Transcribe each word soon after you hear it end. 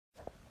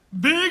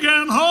Big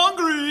and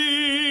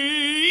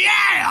hungry.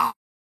 Yeah.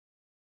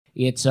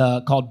 It's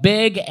called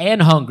Big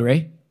and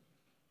Hungry.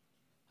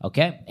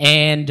 Okay.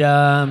 And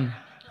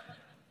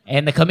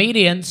the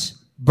comedians,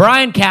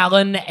 Brian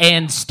Callen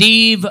and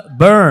Steve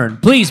Byrne.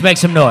 Please make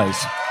some noise.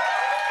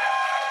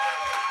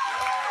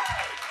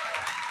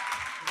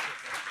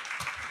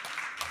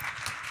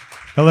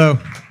 Hello.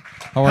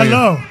 How are you?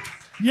 Hello.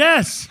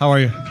 Yes. How are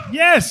you?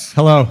 Yes.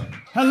 Hello.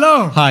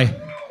 Hello. Hi.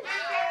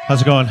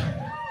 How's it going?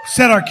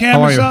 Set our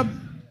cameras you? up.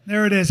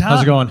 There it is. Huh?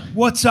 How's it going?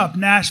 What's up,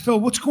 Nashville?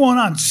 What's going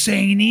on,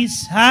 Sanies?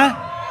 Huh?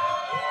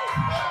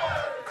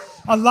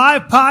 A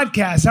live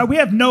podcast. We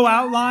have no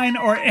outline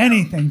or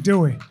anything, do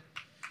we?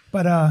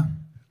 But I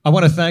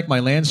want to thank my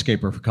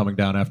landscaper for coming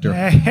down after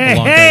hey, a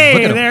long day.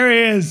 Look at him. there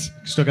he is.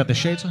 Still got the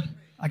shades on?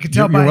 I could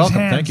tell You're by his welcome.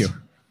 hands. Thank you.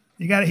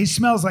 You got it. He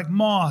smells like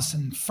moss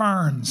and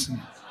ferns and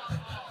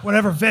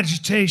whatever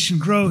vegetation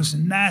grows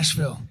in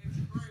Nashville.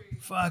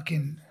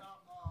 Fucking.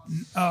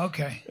 Oh,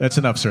 okay. That's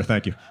enough, sir.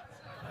 Thank you.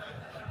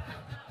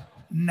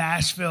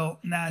 Nashville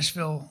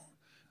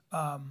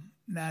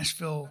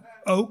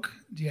oak.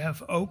 Do you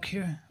have oak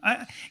here?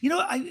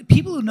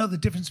 People who know the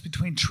difference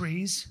between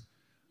trees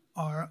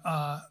are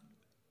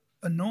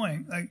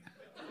annoying. Like,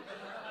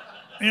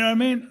 you know what I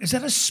mean? Is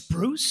that a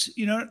spruce?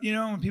 You know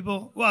when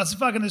people. Well, it's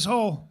fucking this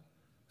whole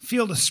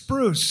field of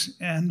spruce,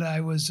 and I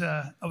was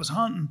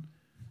hunting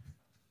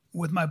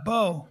with my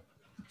bow.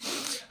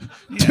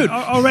 Dude.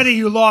 Already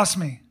you lost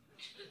me.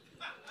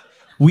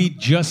 We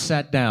just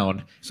sat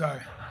down. Sorry.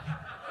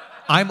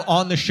 I'm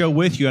on the show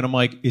with you, and I'm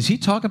like, is he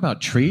talking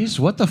about trees?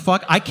 What the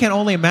fuck? I can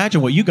only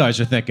imagine what you guys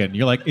are thinking.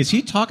 You're like, is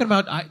he talking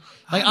about...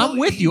 I'm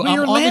with you. I'm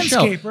you're on the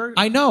show. landscaper.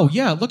 I know,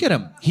 yeah. Look at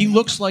him. He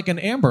looks like an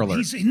Amber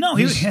Alert. He's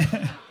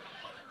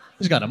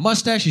got a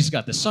mustache. He's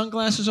got the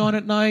sunglasses on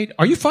at night.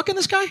 Are you fucking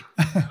this guy?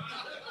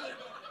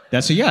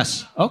 That's a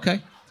yes.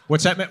 Okay.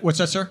 What's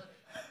that, sir?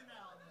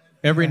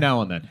 Every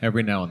now and then.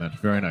 Very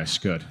nice.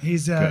 Good.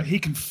 Good.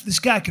 This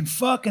guy can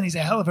fuck, and he's a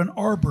hell of an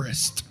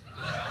arborist.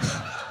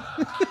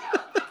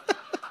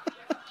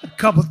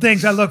 A couple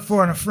things I look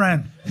for in a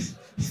friend.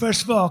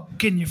 First of all,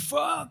 can you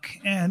fuck?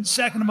 And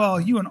second of all,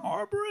 you an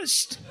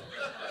arborist?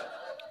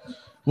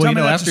 Well, Tell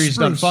me that's after a he's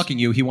done spruce. fucking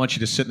you, he wants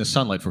you to sit in the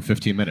sunlight for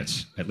 15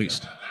 minutes, at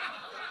least.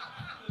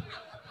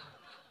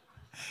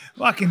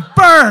 Fucking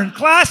burn.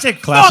 Classic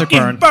fucking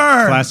burn.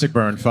 Classic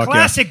burn. Fuck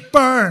Classic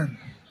burn.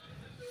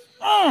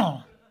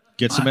 Oh.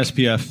 Get some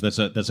SPF.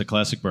 That's a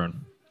classic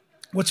burn.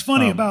 What's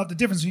funny about the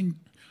difference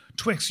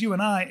betwixt you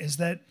and I is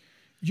that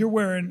you're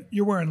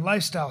wearing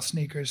lifestyle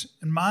sneakers,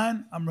 and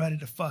mine, I'm ready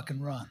to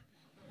fucking run.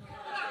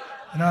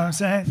 You know what I'm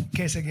saying? In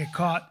case I get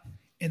caught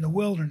in the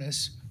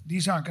wilderness,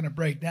 these aren't going to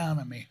break down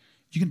on me.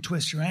 You can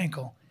twist your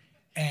ankle,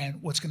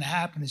 and what's going to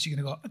happen is you're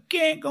going to go, I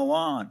can't go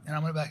on. And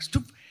I'm going to be like,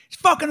 it's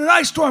fucking an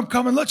ice storm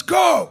coming, let's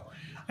go.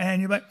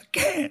 And you're like, I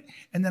can't.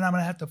 And then I'm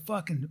going to have to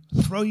fucking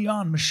throw you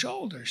on my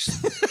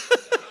shoulders.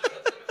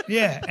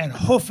 Yeah, and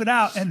hoof it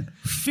out. And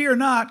fear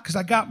not, because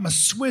I got my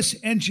Swiss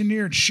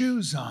engineered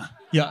shoes on.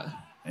 Yeah.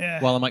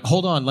 Yeah. Well, I'm like,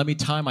 hold on, let me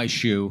tie my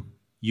shoe.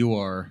 You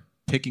are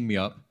picking me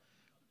up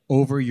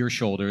over your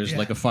shoulders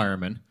like a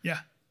fireman. Yeah.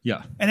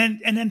 Yeah. And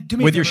then do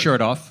me With a your favor.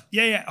 shirt off.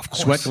 Yeah, of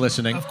course. Sweat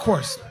glistening. Of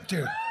course,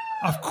 dude.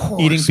 Of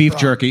course. Eating beef bro.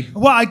 jerky.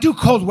 Well, I do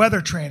cold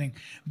weather training,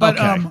 but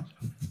Okay.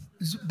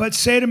 but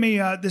say to me,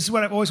 this is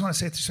what I always want to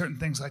say to certain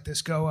things like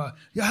this. Go,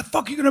 yeah, how the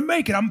fuck are you gonna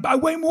make it? I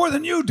weigh more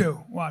than you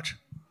do. Watch.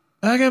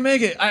 I can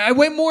make it. I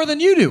weigh more than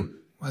you do.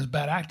 Well, it's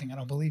bad acting. I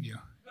don't believe you.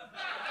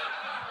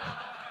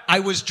 I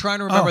was trying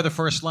to remember the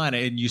first line,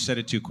 and you said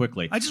it too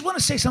quickly. I just want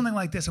to say something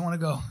like this. I want to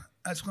go.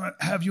 I just want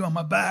to have you on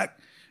my back,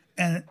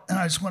 and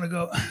I just want to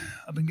go.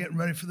 I've been getting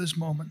ready for this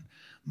moment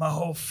my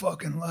whole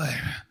fucking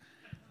life.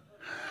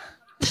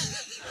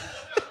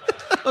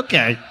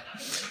 Okay.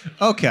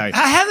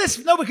 I have this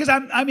because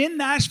I'm in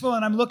Nashville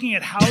and I'm looking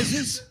at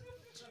houses.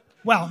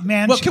 Well,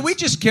 man. Well, can I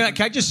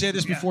just say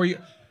this before you?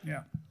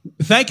 Yeah.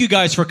 Thank you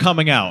guys for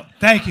coming out.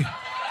 Thank you.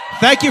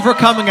 Thank you for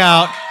coming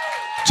out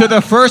to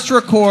the first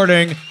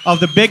recording of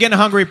the Big and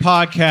Hungry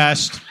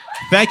podcast.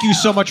 Thank you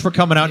so much for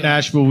coming out,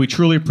 Nashville. We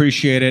truly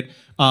appreciate it.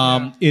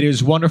 It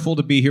is wonderful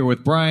to be here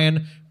with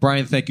Brian.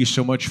 Brian, thank you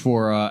so much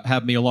for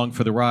having me along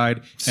for the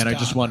ride. And I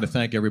just wanted to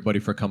thank everybody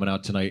for coming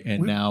out tonight.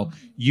 And now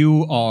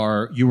you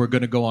were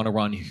going to go on a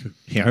run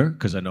here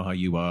because I know how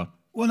you well,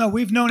 no,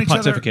 we've known each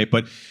other. pontificate.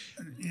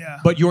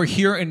 But you're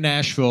here in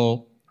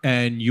Nashville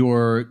and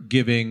you're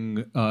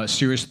giving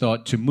serious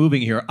thought to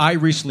moving here. I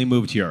recently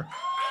moved here.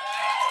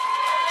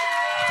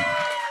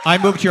 I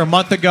moved here a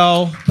month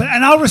ago.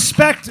 And I'll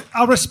respect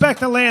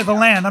the lay of the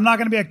land. I'm not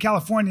going to be a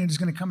Californian who's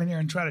going to come in here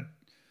and try to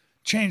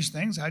change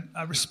things.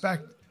 I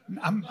respect.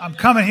 I'm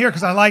coming here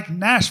because I like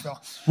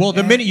Nashville. Well,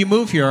 the minute you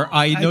move here,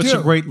 I know do.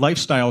 some great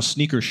lifestyle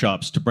sneaker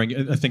shops to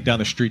bring, I think, down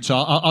the street. So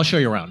I'll show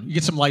you around. You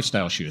get some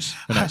lifestyle shoes.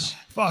 They're nice.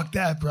 Fuck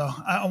that, bro.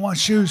 I want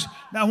shoes.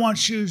 I want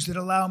shoes that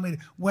allow me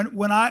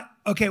to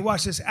okay,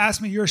 watch this.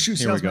 Ask me, you're a shoe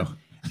Here we salesman. go.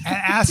 And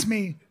ask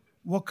me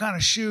what kind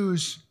of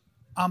shoes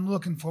I'm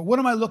looking for. What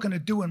am I looking to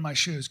do in my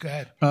shoes? Go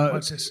ahead.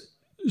 Watch this.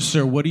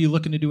 Sir, what are you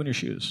looking to do in your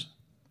shoes?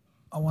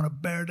 I want to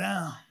bear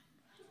down.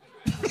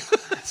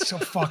 It's so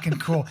fucking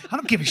cool. I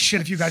don't give a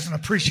shit if you guys don't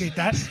appreciate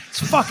that. It's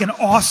fucking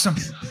awesome.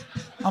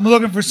 I'm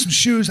looking for some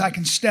shoes I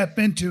can step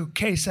into in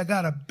case I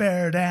gotta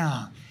bear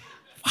down.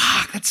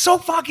 Fuck, that's so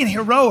fucking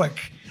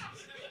heroic.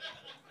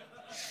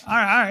 All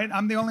right,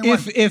 I'm the only one.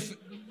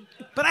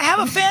 But I have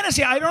a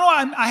fantasy. I don't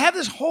know. I have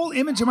this whole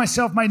image of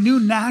myself, my new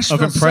Nashville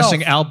Of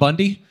impressing self. Al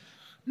Bundy?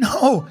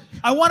 No,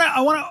 I want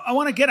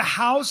to get a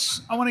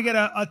house. I want to get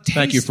a taste.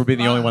 Thank you for being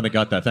the only one that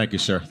got that. Thank you,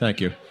 sir. Thank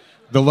you.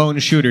 The lone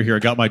shooter here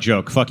got my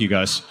joke. Fuck you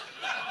guys.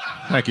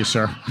 Thank you,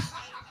 sir.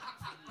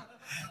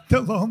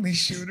 The lonely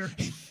shooter.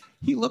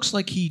 He looks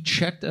like he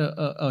checked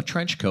a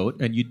trench coat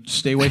and you'd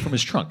stay away from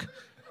his trunk.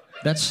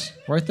 That's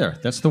right there.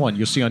 That's the one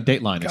you'll see on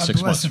Dateline in God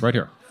 6 bless months. him. Right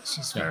here. It's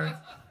just very.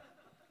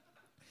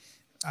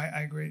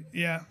 I agree.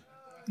 Yeah.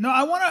 No,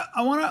 I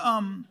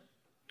wanna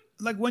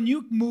like when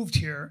you moved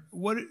here,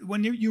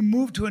 when you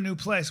moved to a new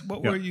place,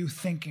 what were you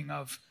thinking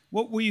of?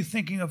 What were you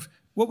thinking of?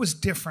 What was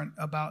different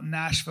about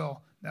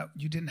Nashville that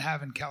you didn't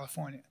have in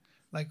California?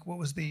 Like what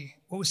was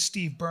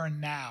Steve Byrne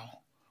now?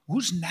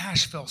 Who's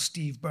Nashville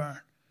Steve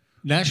Byrne?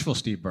 Nashville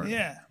Steve Byrne.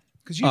 Yeah.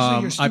 Because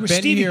usually you I've were been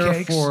Stevie here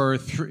Cakes, for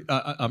three.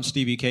 I'm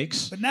Stevie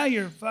Cakes. but now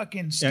you're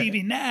fucking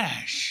Stevie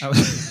Nash.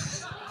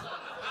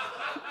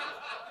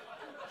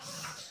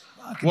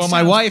 Well,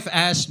 my wife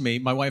asked me.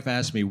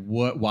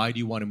 Why do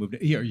you want to move to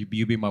here?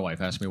 You be my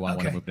wife. Ask me why I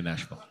want to Okay. move to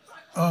Nashville.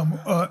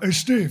 Hey,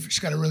 Steve. She's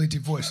got a really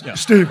deep voice. Yeah.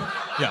 Steve.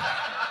 Yeah.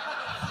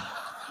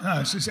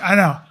 No, I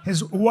know.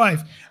 His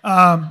wife.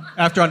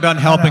 After I'm done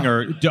helping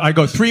her, I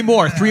go three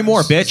more,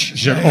 bitch. She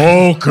said,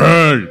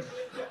 "Okay."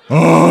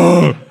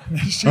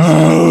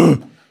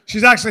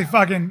 She's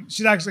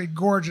actually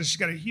gorgeous. She's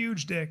got a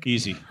huge dick.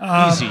 Easy.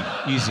 I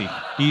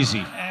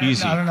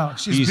don't know.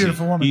 She's a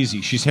beautiful woman.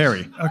 Easy. She's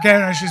hairy. Okay,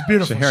 no, she's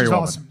beautiful. She's a hairy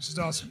woman. Awesome. She's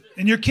awesome.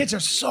 And your kids are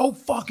so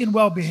fucking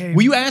well behaved.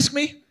 Will you ask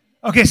me?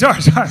 Okay, sorry.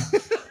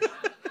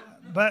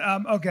 But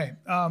okay.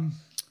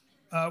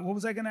 What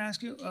was I going to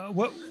ask you?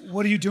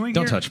 What are you doing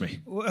Don't here? touch me.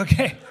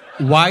 Okay.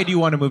 Why do you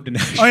want to move to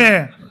Nashville? Oh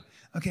yeah.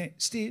 Okay,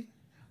 Steve.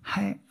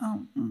 Hi.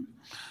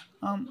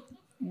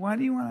 Why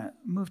do you want to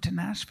move to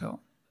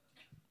Nashville?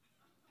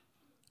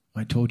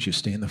 I told you,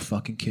 stay in the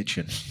fucking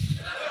kitchen.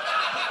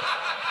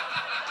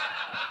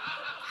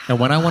 And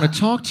when I want to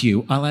talk to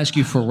you, I'll ask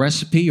you for a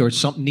recipe or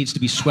something needs to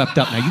be swept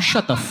up. Now you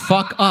shut the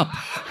fuck up.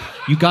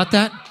 You got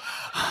that?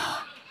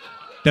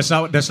 That's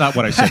not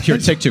what I said. Here,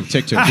 take two.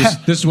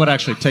 This is what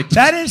actually take two.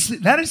 That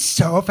is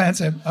so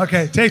offensive.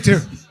 Okay, take two.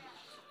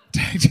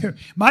 Take two.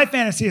 My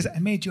fantasy is I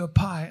made you a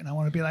pie, and I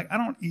want to be like, I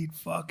don't eat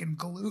fucking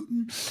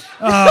gluten.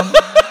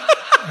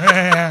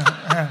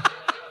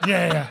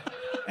 Yeah.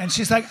 And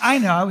she's like, I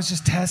know, I was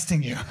just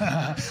testing you.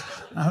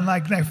 I'm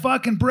like, they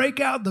fucking break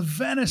out the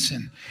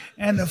venison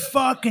and the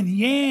fucking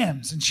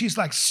yams. And she's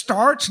like,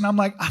 starch? And I'm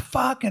like, I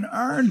fucking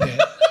earned it.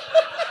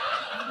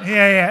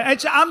 Yeah.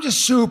 I'm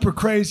just super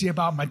crazy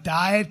about my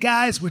diet,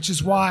 guys, which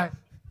is why.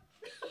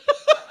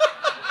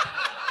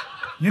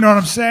 You know what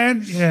I'm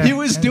saying? Yeah. He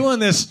was doing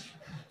this.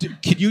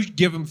 Can you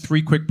give him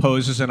 3 quick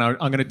poses, and I'm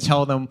going to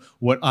tell them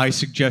what I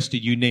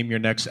suggested you name your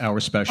next hour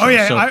special. Oh,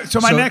 yeah. So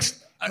my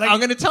next... Like, I'm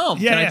going to tell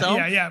him. Yeah, Can I tell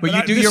him? yeah. But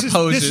you do your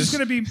poses. This is going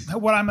to be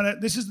what I'm going to...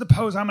 This is the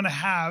pose I'm going to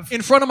have.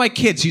 In front of my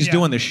kids, he's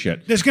doing this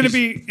shit. There's going to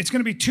be... It's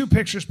going to be 2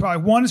 pictures,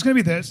 probably. One is going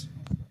to be this.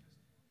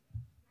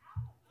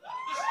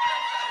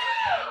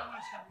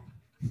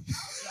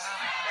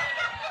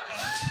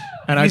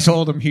 And I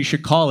told him he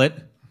should call it...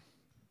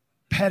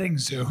 Petting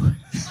zoo.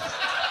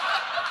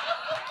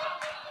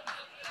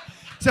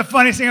 It's the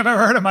funniest thing I've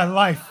ever heard in my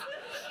life.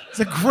 It's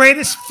the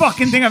greatest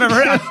fucking thing I've ever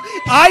heard.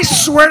 I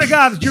swear to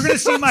God that you're going to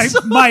see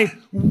my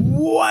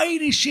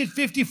white as shit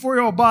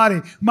 54-year-old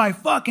body, my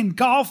fucking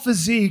golf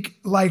physique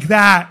like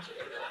that.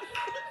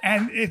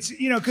 And it's,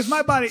 because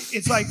my body,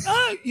 it's like,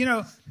 I've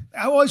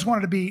always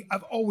wanted,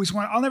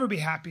 I'll never be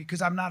happy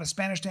because I'm not a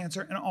Spanish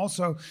dancer. And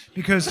also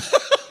because,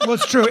 well,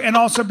 it's true. And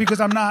also because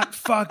I'm not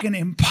fucking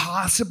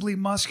impossibly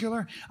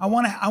muscular. I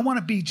want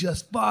to be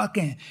just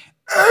fucking,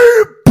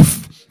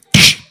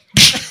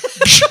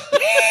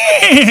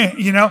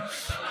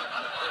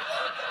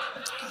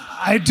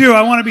 I do.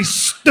 I want to be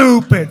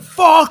stupid.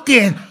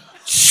 Fucking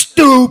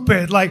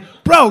stupid. Like,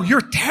 bro,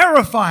 you're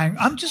terrifying.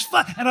 I'm just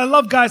and I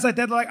love guys like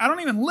that. They're like, I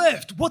don't even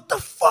lift. What the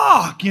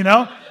fuck,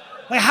 Like,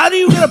 how do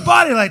you get a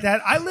body like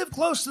that? I live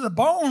close to the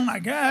bone, I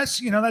guess.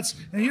 You don't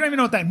even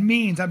know what that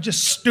means. I'm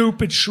just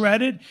stupid,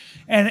 shredded.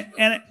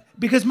 And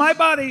because my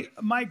body,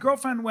 my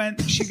girlfriend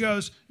went, she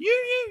goes, you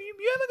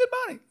have a good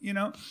body,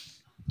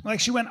 Like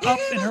she went up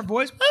in her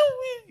voice,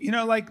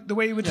 like the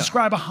way you would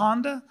describe a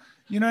Honda.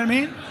 You know what I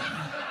mean?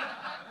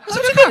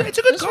 It's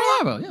a good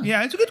car. Reliable,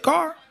 yeah, it's a good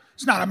car.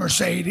 It's not a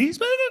Mercedes,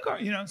 but it's a good car.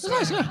 It's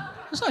nice, yeah.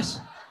 It's nice.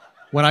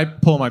 When I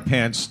pull my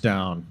pants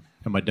down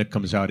and my dick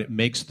comes out, it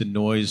makes the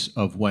noise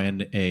of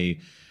when a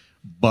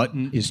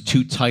button is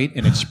too tight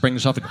and it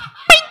springs off.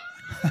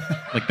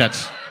 Like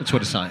that's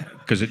what it's on,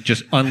 because it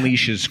just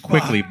unleashes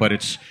quickly, but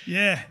it's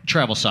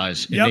travel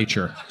size in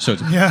nature. So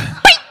it's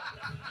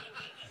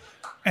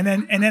And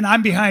then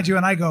I'm behind you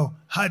and I go,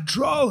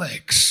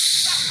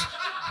 hydraulics.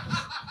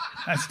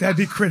 That'd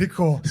be pretty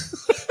cool.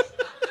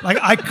 Like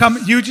I come,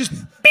 you just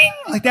bing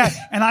like that,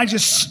 and I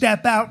just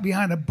step out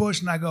behind a bush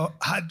and I go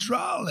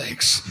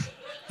hydraulics,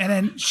 and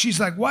then she's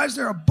like, "Why is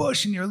there a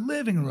bush in your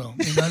living room?"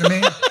 You know what I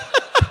mean?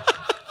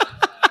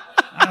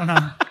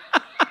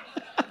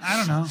 I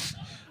don't know.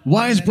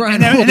 Why is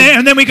Brian?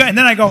 And then we go, and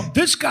then I go,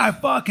 "This guy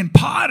fucking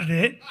potted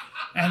it,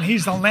 and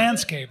he's the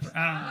landscaper."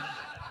 I don't know.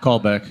 Call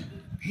back.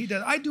 He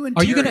does. I do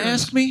interiors. Are you going to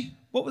ask me?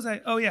 What was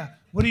I? Oh yeah.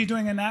 What are you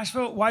doing in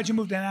Nashville? Why'd you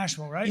move to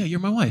Nashville? Right? Yeah, you're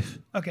my wife.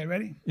 Okay,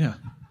 ready? Yeah.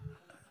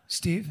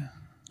 Steve.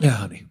 Yeah,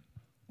 honey.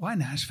 Why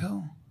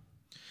Nashville?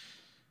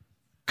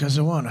 Because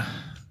I want to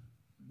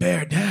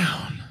bear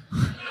down.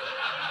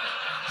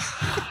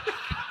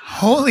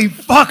 Holy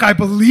fuck! I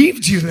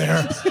believed you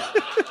there.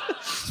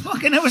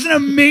 Fucking, that was an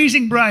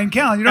amazing Brian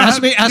Callen. You don't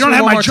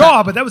have my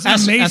jaw, but that was an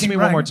amazing. Ask me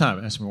Brian. one more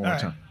time. Ask me one more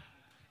time.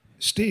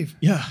 Steve.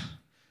 Yeah.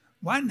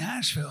 Why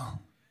Nashville?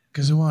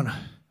 Because I want to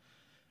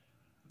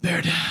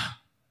bear down.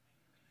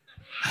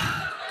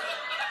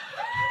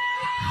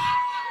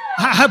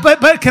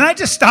 But can I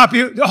just stop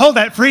you? Hold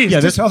that, freeze. Yeah,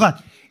 just hold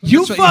on.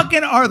 You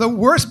fucking are the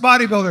worst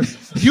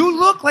bodybuilder. You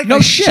look like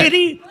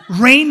shitty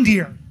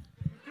reindeer.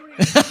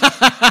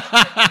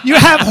 You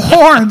have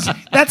horns.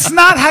 That's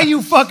not how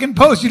you fucking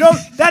pose. You don't.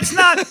 That's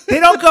not. They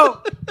don't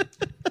go.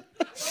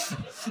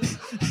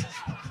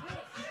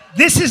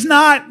 This is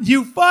not.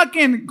 You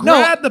fucking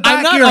grab the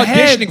back of your head.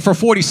 I'm not auditioning for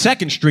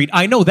 42nd Street.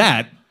 I know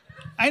that.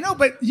 I know,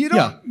 but you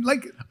don't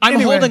like. I'm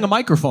holding a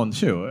microphone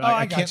too. Oh,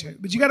 I got you.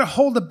 But you got to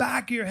hold the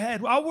back of your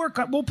head. I'll work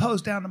on. We'll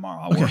pose down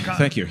tomorrow. I'll work on.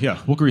 Thank you. Yeah,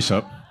 we'll grease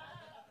up.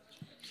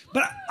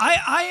 But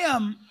I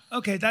am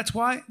okay. That's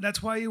why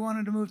you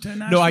wanted to move to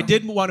Nashville. No, I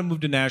didn't want to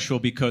move to Nashville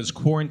because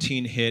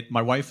quarantine hit.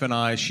 My wife and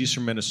I. She's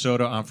from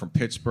Minnesota. I'm from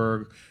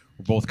Pittsburgh.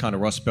 We're both kind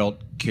of Rust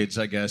Belt kids,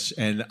 I guess.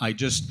 And I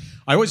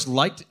always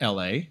liked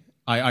L.A.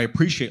 I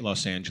appreciate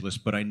Los Angeles,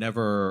 but I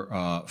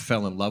never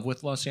fell in love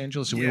with Los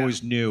Angeles. So we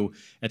always knew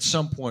at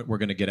some point we're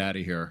going to get out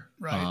of here.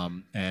 Right.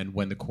 And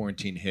when the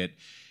quarantine hit,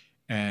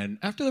 and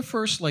after the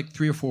first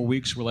 3 or 4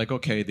 weeks, we're like,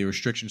 okay, the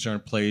restrictions are in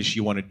place.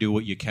 You want to do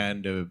what you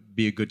can to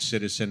be a good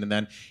citizen. And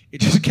then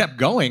it just kept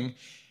going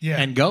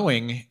and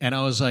going. And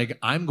I was like,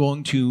 there's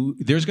going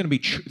to be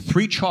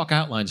 3 chalk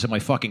outlines in my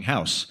fucking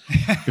house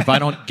if I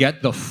don't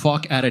get the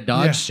fuck out of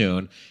Dodge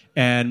soon.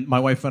 And my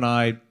wife and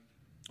I,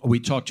 we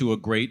talked to a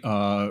great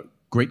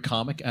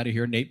comic out of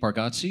here, Nate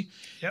Bargatze.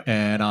 Yep.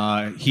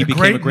 And he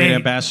became a great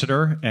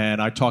ambassador,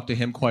 and I talk to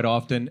him quite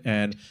often.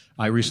 And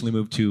I recently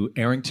moved to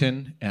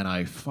Arrington, and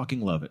I fucking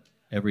love it.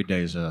 Every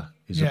day is a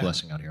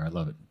blessing out here. I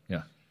love it.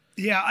 Yeah.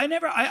 Yeah,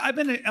 I've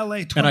been to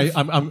LA twice.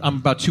 And I'm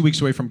about 2 weeks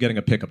away from getting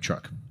a pickup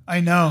truck. I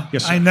know.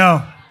 Yes, sir. I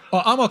know.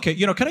 Oh, I'm okay.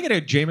 Can I get a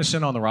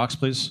Jameson on the rocks,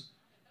 please?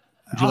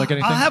 Would you like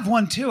anything? I'll have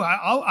one too.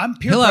 I'm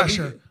peer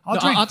pressure.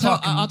 I'll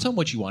tell him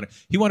what you wanted.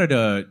 He wanted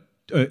a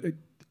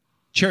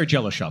cherry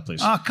Jello shot, please.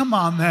 Oh, come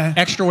on, man.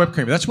 Extra whipped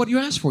cream. That's what you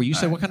asked for. You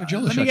said, what kind of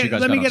Jello shot you guys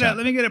got on tap?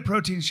 Let me get a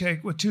protein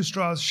shake with 2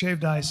 straws,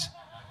 shaved ice.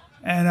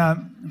 And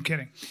I'm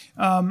kidding.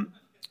 I'll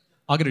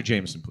get a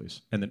Jameson,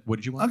 please. And then what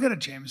did you want? I'll get a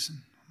Jameson.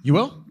 You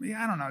will?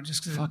 Yeah, I don't know,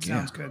 just because it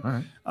sounds good.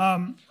 All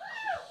right.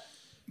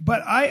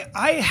 But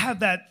I have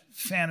that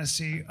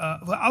fantasy.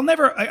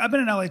 I've been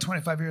in LA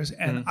 25 years,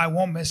 and I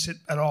won't miss it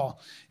at all.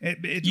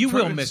 You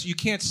will miss. You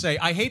can't say.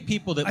 I hate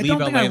people that leave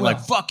LA like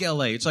fuck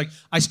LA. It's like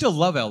I still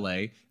love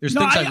LA. There's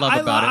things I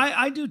love about it.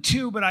 I do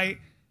too, but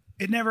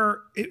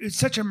it's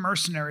such a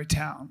mercenary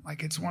town.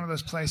 Like it's one of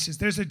those places.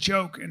 There's a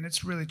joke, and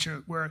it's really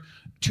true, where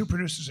 2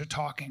 producers are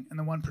talking, and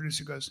the one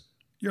producer goes,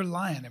 "You're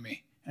lying to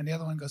me," and the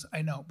other one goes,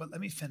 "I know, but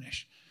let me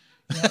finish."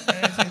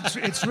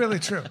 It's really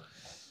true.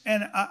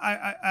 And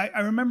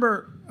I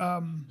remember.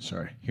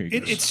 Sorry, here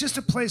you go. It's just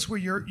a place where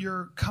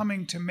you're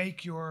coming to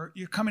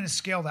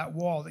scale that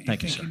wall that you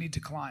think you need to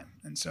climb,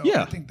 and so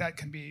I think that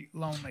can be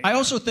lonely. I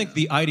also think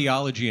the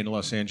ideology in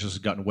Los Angeles has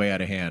gotten way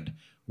out of hand,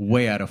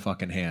 way out of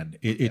fucking hand.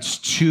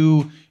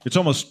 It's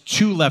almost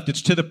too left.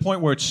 It's to the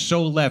point where it's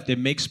so left it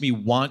makes me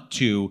want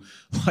to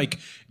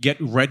get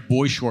red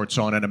boy shorts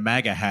on and a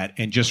MAGA hat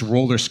and just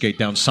roller skate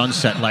down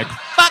Sunset like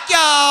fuck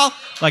y'all.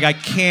 Like I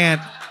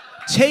can't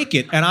take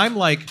it, and I'm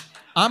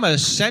a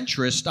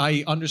centrist.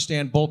 I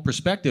understand both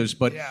perspectives,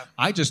 but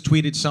I just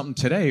tweeted something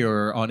today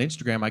or on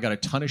Instagram. I got a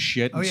ton of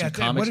shit and some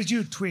comments. What did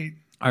you tweet?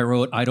 I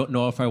wrote, I don't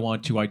know if I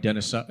want to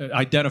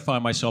identify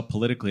myself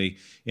politically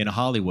in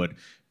Hollywood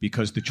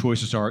because the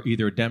choices are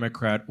either a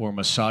Democrat or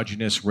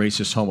misogynist,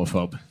 racist,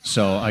 homophobe.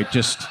 So I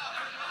just...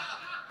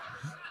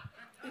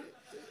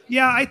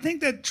 Yeah, I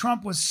think that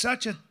Trump was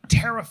such a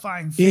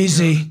terrifying figure.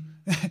 Easy.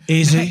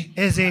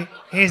 Easy.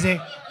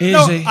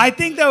 No, I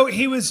think, though,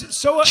 he was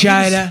so...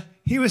 China.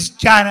 He was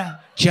China.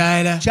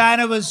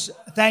 China was,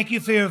 thank you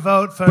for your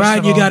vote, first Brian,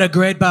 of all. you got a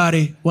great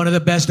body. One of the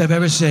best I've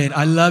ever seen.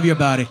 I love your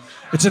body.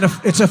 It's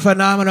a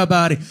phenomenal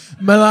body.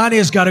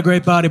 Melania's got a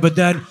great body, but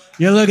then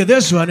you look at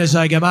this one, it's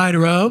like, am I in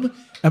Rome?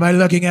 Am I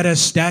looking at a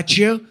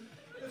statue?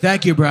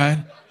 Thank you,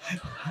 Brian.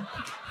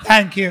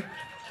 Thank you.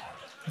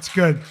 It's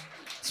good.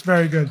 It's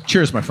very good.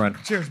 Cheers, my friend.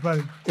 Cheers,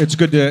 buddy. It's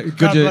good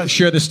to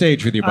share the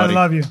stage with you, buddy. I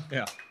love you.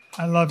 Yeah.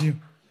 I love you.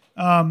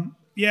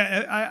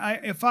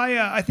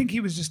 I think he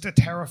was just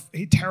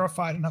he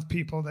terrified enough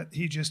people that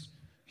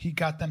he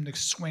got them to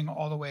swing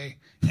all the way,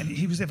 and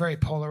he was a very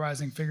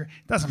polarizing figure.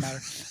 Doesn't matter.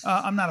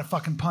 I'm not a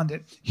fucking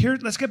pundit. Here,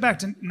 let's get back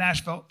to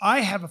Nashville. I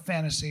have a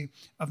fantasy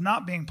of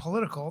not being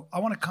political. I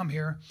want to come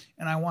here,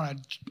 and I want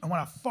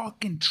a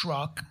fucking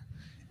truck,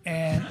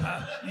 and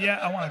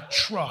I want a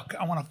truck.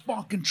 I want a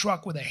fucking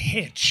truck with a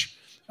hitch.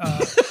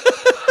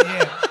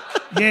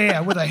 Yeah,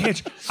 with a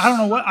hitch. I don't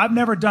know what. I've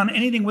never done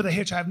anything with a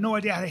hitch. I have no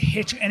idea how to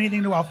hitch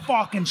anything to a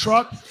fucking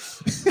truck.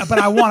 But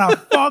I want a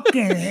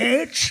fucking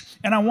hitch,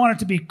 and I want it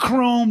to be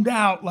chromed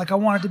out. Like I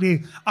want it to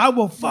be. I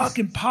will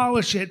fucking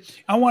polish it.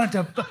 I want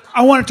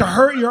it to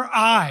hurt your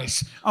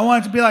eyes. I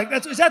want it to be like,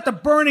 is that the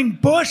burning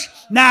bush?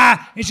 Nah,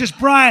 it's just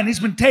Brian. He's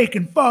been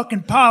taking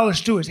fucking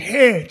polish to his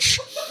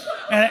hitch,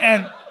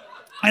 and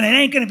it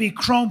ain't gonna be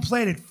chrome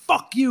plated.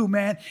 Fuck you,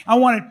 man. I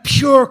want it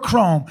pure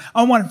chrome.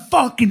 I want it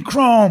fucking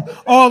chrome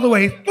all the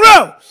way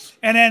through.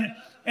 And then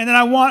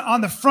I want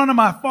on the front of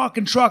my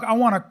fucking truck, I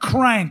want a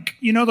crank.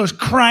 You know those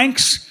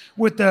cranks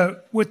with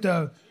a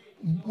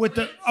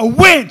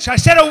winch. I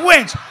said a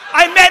winch.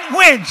 I meant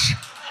winch.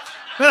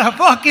 With a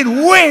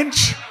fucking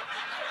winch.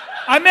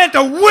 I meant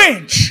a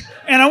winch.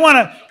 And I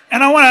wanna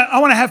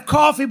have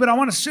coffee, but I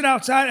want to sit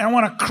outside and I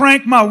want to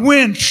crank my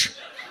winch.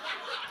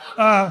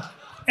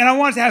 And I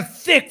want it to have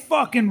thick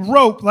fucking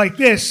rope like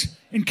this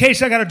in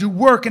case I got to do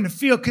work in the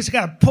field because I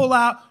got to pull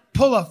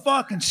a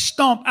fucking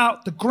stump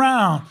out the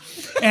ground.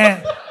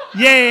 And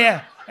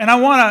yeah. And I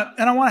want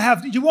to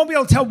have, you won't be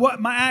able to tell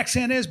what my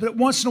accent is, but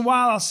once in a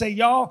while I'll say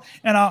y'all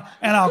and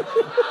I'll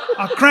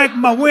crank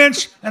my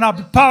winch and I'll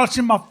be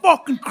polishing my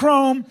fucking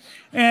chrome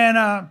and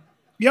then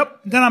I'm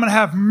going to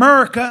have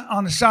America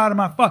on the side of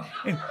my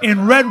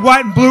in red,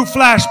 white, and blue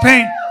flash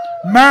paint.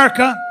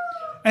 America.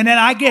 And then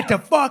I get to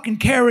fucking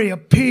carry a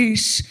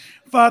piece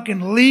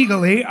fucking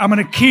legally. I'm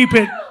going to keep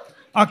it.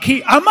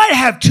 I might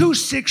have 2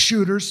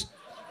 6-shooters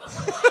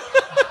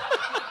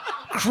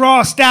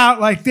crossed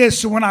out like this.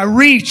 So when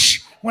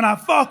I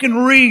fucking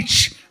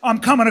reach, I'm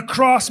coming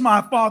across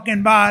my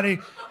fucking body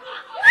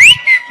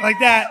like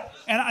that.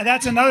 And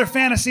that's another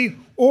fantasy.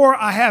 Or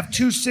I have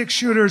 2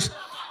 6-shooters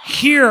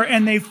here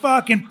and they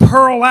fucking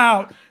pearl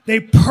out.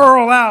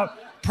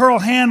 Pearl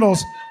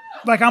handles.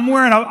 Like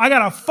I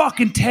got a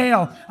fucking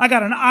tail. I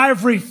got an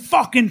ivory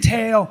fucking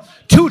tail,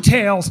 2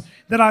 tails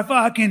that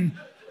I can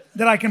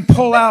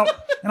pull out,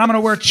 and I'm gonna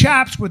wear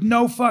chaps with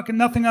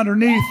nothing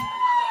underneath.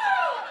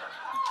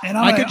 And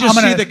I could just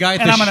see the guy.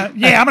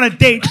 I'm gonna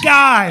date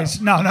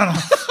guys. No.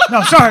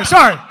 Sorry.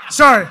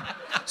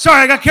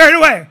 I got carried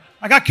away.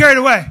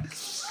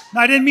 No,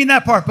 I didn't mean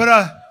that part, but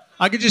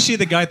I could just see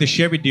the guy at the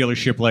Chevy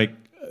dealership like,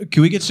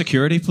 can we get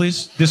security,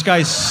 please? This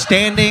guy's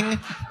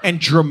standing and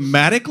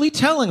dramatically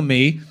telling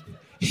me.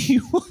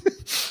 I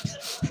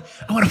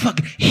want to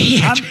fucking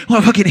hitch. I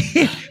want to fucking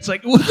hitch. It's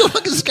like, what the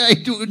fuck is this guy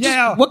doing?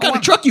 What kind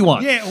of truck you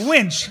want? Yeah, a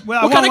winch.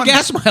 Well, what kind of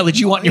gas mileage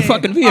you want in your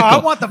fucking vehicle? I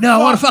want I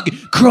want a fucking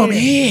chrome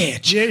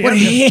hitch. What a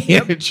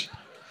hitch.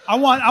 I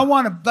want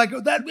like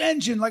that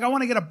engine. Like I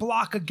want to get a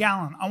block a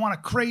gallon. I want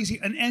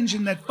an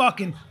engine that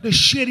fucking the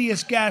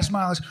shittiest gas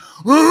mileage.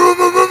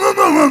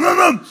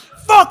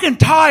 Fucking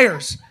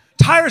tires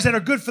that are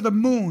good for the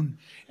moon.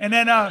 And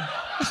then, yep.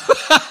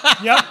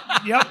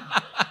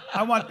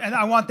 I want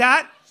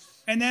that.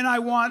 And then I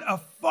want a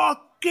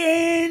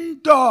fucking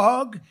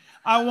dog.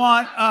 I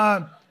want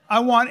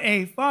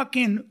a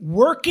fucking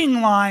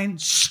working line,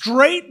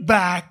 straight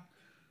back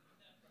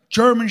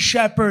German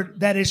Shepherd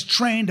that is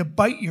trained to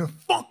bite your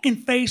fucking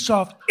face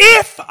off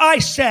if I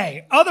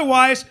say.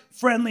 Otherwise,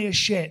 friendly as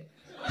shit.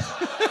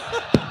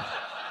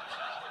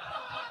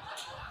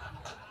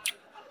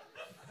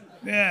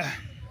 Yeah.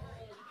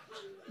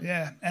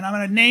 And I'm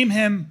going to name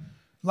him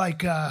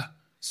like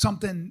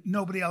something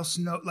nobody else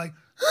knows. Like,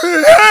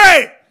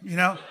 hey! You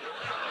know?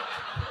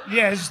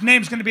 Yeah, his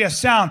name's going to be a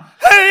sound.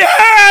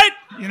 Hey!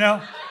 You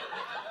know?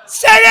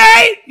 Say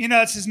hey! You know,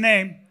 that's his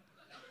name.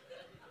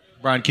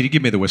 Brian, can you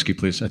give me the whiskey,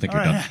 please? I think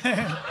you're done.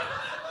 I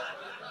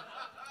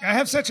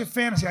have such a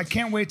fantasy. I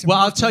can't wait to. Well,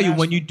 I'll tell you,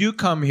 when you do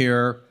come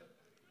here,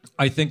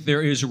 I think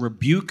there is a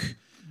rebuke,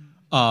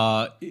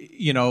 on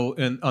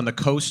the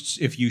coasts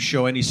if you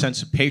show any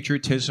sense of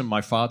patriotism.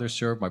 My father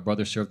served, my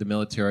brother served the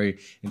military,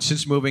 and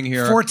since moving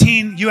here,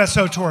 14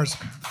 USO tours.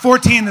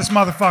 14, this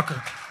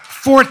motherfucker.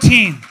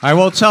 14. I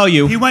will tell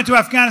you, he went to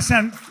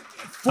Afghanistan.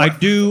 I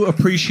do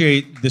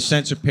appreciate the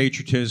sense of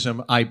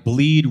patriotism. I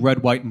bleed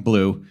red, white, and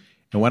blue.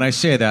 And when I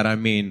say that, I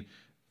mean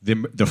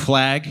the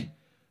flag,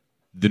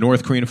 the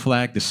North Korean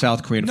flag, the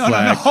South Korean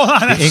flag,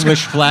 the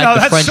English flag,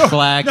 the French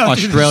flag,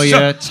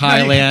 Australia,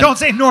 Thailand. Don't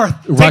say North.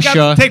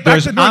 Russia. Take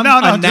back the North.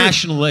 I'm a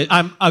nationalist.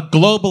 I'm a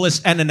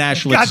globalist and a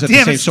nationalist at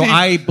the same. So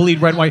I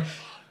bleed red, white.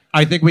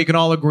 I think we can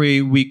all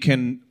agree we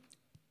can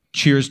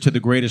cheers to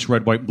the greatest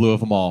red, white, and blue of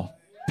them all.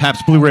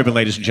 Pabst Blue Ribbon,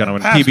 ladies and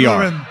gentlemen. Pabst PBR. Blue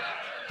Ribbon.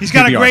 He's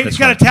got He's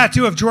got a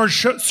tattoo of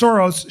George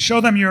Soros.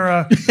 Show them your.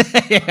 I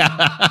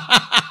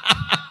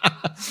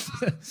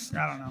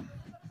don't know.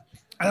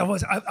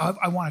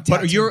 I want to.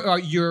 But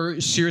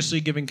you're seriously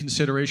giving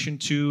consideration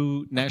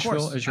to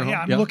Nashville as your home?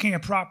 Yeah, I'm looking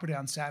at property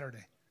on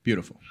Saturday.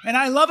 Beautiful. And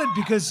I love it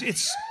because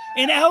it's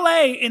in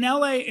LA. In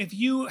LA, if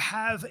you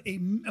have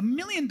 $1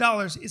 million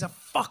is a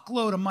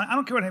fuckload of money. I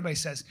don't care what anybody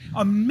says.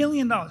 $1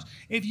 million.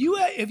 If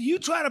you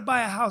try to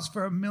buy a house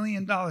for $1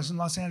 million in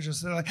Los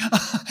Angeles, they're like,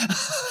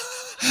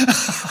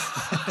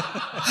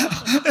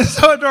 it's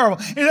so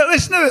adorable.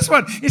 Listen to this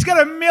one. He's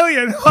got $1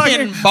 million.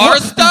 In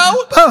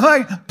Barstow?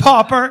 Like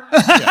pauper.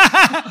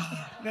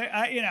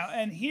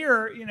 And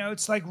here,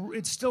 it's like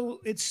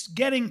it's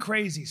getting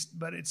crazy,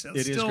 but it's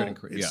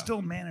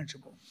still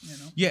manageable.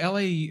 Yeah, LA.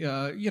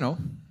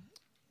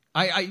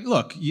 I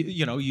look.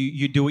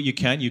 You do what you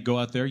can. You go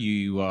out there.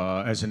 You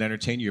as an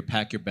entertainer, you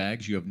pack your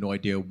bags. You have no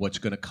idea what's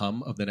going to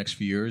come of the next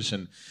few years.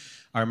 And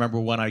I remember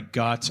when I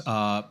got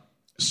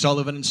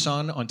Sullivan and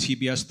Son on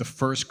TBS, the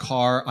first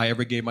car I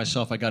ever gave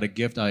myself. I got a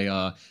gift.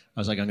 I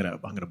was like, I'm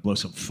gonna blow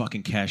some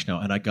fucking cash now,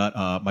 and I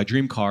got my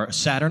dream car, a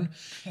Saturn,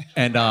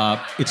 and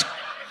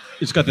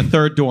it's got the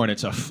third door, and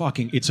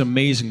it's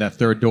amazing, that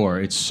third door.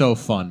 It's so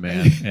fun,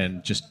 man,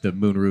 and just the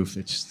moonroof.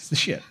 It's the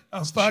shit.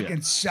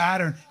 Fucking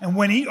Saturn, and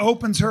when he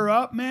opens her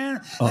up,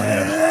 man,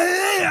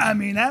 I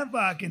mean that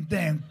fucking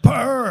thing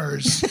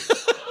purrs.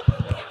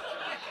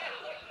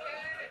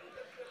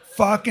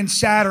 Fucking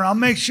Saturn. I'll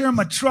make sure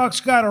my truck's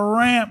got a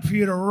ramp for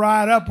you to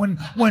ride up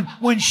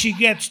when she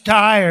gets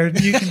tired.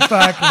 You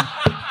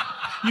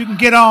can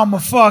get on my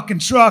fucking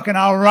truck and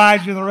I'll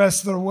ride you the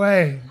rest of the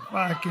way.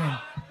 Fucking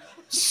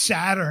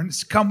Saturn.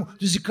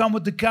 Does it come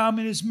with the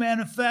Communist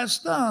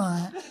Manifesto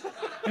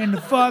in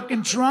the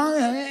fucking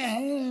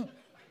trunk?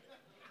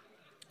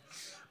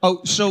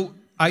 Oh, so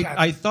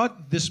I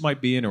thought this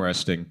might be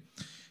interesting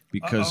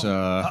because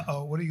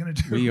what are you gonna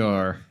do? We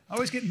are. I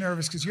always get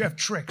nervous because you have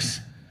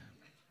tricks.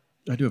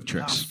 I do have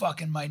tricks.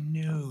 Fucking my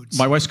nudes.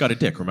 My wife's got a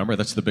dick, remember?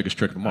 That's the biggest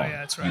trick of them all. Oh, yeah,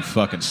 that's right. You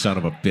fucking son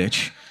of a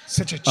bitch.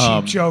 Such a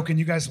cheap joke, and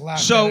you guys laugh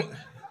at it.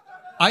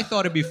 I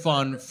thought it'd be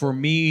fun for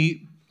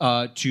me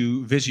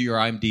to visit your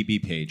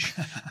IMDb page.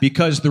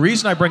 Because the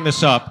reason I bring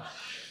this up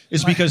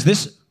is because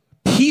this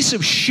piece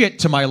of shit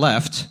to my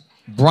left,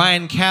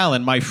 Brian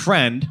Callen, my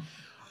friend,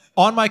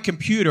 on my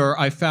computer,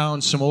 I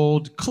found some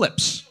old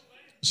clips.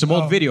 Some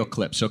old video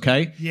clips,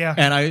 okay? Yeah.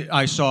 And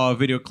I saw a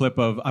video clip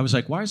I was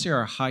like, why is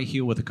there a high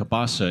heel with a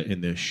kielbasa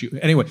in this shoe?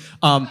 Anyway,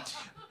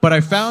 but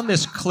I found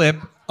this clip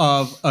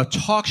of a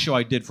talk show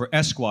I did for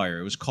Esquire.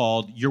 It was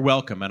called You're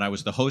Welcome, and I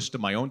was the host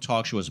of my own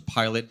talk show as a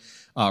pilot.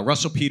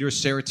 Russell Peters,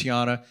 Sarah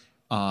Tiana,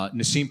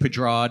 Nassim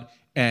Pedrad,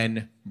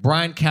 and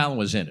Brian Callen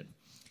was in it.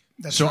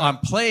 So I'm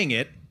playing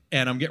it,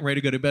 and I'm getting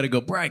ready to go to bed. I go,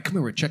 Brian, come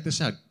here, check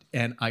this out.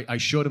 And I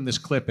showed him this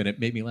clip, and it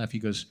made me laugh. He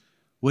goes,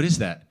 what is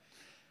that?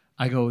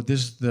 I go, this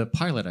is the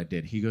pilot I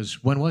did. He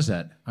goes, when was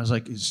that? I was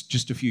like, it's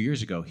just a few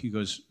years ago. He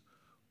goes,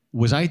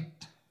 did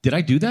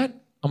I do that?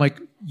 I'm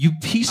like, you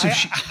piece of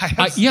shit.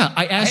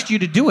 I asked you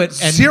to do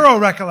it. And zero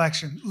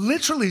recollection.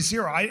 Literally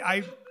zero.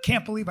 I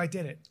can't believe I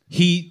did it.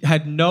 He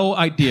had no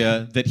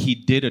idea that he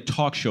did a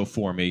talk show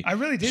for me. I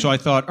really did. So I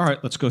thought, all right,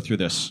 let's go through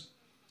this.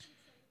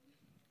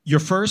 Your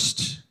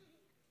first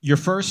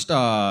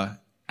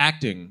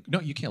acting, no,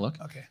 you can't look.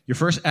 Okay. Your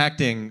first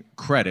acting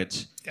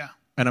credit. Yeah.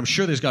 And I'm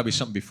sure there's got to be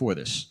something before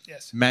this.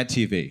 Yes. Mad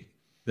TV.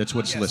 That's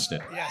what's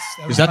listed. Yes.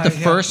 Is that the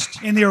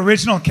first? In the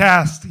original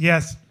cast,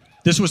 yes.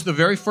 This was the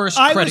very first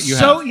credit you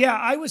had.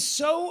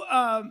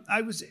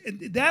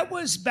 That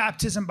was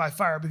baptism by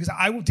fire because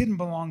I didn't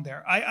belong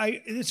there.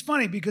 It's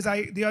funny because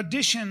the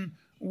audition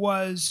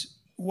was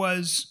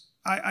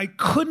I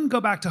couldn't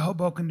go back to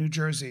Hoboken, New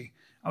Jersey.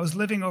 I was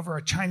living over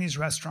a Chinese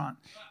restaurant,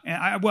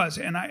 and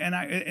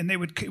it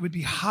would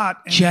be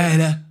hot. And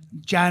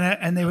China,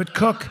 and they would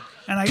cook,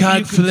 and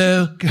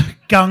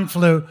Kung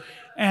Flu,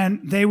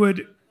 and they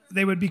would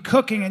be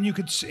cooking, and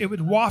it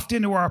would waft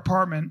into our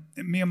apartment,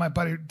 me and my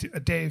buddy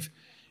Dave,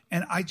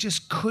 and I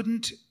just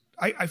couldn't.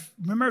 I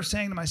remember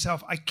saying to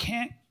myself, I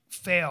can't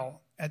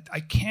fail. I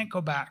can't go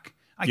back.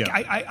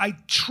 I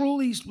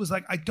truly was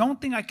like, I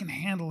don't think I can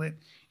handle it.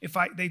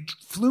 They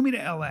flew me to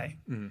LA,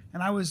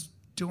 and I was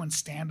doing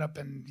stand up,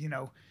 and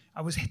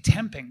I was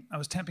temping. I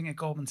was temping at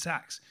Goldman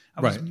Sachs.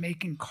 I was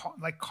making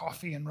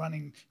coffee and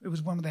running. It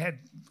was when they had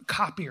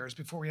copiers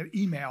before we had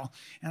email,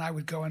 and I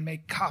would go and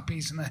make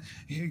copies. And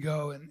here you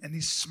go, and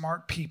these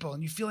smart people,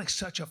 and you feel like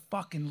such a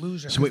fucking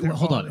loser. So wait,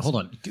 hold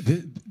on.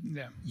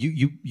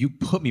 You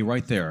put me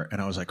right there,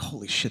 and I was like,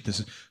 holy shit!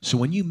 This is so.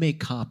 When you make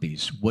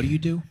copies, what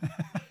do?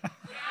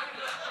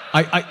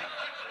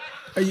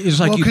 It's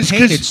like you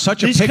painted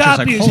such a picture. It's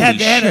like, holy shit!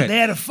 They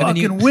had a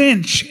fucking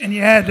winch, and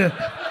you had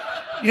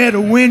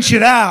to winch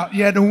it out.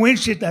 You had to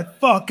winch it the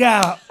fuck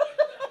out.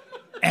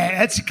 And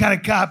that's the kind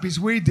of copies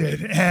we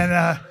did.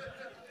 And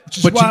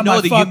but you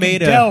know that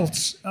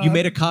you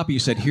made a copy. You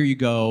said, "Here you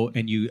go,"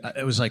 and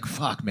it was like,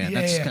 "Fuck, man,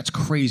 that's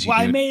crazy."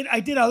 Well, dude. I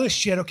did all this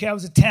shit. Okay, I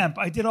was a temp.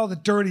 I did all the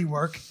dirty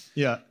work.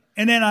 Yeah.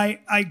 And then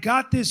I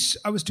got this.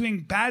 I was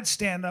doing bad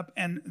stand-up,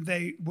 and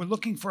they were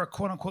looking for a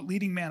quote-unquote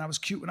leading man. I was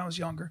cute when I was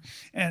younger,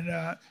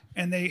 and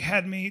they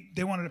had me.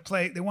 They wanted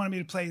me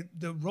to play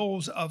the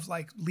roles of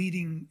like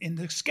leading in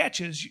the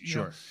sketches. You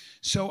know.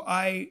 So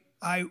I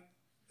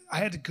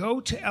had to go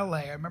to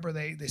L.A. I remember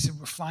they said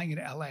we're flying you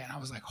to L.A. and I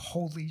was like,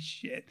 holy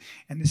shit!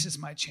 And this is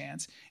my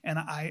chance. And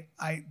I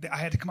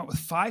had to come up with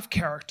 5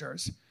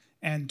 characters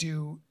and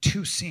do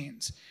 2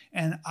 scenes,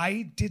 and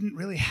I didn't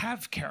really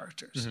have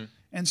characters. Mm-hmm.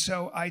 And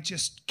so I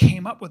just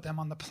came up with them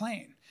on the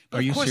plane. But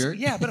Are you course, serious?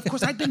 Yeah, but of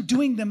course I'd been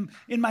doing them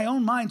in my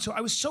own mind. So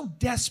I was so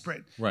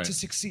desperate to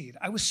succeed.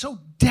 I was so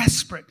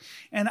desperate.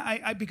 And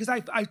because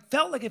I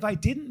felt like if I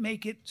didn't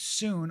make it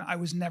soon, I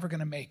was never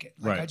going to make it.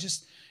 Like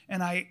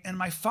and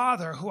my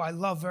father, who I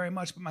love very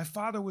much, but my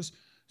father was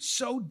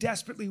so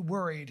desperately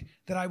worried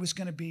that I was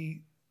going to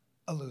be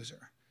a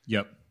loser.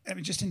 Yep. I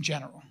mean, just in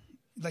general.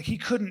 Like he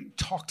couldn't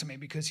talk to me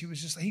because he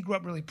was just he grew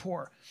up really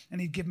poor, and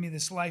he'd give me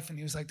this life, and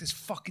he was like, this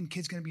fucking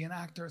kid's gonna be an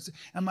actor.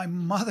 And my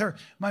mother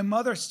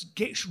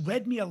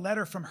read me a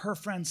letter from her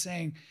friend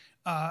saying,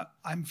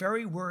 I'm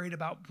very worried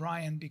about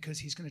Brian because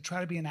he's gonna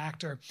try to be an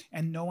actor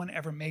and no one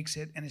ever makes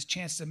it, and his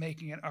chances of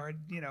making it are,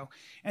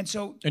 and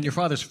so. And your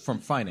father's from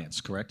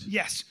finance, correct?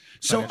 Yes.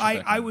 So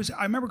I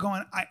remember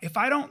going, if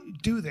I don't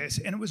do this,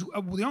 and it was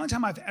the only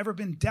time I've ever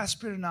been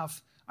desperate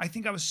enough. I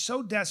think I was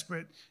so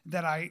desperate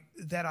that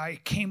I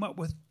came up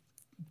with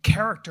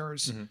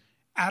characters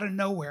out of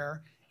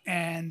nowhere,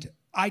 and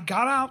I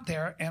got out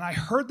there and I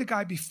heard the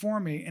guy before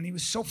me, and he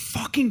was so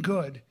fucking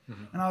good,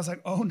 and I was like,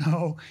 oh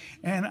no,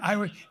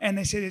 and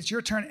they said it's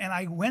your turn, and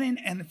I went in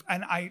and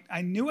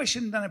I knew I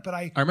shouldn't have done it, but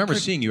I remember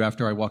seeing you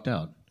after I walked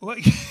out. Well,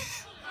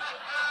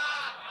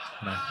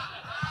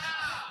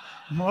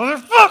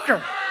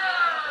 motherfucker,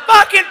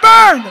 fucking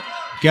burned.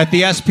 Get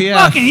the SPF.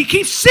 Fucking, he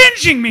keeps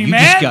singeing me, you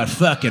man. You just got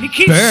fucking He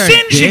keeps burned,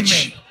 singeing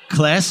bitch. me.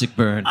 Classic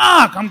burn.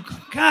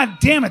 God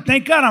damn it.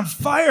 Thank God I'm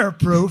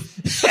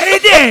fireproof. Hey,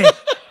 Dave.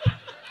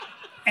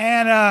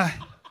 And,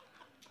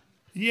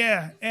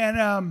 yeah. And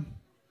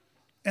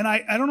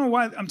I don't know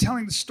why I'm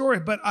telling the story,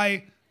 but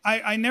I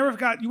never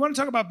got, you want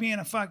to talk about being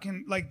a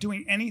fucking, like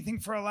doing anything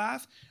for a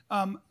laugh?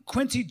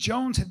 Quincy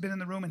Jones had been in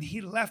the room, and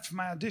he left for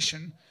my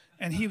audition,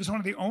 and he was one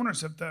of the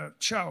owners of the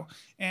show.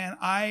 And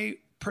I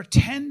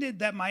pretended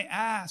that my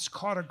ass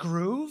caught a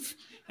groove,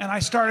 and I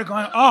started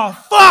going, "Oh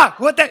fuck,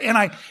 what the?" And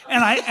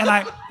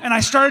I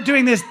started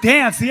doing this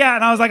dance, yeah.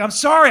 And I was like, "I'm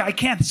sorry, I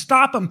can't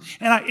stop him."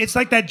 And it's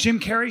like that Jim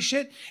Carrey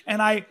shit.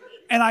 And I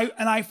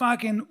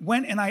fucking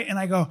went and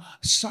I go,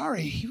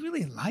 "Sorry, he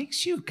really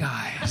likes you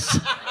guys."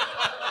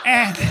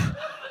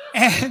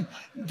 and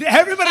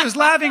everybody was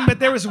laughing, but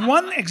there was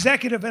one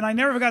executive, and I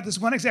never forgot this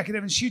one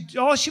executive, and she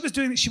was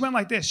doing, she went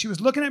like this. She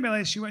was looking at me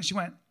like this. She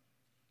went.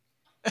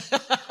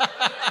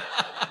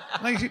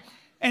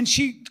 And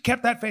she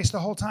kept that face the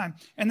whole time.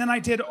 And then I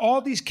did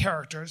all these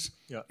characters,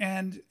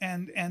 and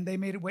they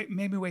made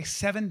me wait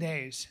 7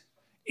 days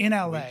in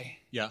LA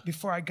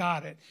before I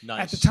got it.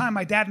 Nice. At the time,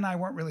 my dad and I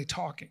weren't really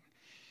talking.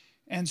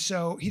 And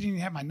so he didn't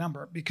even have my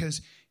number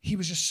because he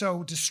was just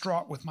so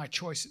distraught with my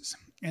choices.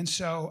 And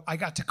so I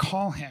got to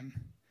call him,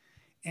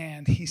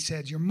 and he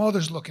said, "Your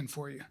mother's looking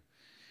for you."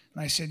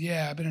 And I said,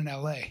 "Yeah, I've been in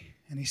LA."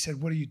 And he said,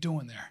 "What are you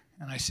doing there?"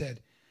 And I said,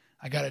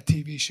 "I got a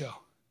TV show."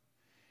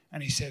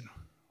 And he said,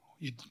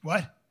 "You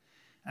what?"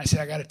 I said,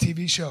 "I got a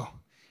TV show."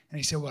 And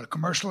he said, "What, a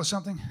commercial or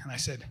something?" And I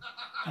said,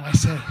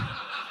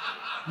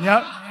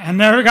 "Yep." And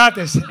never got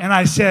this. And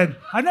I said,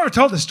 I've never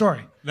told this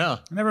story. No.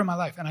 Never in my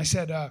life. And I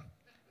said,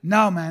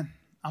 "No, man,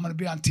 I'm going to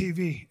be on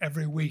TV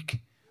every week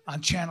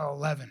on Channel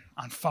 11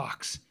 on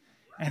Fox."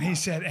 And he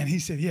said,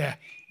 "Yeah."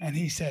 And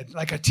he said,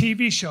 "Like a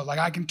TV show, like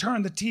I can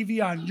turn the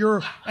TV on,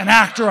 you're an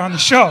actor on the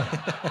show."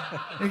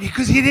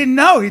 Because he didn't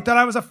know. He thought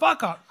I was a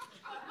fuck up,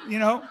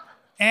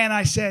 And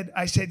I said,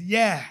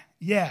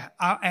 yeah,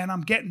 and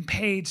I'm getting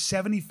paid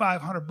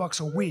 $7,500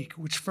 a week,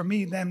 which for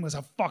me then was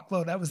a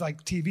fuckload. That was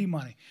like TV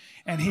money.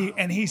 And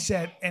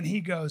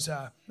he goes,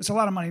 it's a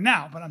lot of money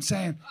now, but I'm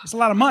saying it's a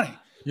lot of money.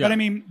 Yeah. But I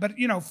mean,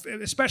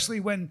 especially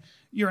when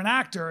you're an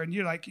actor and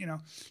you're like,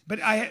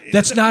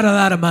 that's not a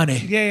lot of money.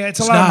 Yeah,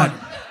 it's a lot of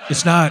money.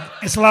 It's not.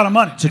 It's a lot of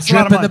money. It's a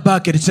drip in the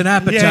bucket. It's an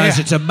appetizer. Yeah.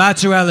 It's a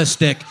mozzarella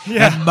stick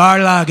at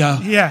Mar-Lago.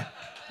 Yeah.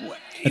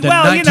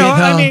 Well,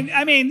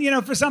 I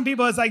mean, for some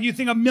people it's like you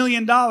think $1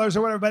 million or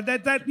whatever, but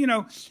that.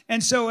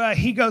 And so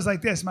he goes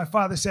like this. My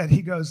father said,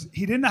 he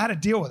didn't know how to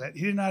deal with it. He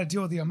didn't know how to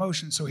deal with the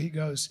emotion. So he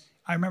goes,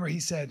 I remember he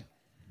said,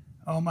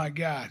 "Oh my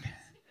God,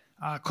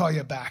 I'll call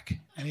you back."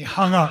 And he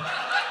hung up.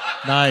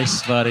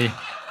 Nice, buddy.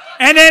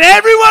 And then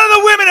every one of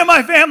the women in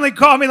my family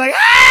called me like,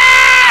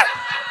 "Ah!"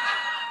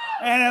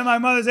 And then my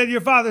mother said, "Your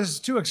father's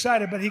too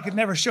excited, but he could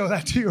never show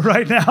that to you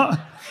right now."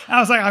 I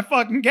was like, I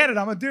fucking get it.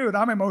 I'm a dude.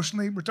 I'm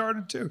emotionally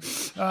retarded too.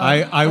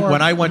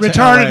 When I went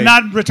retarded, to LA,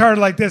 not retarded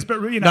like this,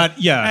 but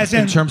as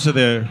in terms of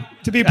the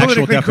to be actual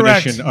politically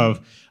definition correct. of.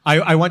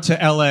 I went to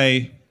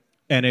LA,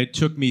 and it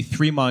took me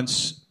 3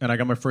 months, and I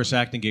got my first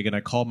acting gig, and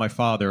I called my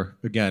father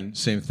again.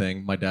 Same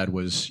thing. My dad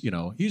was,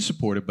 he's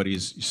supportive, but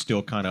he's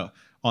still kind of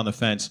on the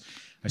fence.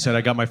 I said,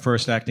 I got my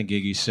first acting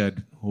gig. He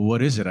said, well,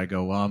 what is it? I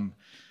go, I'm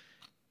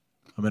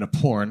in a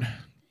porn.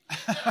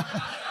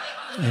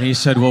 And he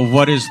said, well,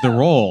 what is the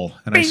role?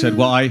 And I said,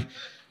 well,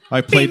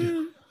 I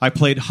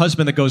played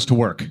husband that goes to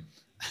work.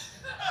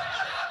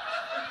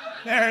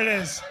 There it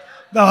is.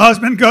 The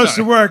husband goes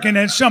to work, and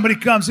then somebody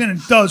comes in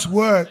and does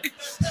work.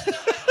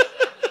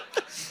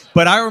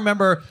 But I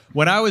remember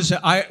when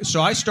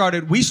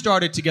we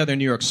started together in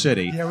New York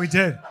City. Yeah, we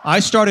did.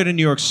 I started in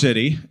New York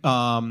City,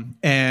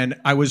 and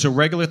I was a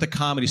regular at the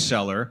Comedy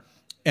Cellar.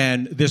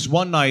 And this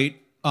one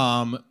night,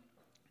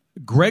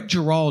 Greg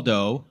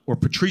Giraldo or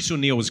Patrice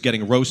O'Neill was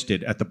getting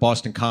roasted at the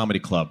Boston Comedy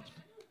Club.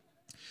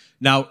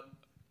 Now,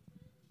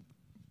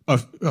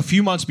 a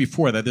few months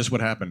before that, this is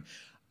what happened.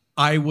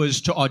 I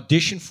was to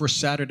audition for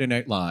Saturday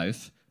Night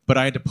Live, but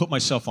I had to put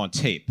myself on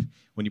tape.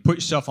 When you put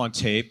yourself on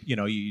tape,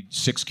 you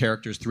 6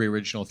 characters, 3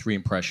 original, 3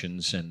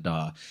 impressions, and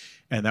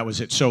that was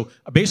it. So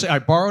basically, I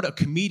borrowed a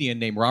comedian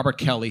named Robert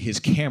Kelly, his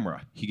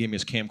camera. He gave me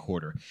his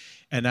camcorder.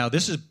 And now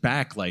this is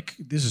back,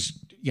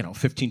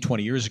 15,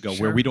 20 years ago,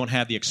 where we don't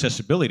have the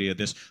accessibility of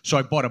this. So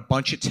I bought a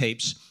bunch of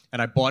tapes,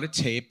 and I bought a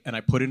tape, and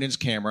I put it in his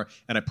camera,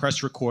 and I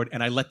pressed record,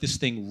 and I let this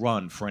thing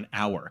run for an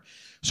hour.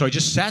 So I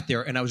just sat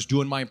there, and I was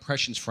doing my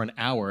impressions for an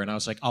hour, and I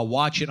was like, I'll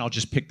watch it, and I'll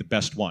just pick the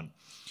best one.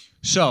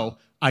 So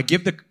I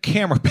give the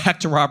camera back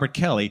to Robert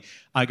Kelly.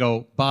 I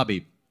go,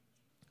 Bobby,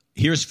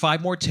 here's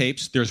 5 more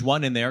tapes. There's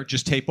one in there.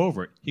 Just tape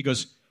over it. He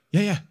goes,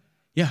 yeah.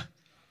 This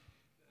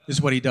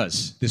is what he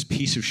does, this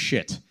piece of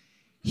shit.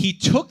 He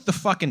took the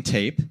fucking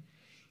tape.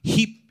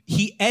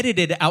 He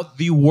edited out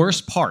the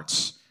worst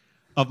parts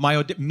of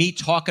me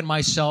talking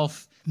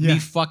myself, me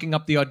fucking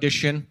up the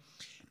audition.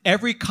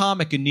 Every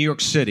comic in New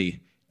York City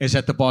is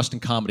at the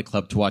Boston Comedy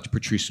Club to watch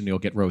Patrice O'Neill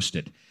get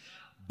roasted.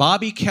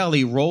 Bobby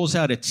Kelly rolls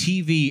out a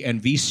TV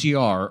and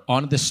VCR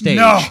onto the stage.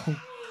 No.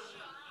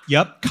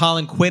 Yep.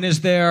 Colin Quinn is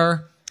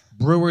there.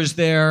 Brewer's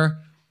there.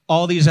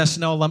 All these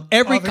SNL alum.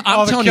 Every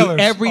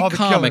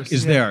comic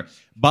is there.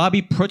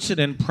 Bobby puts it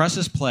in,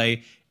 presses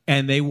play,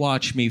 and they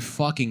watch me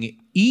fucking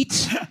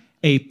eat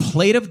a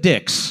plate of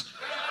dicks.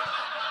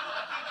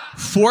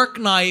 Fork,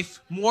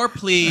 knife, more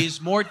please,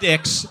 more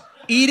dicks.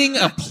 Eating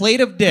a plate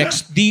of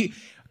dicks. The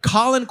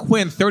Colin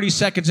Quinn, 30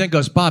 seconds in,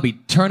 goes, Bobby,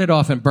 turn it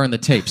off and burn the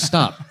tape.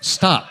 Stop.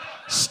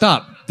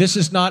 This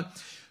is not...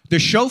 The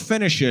show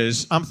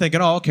finishes. I'm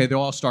thinking, oh, okay, they'll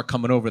all start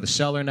coming over the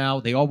cellar now.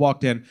 They all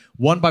walked in.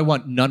 One by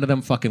one, none of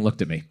them fucking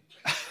looked at me.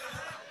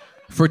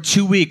 For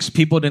 2 weeks,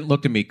 people didn't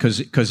look at me because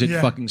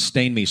it fucking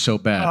stained me so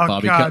bad,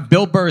 Bobby. God.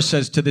 Bill Burr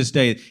says to this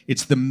day,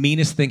 it's the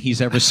meanest thing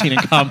he's ever seen in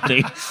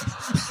comedy.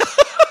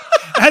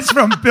 That's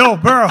from Bill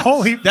Burr.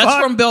 Holy fuck. That's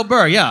from Bill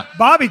Burr, yeah.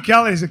 Bobby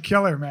Kelly's a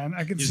killer, man.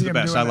 I can He's see the him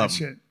best. doing I love that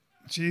him. shit.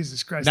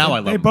 Jesus Christ. Now I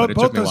love him, but it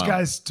both took me a those while.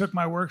 guys took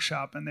my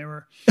workshop, and they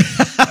were...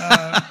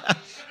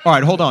 All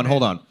right, hold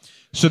on.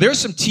 So there's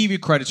some TV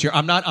credits here.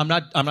 I'm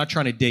not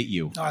trying to date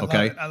you. I love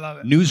okay? it. I love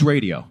it. News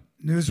radio.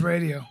 News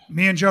radio.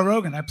 Me and Joe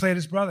Rogan. I played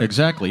his brother.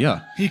 Exactly,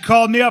 yeah. He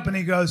called me up and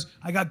he goes,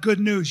 I got good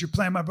news. You're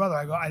playing my brother.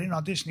 I go, I didn't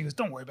audition. He goes,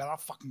 don't worry about it. I'll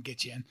fucking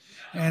get you in.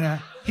 And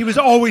he was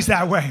always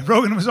that way.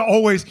 Rogan was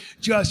always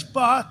just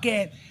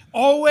fucking,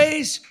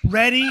 always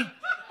ready,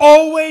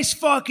 always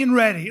fucking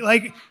ready.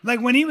 Like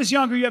when he was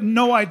younger, you have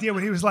no idea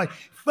what he was like.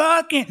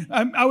 Fucking,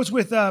 I was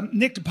with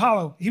Nick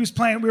DiPaolo.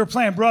 We were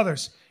playing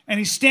brothers. And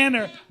he's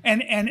standing there,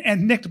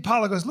 and Nick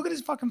DiPaolo goes, look at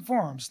his fucking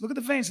forearms. Look at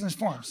the veins in his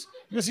forearms.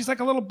 He goes, he's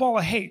like a little ball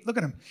of hate. Look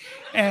at him.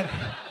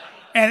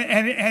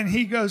 And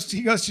he goes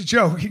to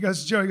Joe. He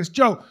goes,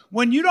 Joe,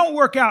 when you don't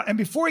work out, and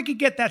before he could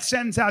get that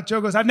sentence out,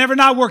 Joe goes, I've never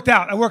not worked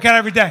out. I work out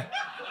every day.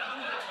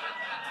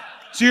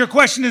 So your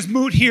question is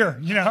moot here,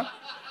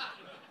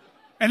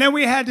 And then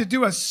we had to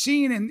do a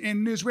scene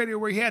in news radio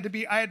where I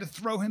had to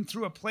throw him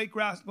through a plate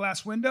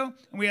glass window,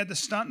 and we had the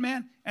stunt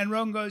man, and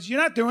Rogan goes,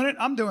 you're not doing it.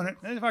 I'm doing it.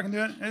 If I can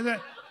do it.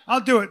 I'll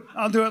do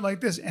it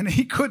like this. And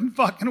he couldn't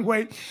fucking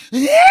wait.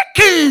 He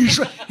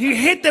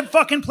hit the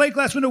fucking plate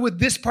glass window with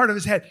this part of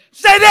his head.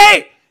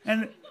 Steady!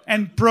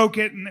 And broke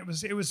it, and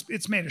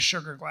it's made of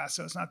sugar glass,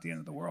 so it's not the end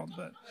of the world,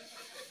 but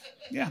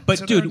yeah. But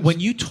so dude, when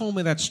you told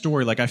me that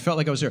story, I felt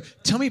like I was there.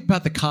 Tell me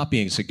about the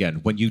copyings again.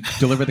 When you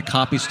deliver the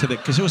copies to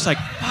because it was like,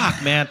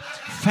 fuck, man,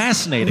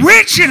 fascinating.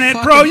 Winching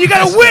it, bro. You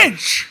got to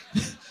winch.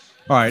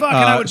 All right. Fucking,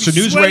 I would be so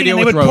news sweating, radio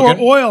and with they would Rogan.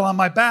 pour oil on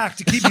my back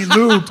to keep me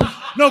lubed.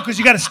 No, because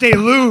you got to stay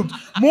lubed.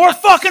 More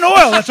fucking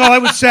oil. That's all I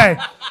would say.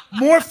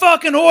 More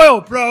fucking oil,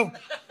 bro.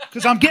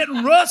 Because I'm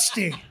getting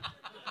rusty.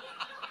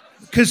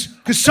 Because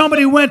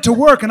somebody went to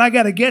work and I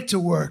got to get to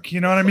work. You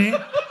know what I mean?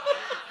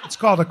 It's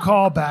called a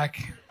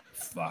callback.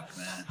 Fuck,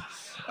 man.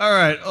 All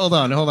right. Hold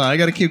on. I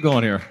got to keep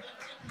going here.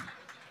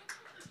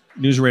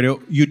 News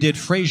radio. You did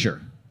Frasier.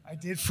 I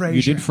did Frasier.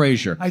 You did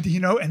Frasier. I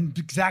did,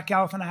 and Zach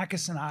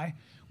Galifianakis and I,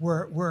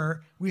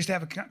 we used to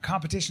have a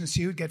competition to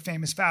see who'd get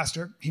famous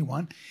faster. He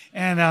won,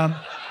 and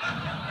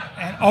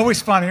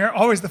always funnier,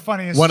 always the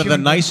funniest. One of the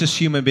human being. nicest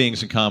human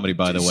beings in comedy,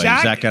 by the way.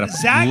 Zach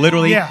Galifianakis.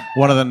 Literally yeah.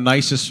 one of the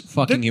nicest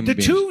fucking human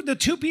beings. The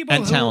two people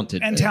And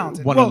talented. and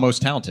talented. One of the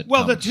most talented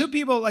Well, comics. the two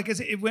people, like,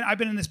 when I've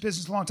been in this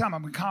business a long time.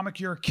 I'm a comic.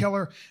 You're a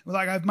killer.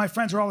 Like, my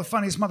friends are all the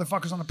funniest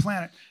motherfuckers on the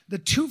planet. The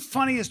two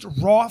funniest,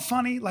 raw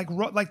funny, like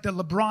the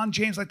LeBron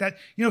James, like that.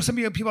 You know, some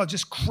people are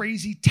just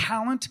crazy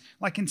talent,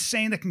 like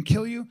insane, that can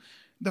kill you.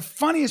 The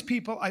funniest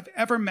people I've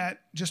ever met,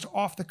 just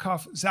off the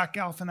cuff, Zach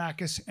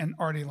Galifianakis and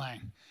Artie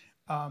Lang.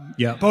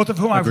 Yeah, Both of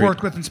whom I've agreed.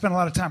 worked with and spent a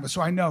lot of time with,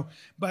 so I know.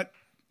 But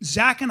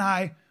Zach and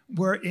I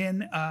were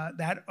in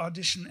that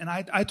audition, and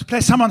I had to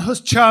play someone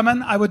who's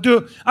German. I was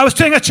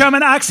doing a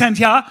German accent,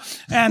 yeah,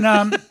 and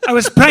I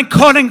was playing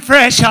Colin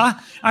Fresher.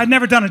 I'd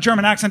never done a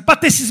German accent, but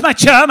this is my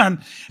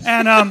German,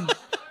 and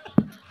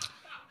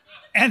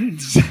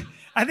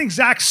I think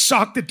Zach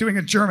sucked at doing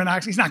a German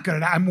accent. He's not good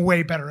at it. I'm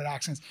way better at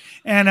accents,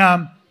 and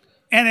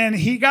then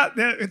he got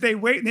they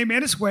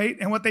made us wait,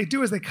 and what they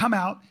do is they come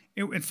out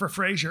for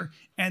Frasier,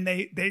 and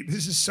they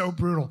this is so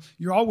brutal.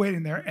 You're all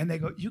waiting there, and they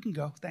go, "You can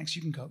go, thanks.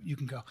 You can go."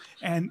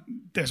 And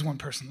there's one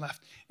person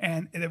left,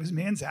 and it was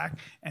me and Zach,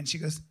 and she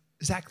goes,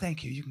 "Zach,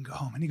 thank you. You can go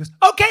home." And he goes,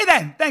 "Okay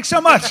then, thanks so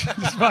much."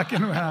 Just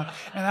fucking went out,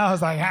 and I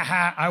was like, "Ha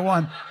ha, I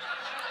won."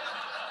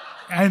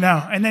 I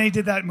know. And then he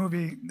did that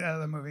movie,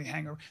 the movie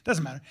Hangover.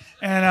 Doesn't matter.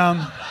 And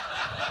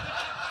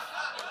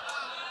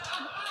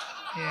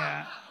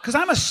yeah. Because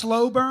I'm a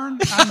slow burn.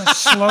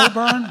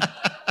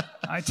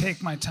 I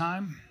take my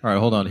time. All right,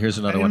 hold on. Here's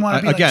I another didn't one. want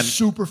to be Again, like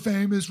super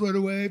famous right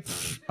away.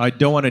 I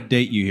don't want to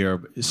date you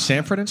here. Is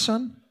Sanford and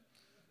Son?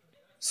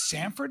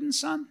 Sanford and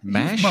Son?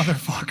 MASH? You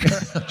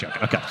motherfucker.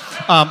 Joking. Okay.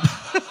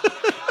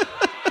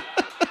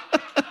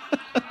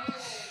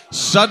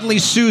 Suddenly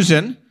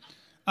Susan.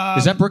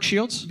 Is that Brooke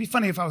Shields? It'd be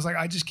funny if I was like,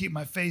 I just keep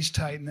my face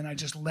tight and then I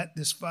just let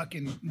this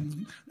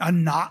fucking a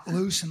knot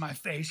loose in my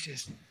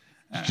face.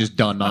 Just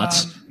Don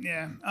Knotts.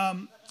 Yeah.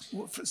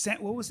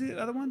 What was the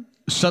other one?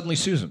 Suddenly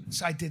Susan.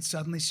 So I did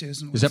Suddenly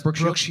Susan. Is that Brooke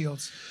Shields? Brooke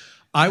Shields.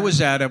 I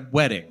was at a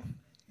wedding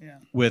Yeah.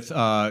 with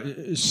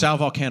Sal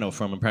Volcano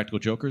from Impractical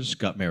Jokers,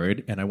 got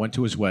married, and I went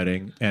to his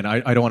wedding, and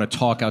I don't want to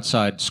talk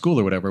outside school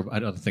or whatever. I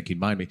don't think he'd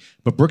mind me.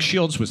 But Brooke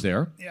Shields was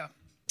there Yeah.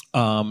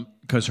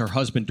 because her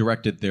husband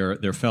directed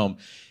their film.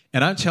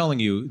 And I'm telling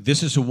you,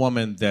 this is a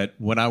woman that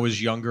when I was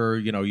younger,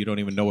 you know, you don't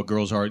even know what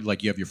girls are.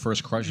 Like, you have your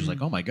first crush. It's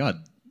like, oh, my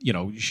God. You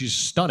know, she's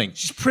stunning.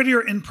 She's prettier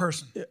in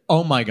person.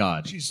 Oh, my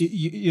God.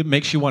 It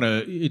makes you want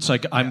to... It's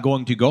like, I'm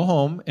going to go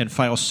home and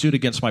file suit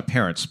against my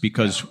parents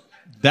because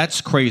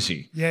that's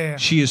crazy. Yeah.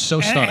 She is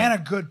so stunning. And a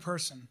good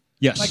person.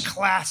 Yes. Like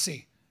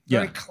classy.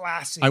 Very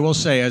classy. I will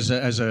say, as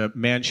a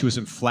man, she was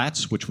in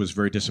flats, which was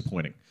very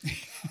disappointing.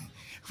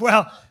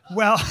 Well,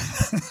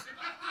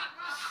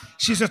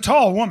 she's a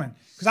tall woman.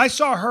 Because I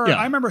saw her, Yeah.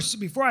 I remember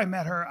before I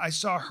met her, I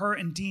saw her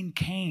and Dean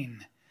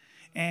Cain.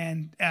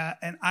 And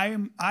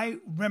I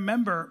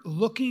remember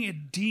looking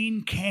at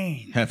Dean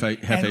Cain. Half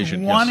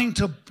Asian, wanting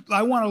to,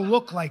 I want to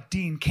look like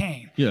Dean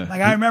Cain. Yeah.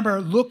 Like I remember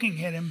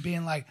looking at him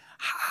being like,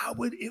 how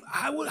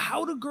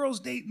do girls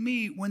date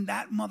me when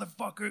that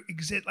motherfucker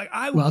exists? Like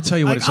Well, I'll tell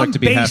you what it's like to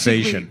be half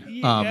Asian.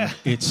 Yeah.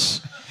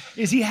 It's...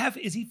 Is he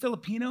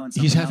Filipino and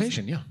something He's half else?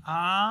 Asian, yeah.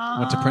 Ah.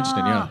 Went to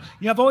Princeton, yeah.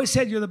 Yeah, I've always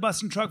said you're the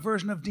bus and truck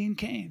version of Dean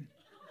Cain.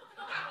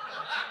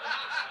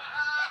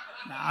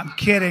 Nah, I'm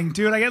kidding,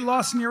 dude. I get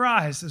lost in your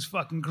eyes, those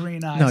fucking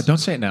green eyes. No, don't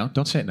say it now.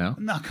 Don't say it now.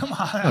 No, come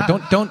on.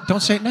 No,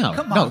 don't say it now.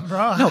 Come no, on,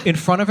 bro. No, in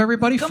front of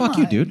everybody. Come Fuck on.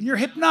 you, dude. You're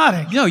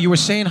hypnotic. No, you were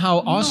saying how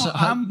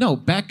awesome.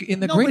 Back in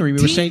the No, green but room,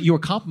 you were Dean- saying you were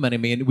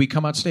complimenting me, and we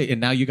come out stage, and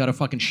now you got to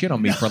fucking shit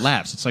on me for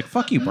laughs. It's like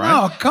fuck you,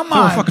 Brian. No, come You were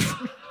on.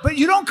 fucking- But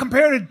you don't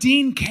compare to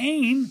Dean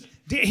Cain.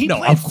 He No,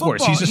 played of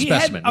course. football. He's a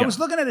specimen, I yeah. was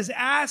looking at his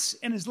ass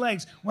and his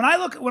legs. When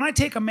I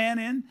take a man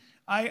in,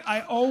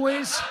 I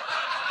always,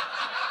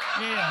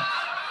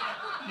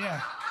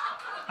 yeah,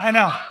 I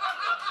know,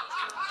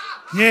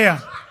 yeah,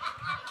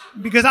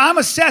 because I'm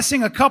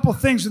assessing a couple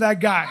things with that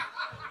guy.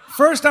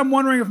 First, I'm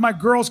wondering if my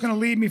girl's going to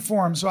leave me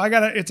for him, so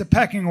it's a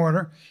pecking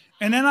order.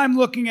 And then I'm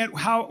looking at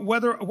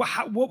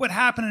what would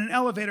happen in an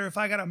elevator if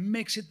I got to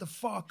mix it the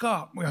fuck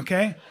up,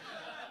 okay?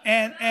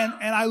 And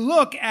I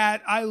look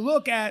at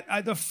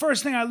the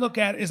first thing I look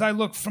at is I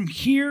look from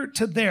here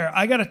to there.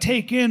 I got to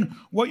take in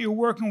what you're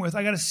working with.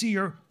 I got to see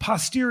your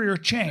posterior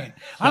chain.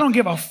 I don't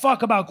give a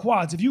fuck about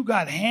quads. If you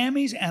got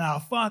hammies and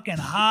a fucking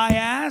high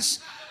ass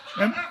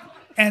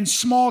and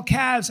small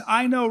calves,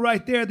 I know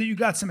right there that you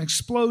got some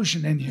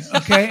explosion in you,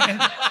 okay?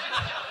 And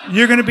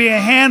you're going to be a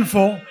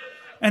handful.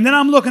 And then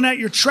I'm looking at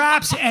your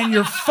traps and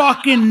your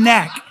fucking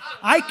neck.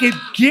 I could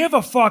give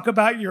a fuck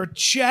about your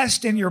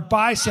chest and your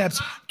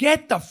biceps.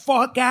 Get the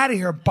fuck out of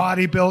here,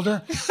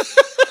 bodybuilder.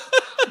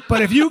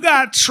 But if you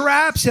got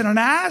traps and an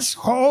ass,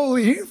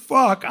 holy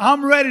fuck,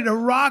 I'm ready to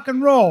rock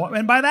and roll.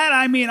 And by that,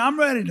 I mean I'm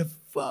ready to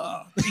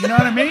fuck. You know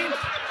what I mean?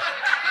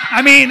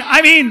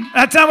 I mean,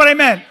 that's not what I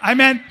meant. I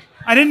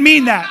didn't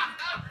mean that.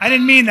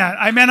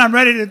 I meant I'm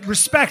ready to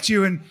respect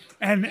you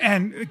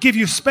and give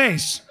you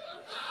space.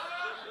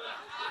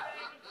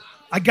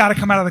 I got to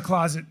come out of the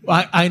closet.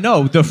 I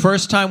know. The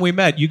first time we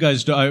met, you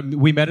guys,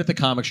 we met at the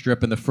comic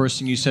strip, and the first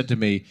thing you said to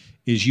me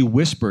is you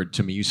whispered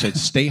to me, you said,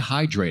 stay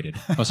hydrated.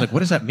 I was like, what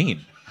does that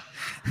mean?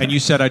 And you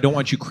said, I don't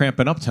want you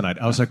cramping up tonight.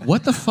 I was like,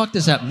 what the fuck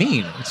does that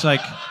mean? It's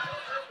like,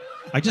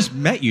 I just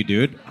met you,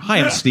 dude. Hi,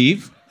 I'm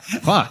Steve.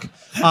 Fuck.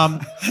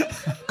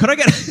 Could I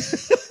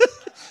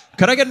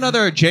get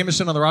another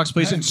Jameson on the rocks,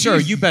 please? And sir,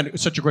 you've been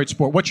such a great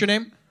sport. What's your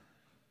name?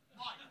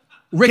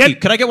 Ricky.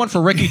 Could I get one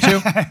for Ricky, too?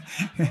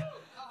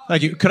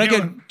 Thank you. Could I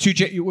get two?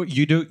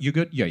 You do? You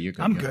good? Yeah, you're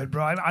good. I'm good,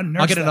 bro. I'm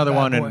I'll get another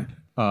one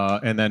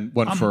and then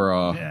one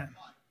for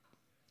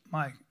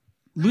Mike.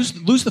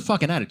 Lose the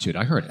fucking attitude.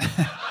 I heard it.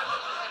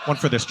 One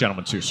for this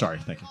gentleman too. Sorry.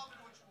 Thank you.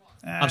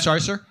 I'm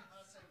sorry, sir.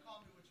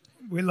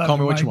 We love Call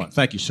me what Mike. you want.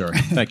 Thank you, sir.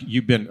 Thank you.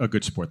 You've been a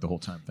good sport the whole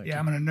time. Thank you.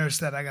 I'm gonna nurse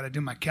that. I got to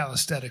do my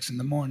calisthenics in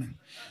the morning.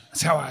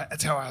 That's how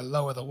I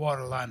lower the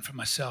water line for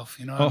myself.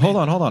 You know. What I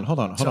mean? Hold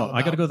on.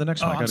 I got to go to the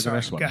next one. I got to go to the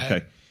next one.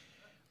 Okay.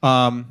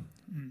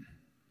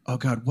 Oh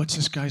God, what's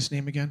this guy's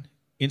name again?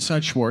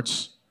 Inside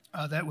Schwartz.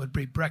 That would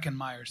be Breckin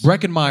Myers.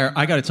 Breckenmeyer,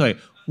 I got to tell you,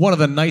 one of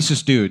the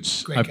nicest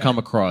dudes Great I've guy. come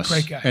across.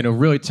 Great guy. And a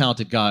really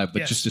talented guy, but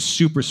Yes. just a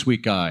super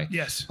sweet guy.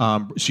 Yes.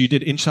 So you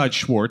did Inside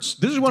Schwartz.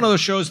 This is one of those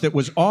shows that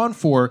was on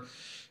for,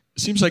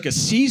 seems like a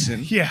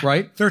season, Yeah.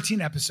 right? 13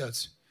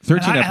 episodes.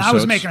 13 And I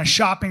was episodes. making a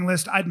shopping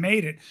list. I'd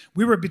made it.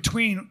 We were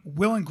between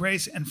Will and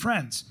Grace and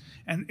Friends.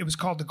 And it was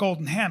called The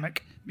Golden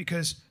Hammock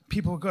because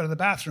people would go to the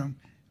bathroom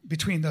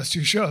between those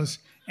two shows.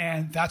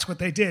 And that's what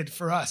they did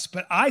for us.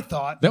 But I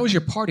thought That was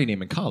your party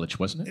name in college,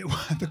 wasn't it? it was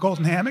The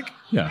Golden Hammock.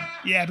 Yeah.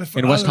 Yeah, but for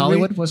In West other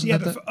Hollywood, wasn't yeah,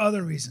 that but the- for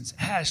other reasons.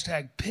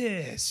 Hashtag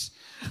piss.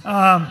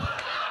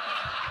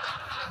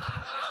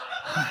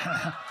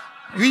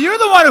 You're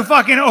the one who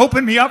fucking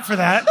opened me up for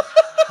that.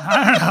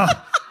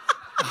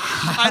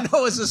 I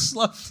know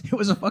it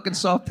was a fucking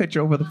soft pitch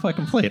over the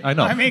fucking plate. I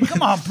know. I mean,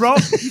 come on, bro.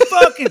 You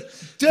fucking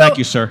Thank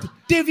you, sir.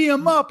 divvy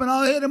him up, and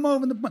I'll hit him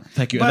over the.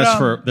 Thank you. But,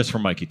 And that's for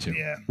Mikey too.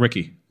 yeah.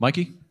 Ricky.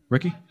 Mikey?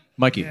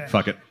 Mikey. Yeah.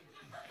 Fuck it.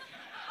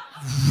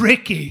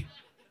 Ricky.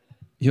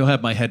 You'll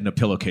have my head in a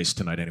pillowcase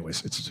tonight,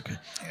 anyways. It's okay.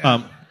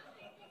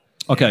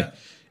 Okay.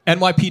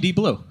 NYPD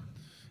Blue.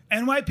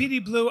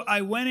 NYPD Blue,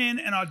 I went in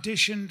and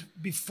auditioned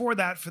before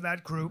that for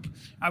that group.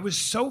 I was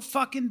so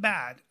fucking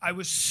bad. I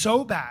was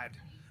so bad.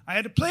 I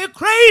had to play a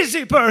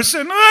crazy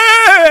person. And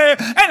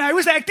I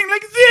was acting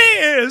like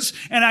this.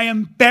 And I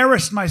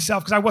embarrassed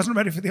myself because I wasn't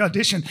ready for the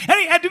audition. And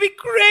it had to be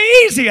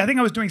crazy. I think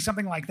I was doing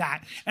something like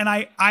that. And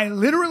I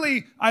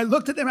literally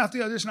looked at them after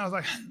the audition. I was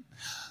like,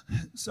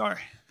 sorry.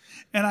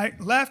 And I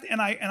left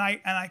and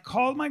I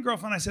called my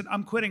girlfriend. I said,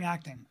 I'm quitting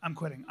acting. I'm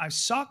quitting. I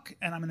suck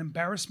and I'm an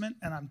embarrassment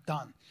and I'm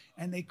done.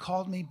 And they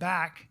called me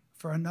back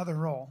for another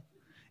role.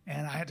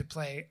 And I had to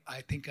play,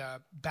 I think, a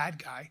bad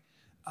guy,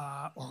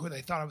 or who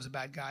they thought I was a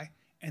bad guy.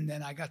 And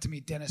then I got to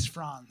meet Dennis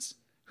Franz,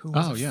 who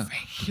was a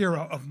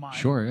hero of mine.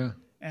 Sure, yeah.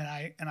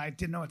 And I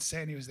didn't know what to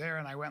say, and he was there,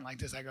 and I went like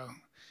this. I go,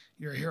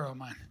 "You're a hero of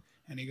mine."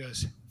 And he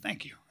goes,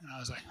 "Thank you." And I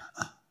was like,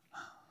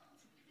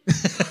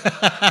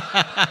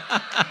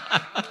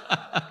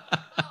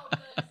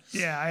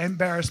 yeah, I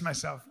embarrassed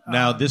myself.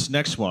 Now, this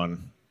next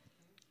one,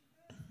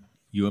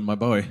 you and my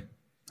boy,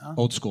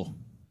 Old School.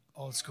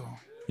 Old school.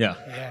 Yeah.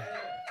 Yeah.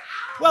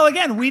 Well,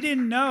 again, we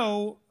didn't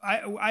know.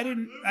 I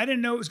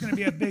didn't know it was going to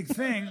be a big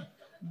thing.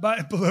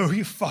 But Blue,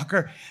 you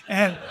fucker,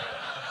 and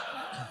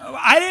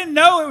I didn't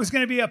know it was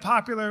going to be a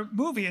popular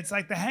movie. It's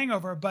like The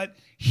Hangover. But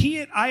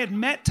I had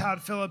met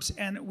Todd Phillips,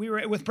 and we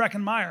were with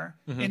Breckin Meyer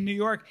in New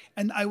York,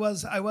 and I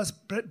was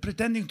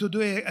pretending to do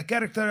a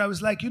character. I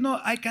was like,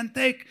 I can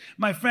take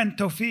my friend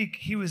Tawfiq.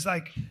 He was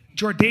like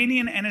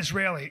Jordanian and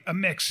Israeli, a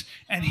mix.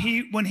 And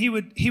when he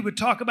would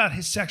talk about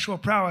his sexual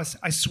prowess,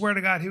 I swear to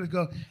God, he would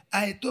go,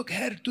 "I took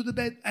her to the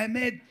bed. I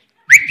made."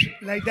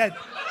 Like that.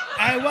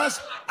 I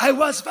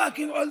was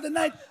fucking all the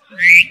night.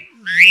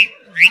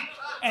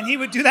 And he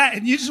would do that,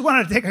 and you just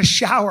wanted to take a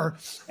shower.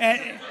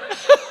 And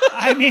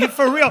I mean,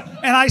 for real.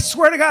 And I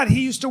swear to God,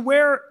 he used to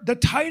wear the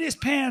tightest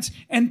pants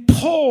and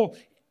pull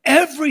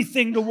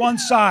everything to one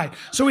side.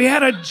 So he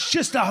had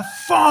just a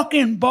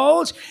fucking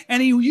bulge,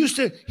 and he used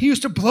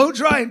to blow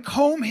dry and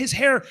comb his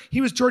hair.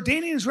 He was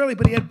Jordanian Israeli,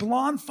 but he had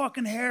blonde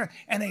fucking hair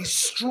and a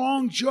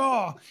strong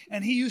jaw.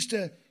 And he was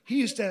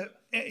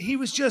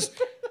just,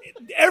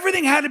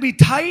 everything had to be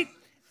tight,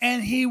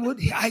 and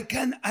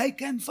I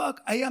can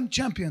fuck, I am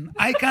champion.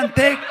 I can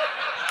take,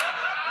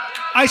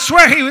 I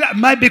swear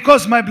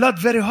because my blood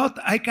very hot,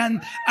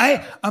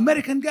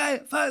 American guy,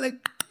 fuck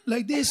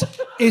like this,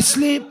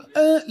 sleep,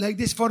 like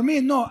this. For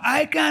me, no,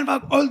 I can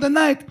fuck all the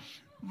night,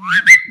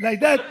 like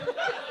that.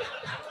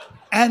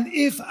 And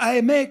if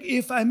I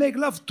make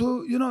love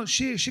to,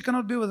 she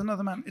cannot be with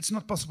another man. It's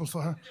not possible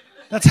for her.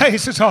 That's how he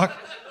used to talk.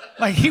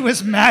 Like he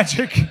was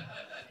magic.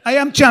 I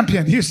am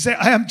champion. He used to say,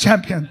 I am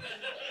champion.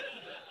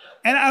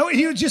 And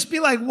he would just be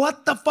like,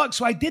 what the fuck?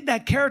 So I did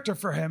that character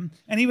for him,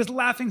 and he was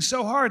laughing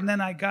so hard. And then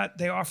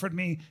they offered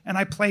me, and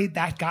I played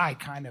that guy,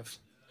 kind of.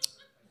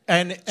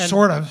 And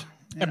Sort of.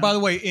 And by the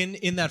way,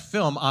 in that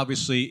film,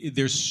 obviously,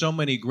 there's so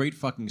many great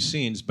fucking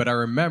scenes, but I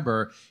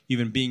remember,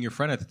 even being your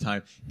friend at the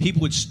time,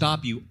 people would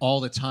stop you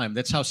all the time.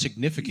 That's how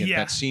significant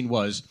that scene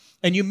was.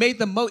 And you made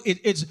the most...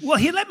 Well,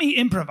 he let me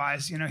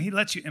improvise, he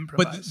lets you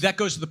improvise. But that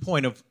goes to the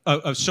point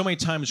of so many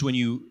times when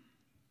you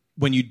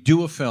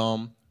do a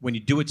film, when you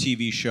do a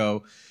TV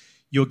show,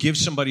 you'll give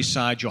somebody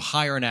sides, you'll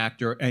hire an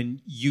actor,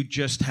 and you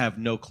just have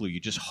no clue.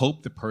 You just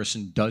hope the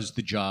person does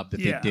the job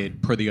that they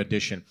did per the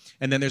audition.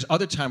 And then there's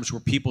other times where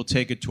people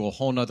take it to a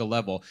whole nother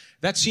level.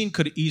 That scene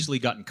could have easily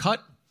gotten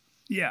cut.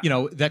 Yeah.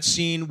 That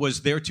scene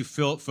was there to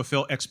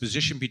fulfill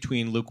exposition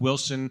between Luke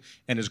Wilson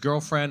and his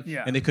girlfriend,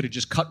 and they could have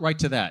just cut right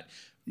to that.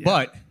 Yeah.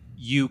 But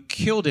you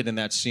killed it in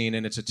that scene,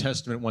 and it's a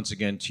testament, once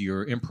again, to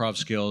your improv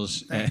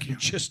skills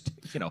just,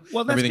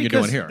 everything you're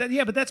doing here.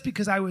 But that's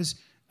because I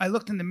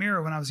looked in the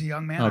mirror when I was a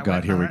young man. Oh,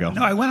 God, here we go.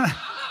 No, I went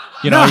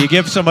on... you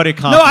give somebody a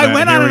compliment. No, I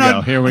went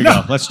on... Here we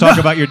go. Let's talk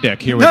about your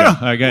dick. Here we go.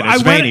 Again,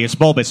 it's veiny, it's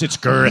bulbous, it's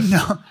girth.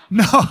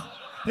 No,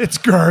 it's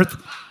girth.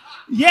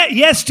 Yeah,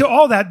 yes to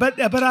all that, but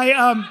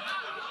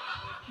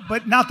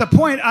not the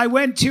point. I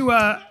went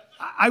on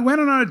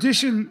an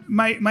audition,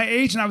 my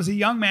age, and I was a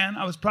young man.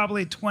 I was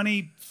probably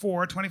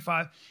 24,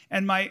 25,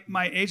 and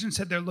my agent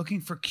said they're looking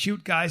for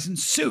cute guys in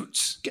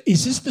suits.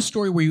 Is this the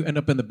story where you end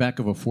up in the back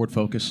of a Ford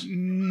Focus?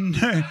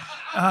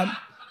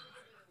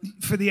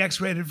 For the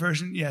X-rated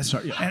version, yes.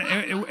 Sorry, yeah.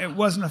 And it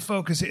wasn't a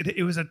Focus.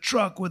 It was a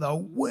truck with a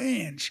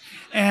winch,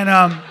 and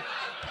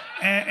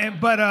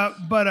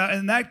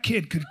that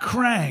kid could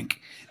crank,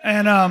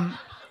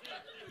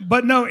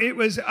 but no, it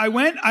was. I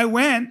went,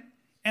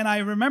 and I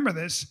remember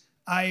this.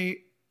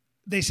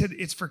 They said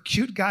it's for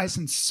cute guys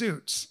in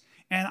suits.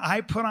 And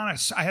I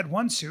had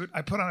one suit.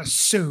 I put on a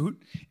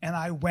suit, and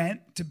I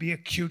went to be a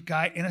cute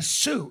guy in a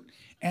suit.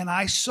 And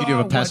I saw. Did you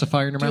have a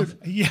pacifier in your mouth?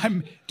 Yeah,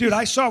 dude.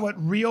 I saw what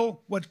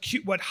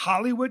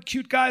Hollywood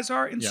cute guys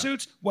are in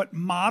suits. What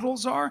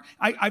models are.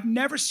 I've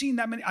never seen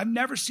that many. I've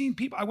never seen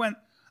people.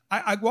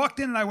 I walked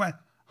in and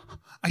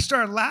I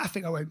started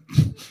laughing. I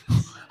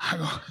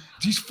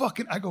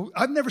go,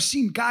 I've never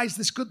seen guys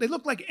this good. They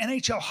look like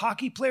NHL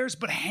hockey players,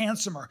 but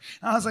handsomer.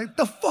 And I was like,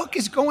 the fuck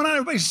is going on?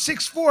 Everybody's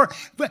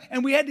 6'4".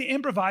 And we had to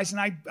improvise, and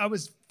I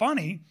was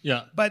funny.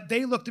 Yeah. But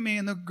they looked at me,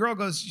 and the girl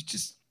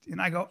goes,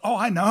 and I go,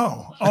 I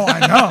know.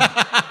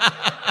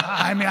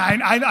 I mean,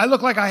 I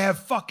look like I have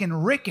fucking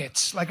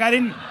rickets. Like I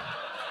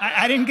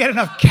didn't get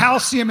enough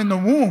calcium in the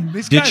womb.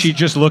 Did she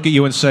just look at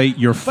you and say,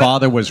 your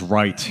father was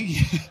right?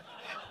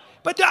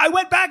 But I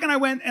went back and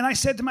I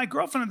said to my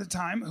girlfriend at the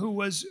time,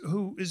 who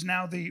is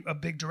now a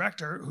big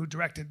director, who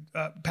directed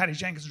Patty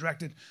Jenkins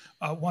directed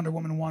Wonder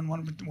Woman 1,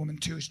 Wonder Woman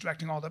 2. She's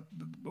directing all the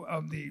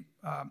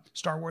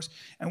Star Wars,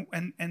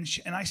 and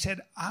I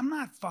said, I'm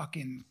not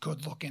fucking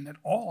good looking at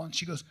all. And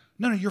she goes,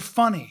 No, you're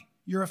funny.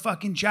 You're a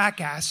fucking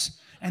jackass.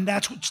 And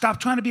stop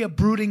trying to be a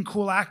brooding,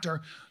 cool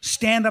actor.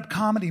 Stand-up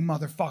comedy,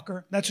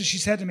 motherfucker. That's what she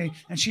said to me.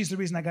 And she's the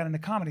reason I got into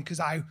comedy, because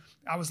I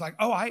was like,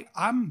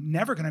 I'm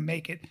never going to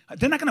make it.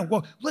 They're not going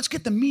to, let's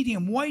get the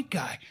medium white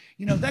guy.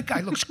 That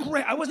guy looks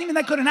great. I wasn't even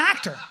that good an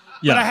actor.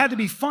 Yeah. But I had to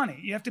be funny.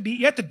 You have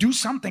to do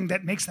something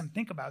that makes them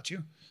think about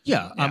you.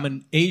 Yeah, I'm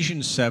an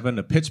Asian 7,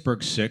 a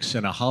Pittsburgh 6,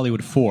 and a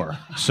Hollywood 4.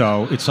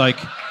 So it's like,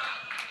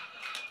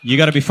 you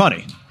got to be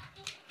funny.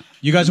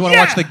 You guys want to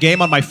watch the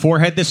game on my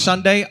forehead this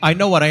Sunday? I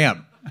know what I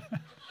am.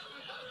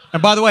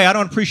 And by the way, I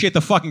don't appreciate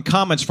the fucking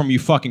comments from you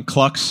fucking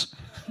clucks.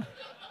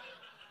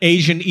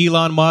 Asian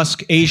Elon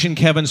Musk, Asian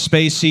Kevin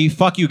Spacey.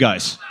 Fuck you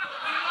guys.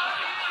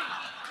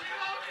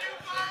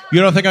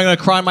 You don't think I'm going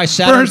to cry my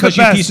Saturn because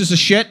you pieces of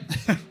shit?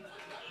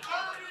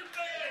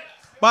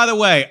 By the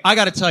way, I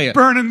got to tell you.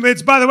 Burning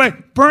Lids. By the way,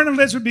 Burning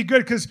Lids would be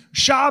good because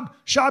Shab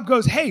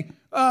goes, hey,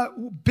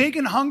 Big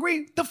and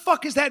Hungry? The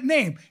fuck is that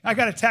name? I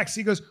got a text.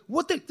 He goes,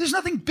 there's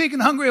nothing big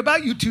and hungry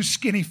about you two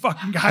skinny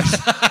fucking guys.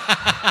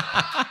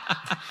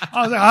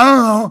 I was like, I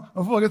don't know.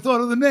 I fucking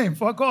thought of the name.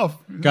 Fuck off.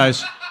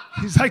 Guys.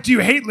 He's like, do you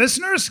hate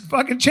listeners?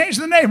 Fucking change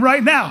the name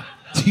right now.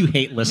 Do you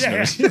hate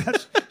listeners? Yeah.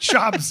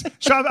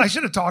 Shab, I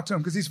should have talked to him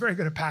because he's very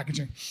good at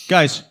packaging.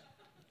 Guys,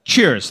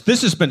 cheers.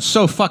 This has been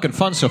so fucking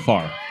fun so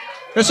far.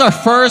 This is our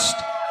first...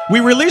 We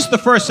released the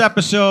first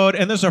episode,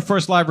 and this is our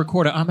first live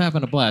recording. I'm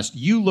having a blast.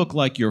 You look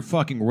like you're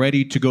fucking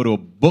ready to go to a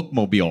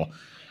bookmobile.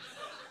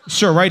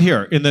 Sir, right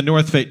here in the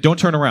North Face. Don't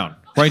turn around.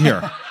 Right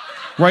here.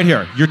 Right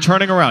here. You're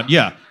turning around.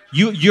 Yeah.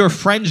 Your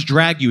friends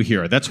drag you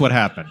here. That's what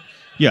happened.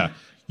 Yeah.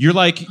 You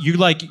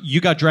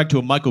got dragged to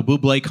a Michael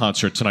Bublé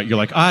concert tonight. You're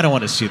like, I don't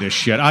want to see this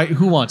shit.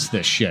 Who wants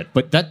this shit?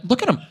 But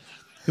look at him.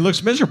 He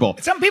looks miserable.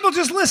 Some people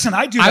just listen.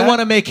 I do that. I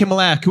want to make him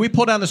laugh. Can we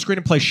pull down the screen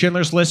and play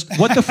Schindler's List?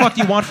 What the fuck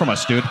do you want from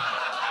us, dude?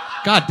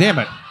 God damn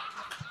it.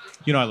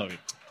 You know I love you.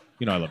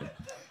 I love you.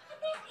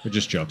 They're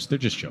just jokes.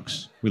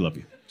 We love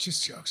you.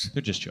 Just jokes.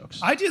 They're just jokes.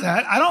 I do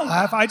that. I don't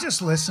laugh. I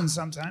just listen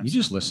sometimes. You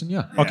just listen,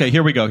 yeah. Okay,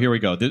 here we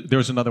go. There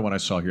was another one I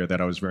saw here that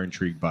I was very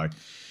intrigued by.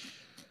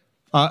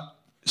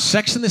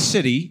 Sex and the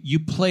City, you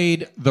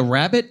played the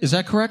rabbit, is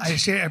that correct?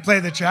 I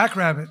played the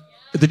jackrabbit.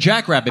 The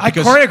jackrabbit. I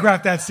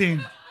choreographed that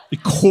scene.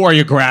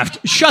 Choreographed?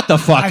 Shut the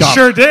fuck up. I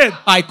sure did.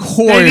 I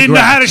choreographed. They didn't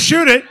know how to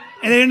shoot it.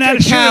 And they didn't have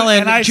to shoot it, Callan,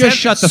 and I just said,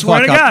 shut the "Swear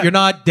fuck to up. God." You're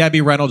not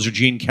Debbie Reynolds or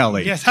Gene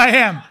Kelly. Yes, I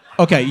am.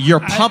 Okay, you're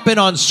pumping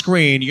on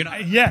screen. You're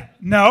not Yeah.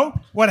 No.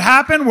 What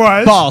happened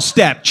was ball,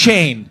 step,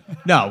 chain.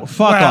 No,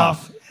 fuck Well,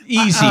 off.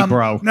 Easy,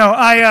 bro. No,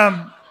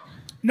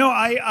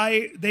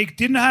 they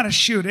didn't know how to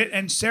shoot it,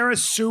 and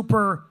Sarah's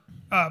super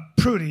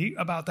prudy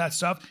about that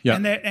stuff. Yeah.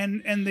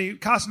 And the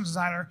costume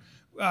designer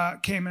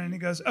came in and he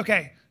goes,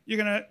 "Okay,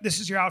 this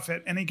is your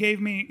outfit." And he gave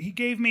me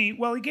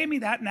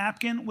that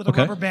napkin with a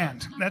Okay. rubber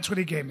band. That's what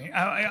he gave me.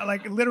 I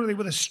like literally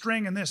with a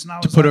string and this, and I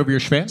was Put like, over your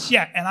schwanz?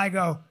 yeah. And I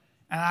go,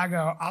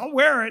 I'll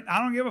wear it. I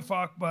don't give a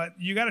fuck, but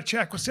you got to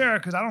check with Sarah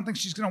because I don't think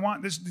she's going to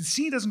want this. The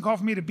scene doesn't call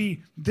for me to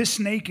be this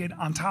naked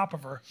on top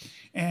of her.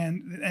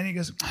 And he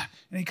goes,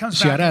 and he comes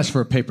See, back. I'd ask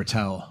for a paper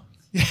towel.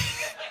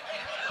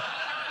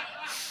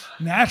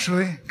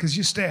 Naturally, because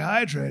you stay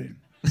hydrated.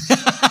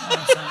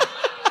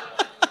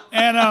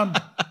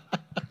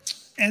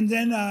 and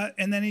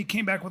then he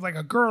came back with like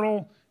a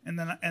girdle. And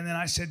then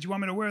I said, "Do you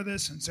want me to wear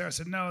this?" And Sarah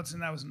said, "No."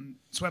 And I was in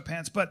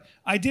sweatpants, but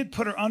I did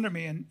put her under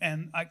me,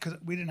 and because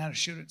we didn't know how to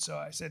shoot it, so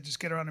I said, "Just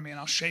get her under me, and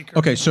I'll shake her."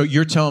 Okay, so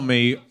you're telling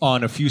me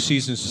on a few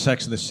seasons of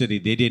Sex and the City,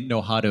 they didn't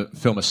know how to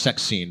film a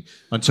sex scene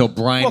until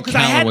Brian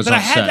Callen was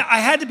on set. I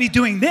had to be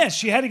doing this.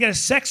 She had to get a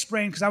sex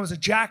sprain because I was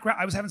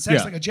I was having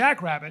sex like a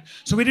jackrabbit.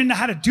 So we didn't know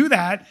how to do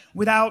that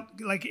without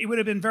it would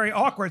have been very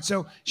awkward.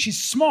 So she's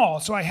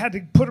small, so I had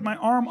to put my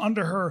arm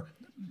under her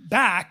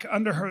back,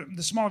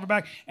 the small of her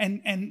back,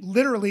 and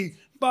literally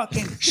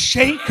fucking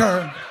shake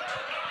her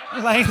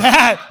like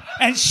that.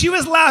 And she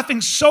was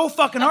laughing so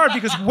fucking hard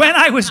because when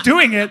I was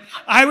doing it,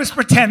 I was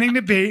pretending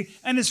to be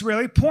an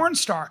Israeli porn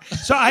star.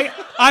 So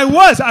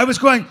I was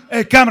going,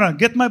 "Hey, Cameron,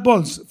 get my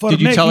balls for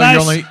Did you make tell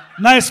her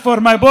nice for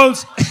my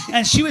balls."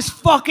 And she was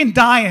fucking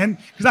dying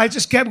because I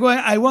just kept going,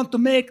 "I want to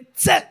make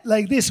set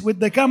like this with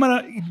the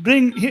camera,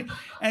 bring here."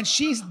 And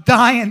she's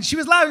dying. She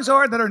was laughing so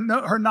hard that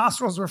her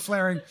nostrils were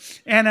flaring.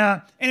 And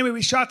anyway,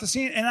 we shot the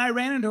scene, and I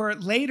ran into her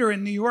later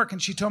in New York,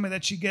 and she told me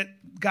that she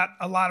got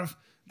a lot of.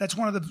 That's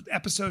one of the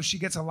episodes she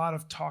gets a lot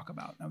of talk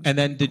about. And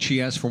then did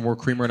she ask for more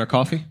creamer in her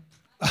coffee?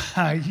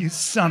 You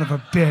son of a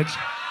bitch.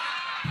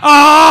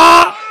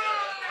 Ah!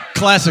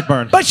 Classic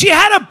burn. But she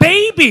had a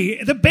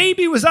baby. The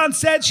baby was on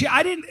set.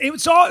 It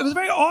was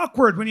very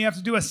awkward when you have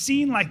to do a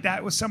scene like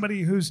that with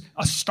somebody who's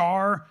a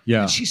star.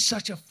 Yeah. And she's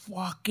such a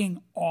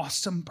fucking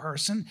awesome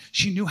person.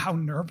 She knew how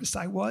nervous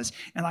I was.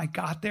 And I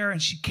got there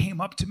and she came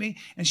up to me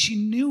and she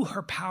knew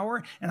her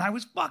power. And I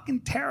was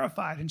fucking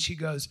terrified. And she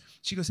goes,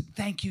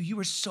 "Thank you. You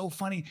were so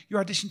funny. Your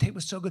audition tape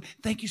was so good.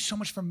 Thank you so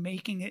much for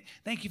making it.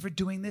 Thank you for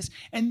doing this."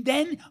 And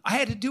then I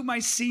had to do my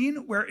scene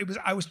where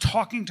I was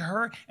talking to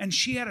her and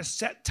she had a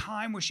set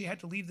time where she had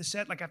to leave the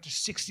set like after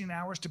 16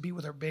 hours to be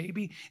with her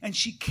baby. And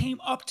she came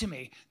up to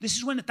me. This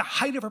is when at the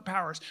height of her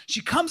powers. She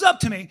comes up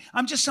to me.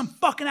 I'm just some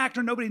fucking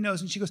actor nobody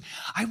knows. And she goes,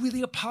 "I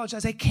really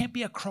apologize. I can't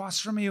be across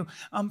from you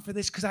for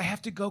this because I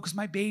have to go because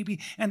my baby."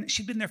 And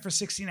she'd been there for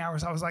 16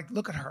 hours. I was like,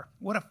 look at her.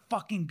 What a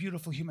fucking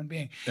beautiful human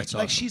being. That's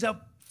like awesome.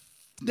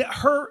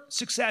 her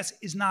success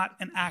is not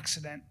an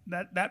accident.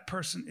 That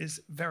person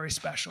is very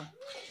special.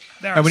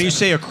 There, And when I you said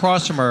say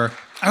across from her, it.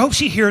 I hope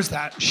she hears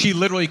that. she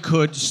literally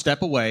could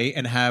step away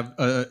and have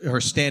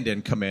her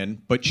stand-in come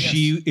in, but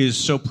she is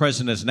so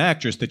present as an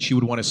actress that she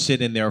would want to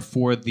sit in there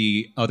for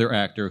the other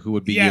actor who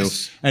would be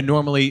Yes. you. And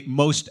normally,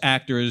 most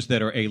actors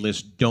that are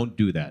A-list don't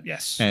do that.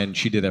 Yes. And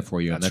she did that for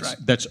you. That's and right.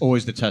 that's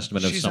always the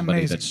testament of She's somebody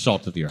amazing. that's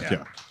salt of the earth.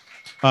 Yeah.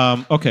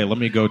 Yeah. Okay, let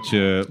me go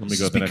to This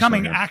the is next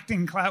becoming one here.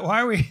 acting class.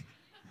 Why are we?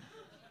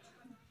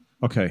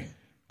 Okay.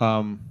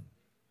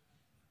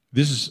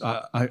 This is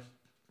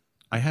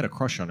I had a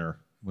crush on her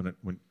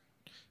when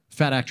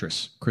fat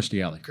actress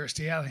Kirstie Alley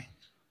Kirstie Alley.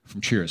 from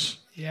Cheers.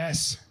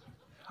 Yes.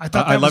 I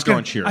that loved was her gonna-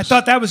 on Cheers. I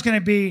thought that was going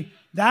to be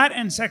that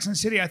and Sex and the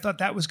City. I thought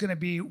that was going to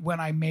be when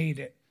I made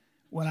it,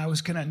 when I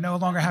was going to no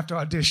longer have to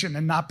audition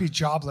and not be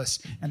jobless.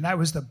 And that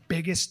was the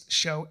biggest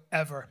show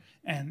ever.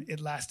 And it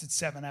lasted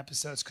 7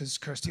 episodes because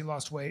Kirstie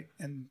lost weight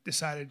and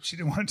decided she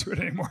didn't want to do it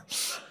anymore.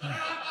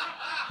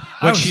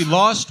 When she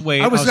lost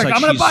weight, I was like,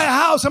 I'm going to she's- buy a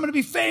house. I'm going to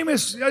be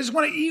famous. I just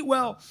want to eat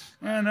well.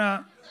 And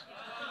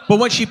But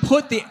when she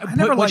put the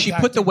never when liked she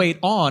acting. put the weight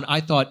on,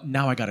 I thought,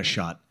 now I got a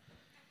shot.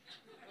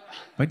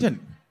 I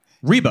didn't.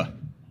 Reba.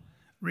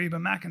 Reba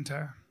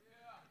McEntire.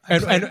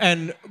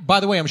 And by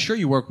the way, I'm sure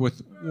you work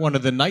with one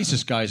of the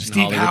nicest guys in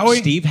Steve Hollywood, Howie?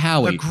 Steve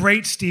Howie. The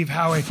great Steve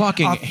Howie.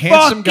 Fucking A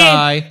handsome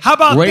guy, How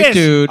about great this?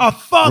 dude, A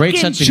fucking great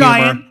sense of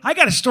giant. humor. I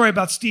got a story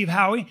about Steve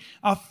Howie.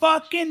 A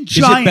fucking Is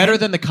giant. it better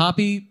than the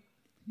copy?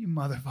 You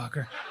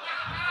motherfucker.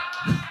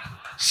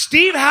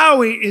 Steve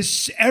Howie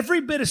is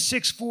every bit of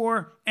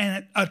 6'4"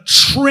 and a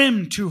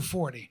trim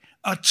 240.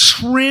 A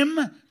trim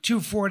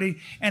 240,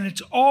 and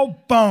it's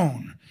all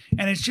bone.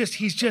 And it's just,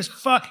 he's just,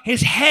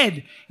 his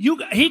head,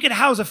 he could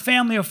house a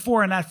family of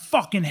 4 in that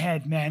fucking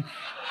head, man.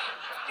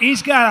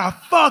 He's got a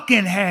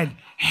fucking head.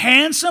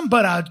 Handsome,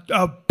 but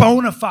a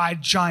bona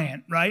fide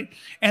giant, right?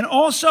 And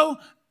also,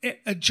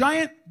 a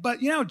giant,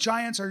 but you know,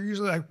 giants are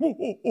usually like, whoa,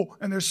 whoa, whoa,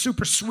 and they're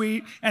super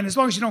sweet. And as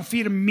long as you don't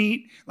feed them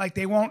meat, like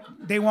they won't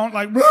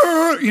like,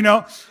 you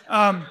know.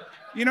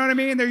 You know what I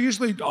mean? They're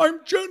usually, I'm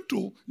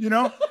gentle, you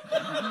know?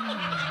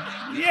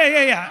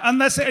 Yeah.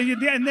 Unless,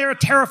 and they're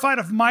terrified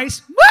of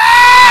mice.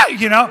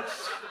 You know?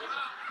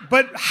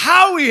 But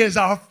Howie is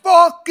a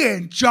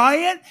fucking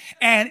giant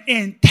and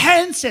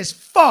intense as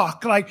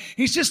fuck. Like,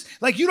 he's just,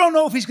 like, you don't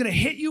know if he's going to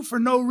hit you for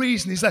no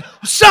reason. He's like,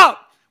 what's up?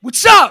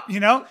 What's up? You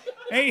know?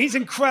 He's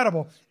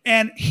incredible.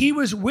 And he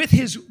was with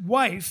his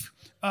wife,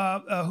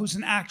 who's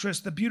an actress,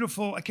 the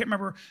beautiful, I can't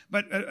remember,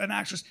 but an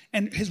actress.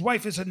 And his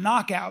wife is a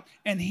knockout,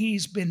 and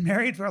he's been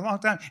married for a long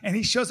time. And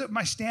he shows up at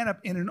my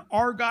stand-up in an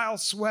Argyle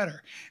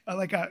sweater.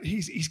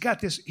 He's got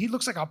this, he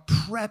looks like a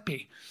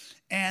preppy.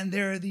 And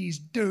there are these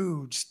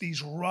dudes,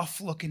 these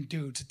rough-looking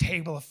dudes, a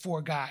table of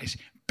 4 guys,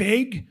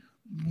 big,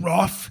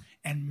 rough,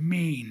 and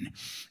mean.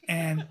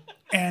 And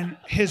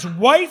his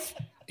wife,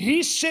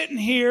 he's sitting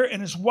here, and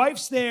his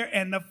wife's there,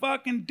 and the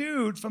fucking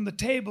dude from the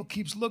table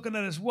keeps looking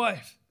at his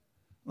wife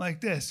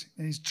like this.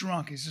 And he's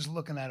drunk. He's just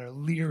looking at her,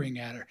 leering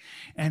at her.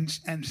 And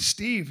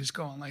Steve is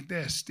going like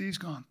this. Steve's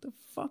going, the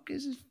fuck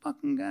is this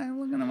fucking guy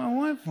looking at my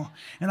wife for?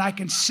 And I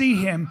can see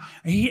him,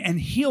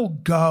 he'll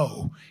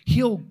go.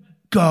 He'll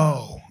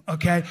go,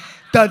 okay?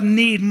 Doesn't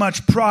need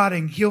much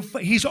prodding.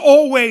 He's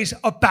always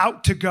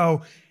about to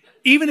go,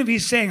 even if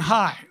he's saying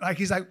hi. Like,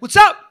 he's like, what's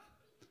up?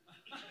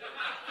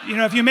 You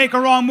know, if you make a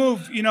wrong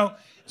move, you know.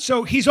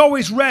 So he's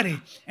always ready.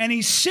 And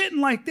he's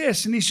sitting like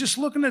this, and he's just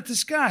looking at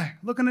this guy,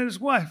 looking at his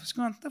wife. He's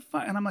going, the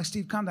fuck? And I'm like,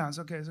 Steve, calm down. It's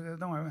okay.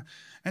 Don't worry.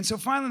 And so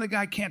finally the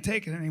guy can't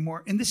take it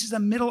anymore. And this is the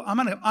middle. I'm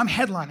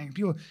headlining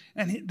people.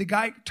 And the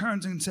guy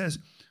turns and says,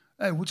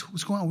 hey, what's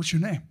going on? What's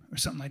your name? Or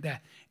something like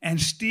that. And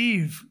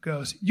Steve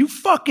goes, you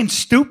fucking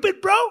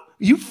stupid, bro?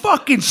 You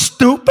fucking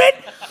stupid?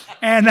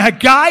 And the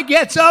guy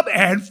gets up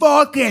and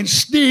fucking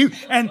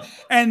Steve. And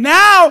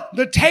now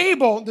the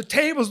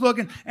table's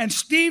looking, and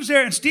Steve's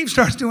there, and Steve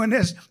starts doing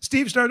this.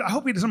 I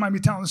hope he doesn't mind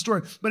me telling the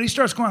story, but he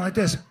starts going like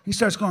this. He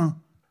starts going.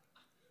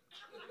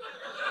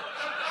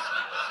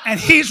 And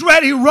he's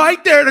ready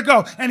right there to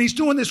go. And he's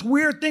doing this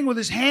weird thing with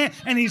his hand,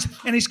 and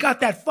he's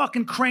got that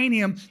fucking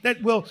cranium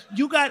that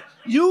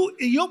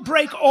you'll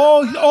break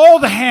all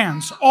the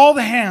hands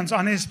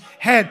on his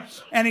head.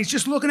 And he's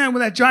just looking at him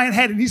with that giant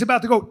head, and he's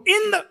about to go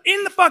in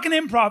the fucking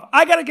improv.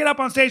 I got to get up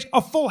on stage,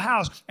 a full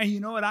house. And you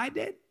know what I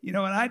did?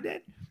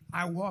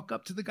 I walk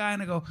up to the guy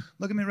and I go,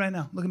 look at me right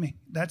now. Look at me.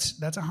 That's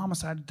a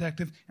homicide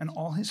detective, and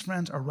all his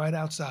friends are right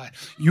outside.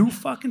 You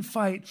fucking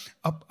fight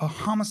a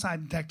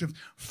homicide detective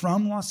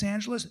from Los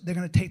Angeles. They're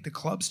going to take the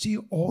clubs to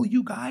you, all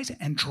you guys,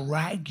 and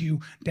drag you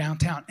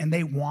downtown. And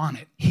they want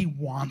it. He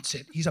wants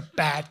it. He's a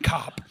bad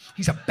cop.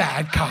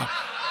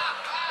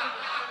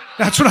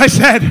 That's what I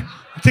said.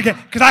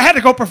 Because I had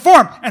to go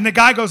perform. And the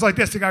guy goes like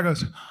this. The guy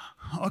goes,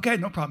 okay,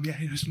 no problem. Yeah,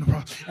 no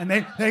problem. And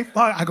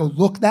I go,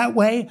 look that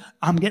way.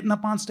 I'm getting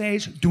up on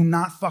stage. Do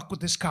not fuck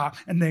with this cop.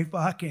 And they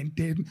fucking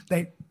did.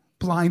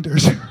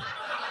 Blinders.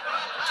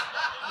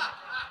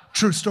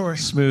 True story.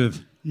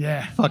 Smooth.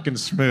 Yeah. Fucking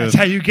smooth. That's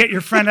how you get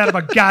your friend out of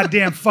a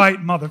goddamn fight,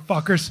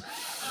 motherfuckers.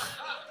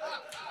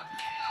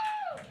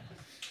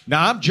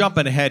 Now, I'm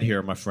jumping ahead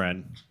here, my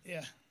friend.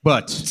 Yeah.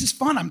 But this is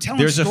fun. I'm telling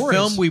there's stories. a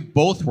film we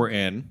both were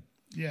in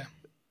Yeah.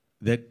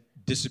 that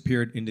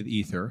disappeared into the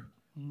ether.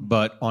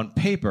 But on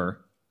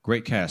paper,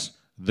 great cast.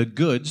 The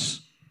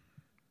Goods,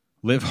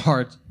 Live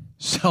Hard,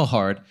 Sell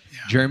Hard,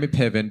 Jeremy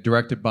Piven,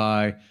 directed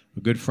by a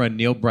good friend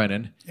Neil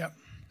Brennan. Yep.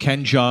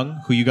 Ken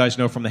Jeong, who you guys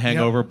know from The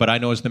Hangover, but I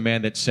know is the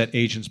man that set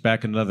Agents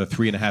back another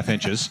 3.5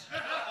 inches.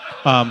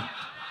 Now,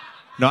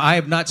 I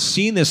have not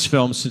seen this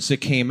film since it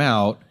came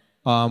out.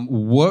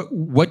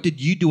 What did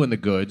you do in The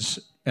Goods?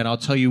 And I'll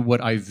tell you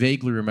what I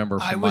vaguely remember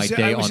from my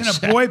day on set. I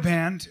was in a boy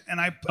band, and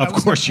I of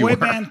was in course a boy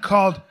band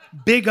called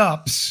Big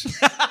Ups.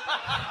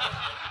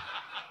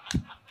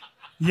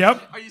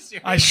 Yep. Are you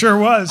serious? I sure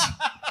was.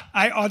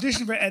 I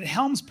auditioned for Ed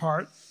Helms'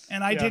 part,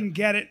 and I didn't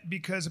get it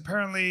because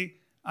apparently,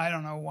 I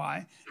don't know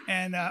why.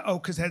 And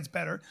because Ed's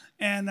better.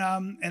 And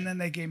then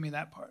they gave me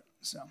that part.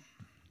 So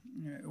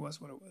yeah, it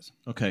was what it was.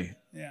 Okay.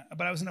 Yeah,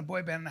 but I was in a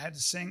boy band, and I had to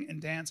sing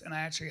and dance, and I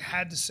actually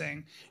had to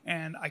sing,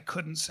 and I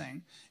couldn't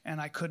sing, and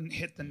I couldn't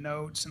hit the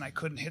notes, and I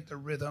couldn't hit the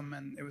rhythm,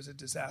 and it was a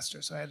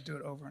disaster. So I had to do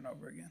it over and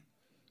over again.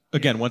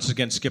 Again, once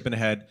again, skipping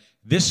ahead.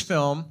 This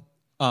film,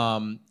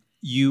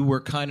 you were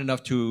kind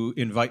enough to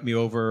invite me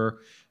over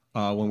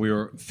when we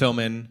were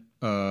filming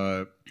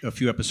a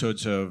few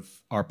episodes of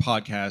our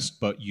podcast,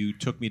 but you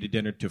took me to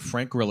dinner to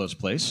Frank Grillo's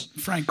place.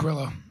 Frank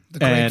Grillo, the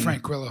great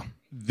Frank Grillo.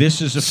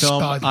 This is a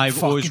film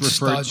I've always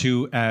referred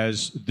to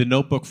as The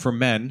Notebook for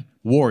Men,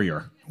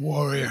 Warrior.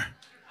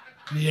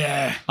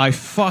 Yeah. I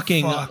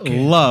fucking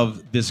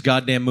love this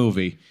goddamn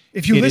movie.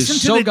 If you listen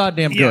is to so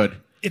goddamn good.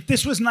 If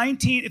this was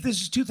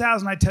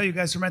 2000, I'd tell you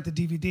guys to rent the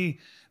DVD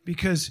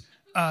because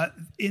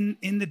in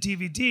the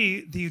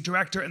DVD, the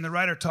director and the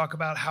writer talk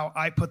about how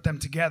I put them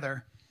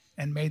together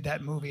and made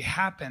that movie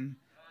happen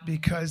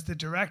because the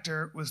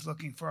director was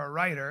looking for a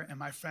writer and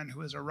my friend who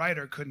was a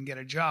writer couldn't get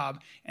a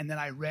job. And then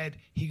I read,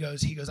 he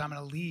goes, I'm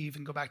going to leave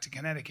and go back to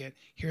Connecticut.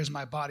 Here's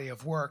my body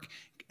of work.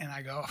 And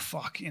I go, oh,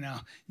 fuck,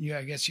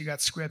 I guess you got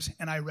scripts.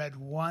 And I read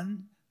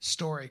one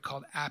story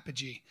called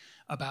Apogee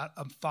about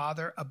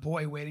a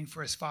boy waiting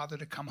for his father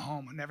to come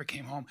home who never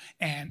came home.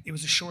 And it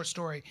was a short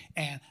story.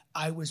 And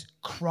I was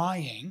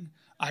crying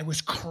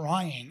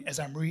as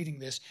I'm reading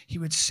this. He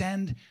would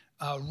send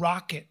a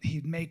rocket.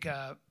 He'd make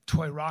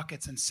toy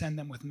rockets and send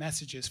them with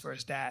messages for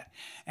his dad.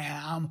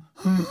 And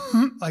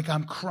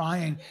I'm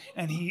crying.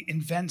 And he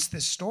invents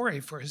this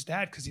story for his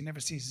dad because he never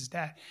sees his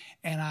dad.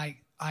 And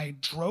I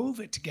drove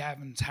it to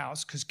Gavin's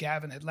house because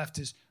Gavin had left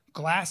his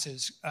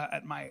glasses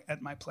at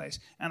my place,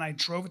 and I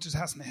drove it to his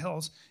house in the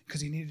hills because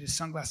he needed his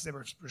sunglasses. They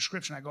were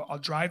prescription. I go, I'll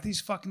drive these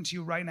fucking to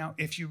you right now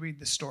if you read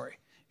this story,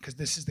 because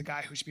this is the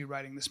guy who should be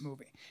writing this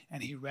movie.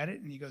 And he read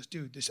it, and he goes,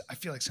 dude, I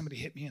feel like somebody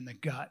hit me in the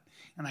gut.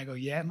 And I go,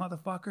 yeah,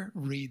 motherfucker,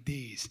 read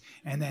these.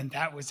 And then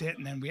that was it.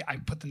 And then I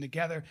put them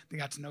together. They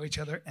got to know each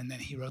other, and then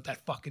he wrote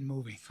that fucking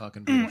movie.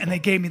 Fucking beautiful. And they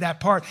gave me that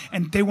part.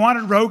 And they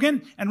wanted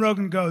Rogan, and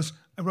Rogan goes,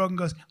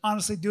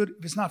 honestly, dude,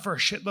 if it's not for a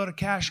shitload of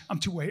cash, I'm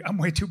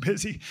way too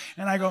busy.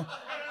 And I go,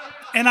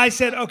 and I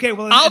said, okay,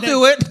 well, I'll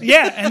do it.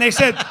 Yeah, and they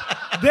said,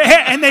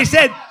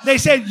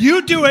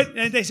 you do it.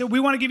 And they said, we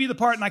want to give you the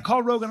part. And I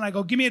called Rogan and I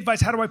go, give me advice.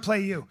 How do I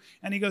play you?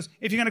 And he goes,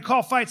 if you're going to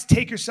call fights,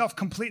 take yourself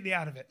completely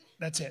out of it.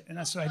 That's it. And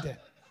that's what I did.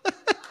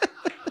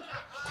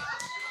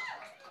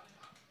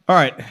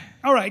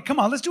 All right. Come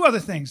on, let's do other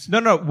things.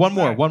 No, one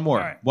more.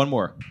 Right. One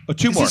more. Oh,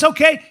 two Is more. this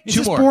okay? Is Two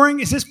this more. boring?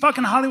 Is this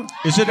fucking Hollywood?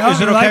 Is it No,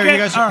 okay? you like Are you it?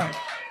 guys All right.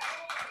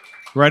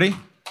 ready?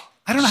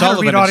 I don't know how to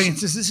read Sullivan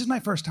audiences. This is my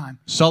first time.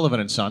 Sullivan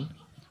and Son.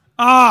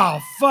 Oh,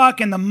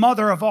 fucking the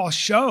mother of all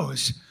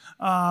shows.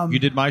 You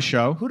did my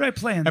show. Who did I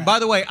play in that? And by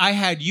the way, I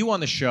had you on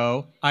the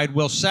show, I had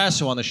Will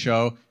Sasso on the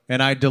show,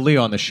 and I had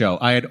DeLeo on the show.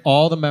 I had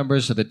all the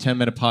members of the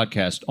 10-Minute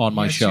Podcast on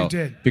my Yes, show. you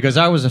did. Because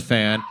I was a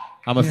fan.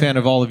 I'm a fan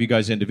of all of you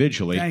guys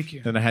individually. Thank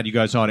you. And I had you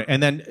guys on it.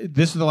 And then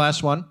this is the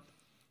last one.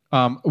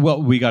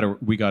 Well, we gotta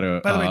By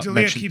the way,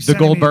 Julia mention keeps the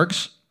sending me-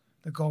 Goldbergs.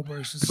 The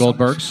Goldbergs. The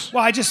Goldbergs.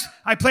 Well,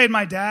 I played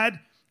my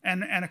dad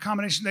and a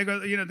combination. They go,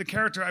 the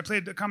character. I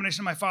played the combination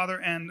of my father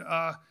and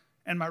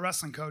my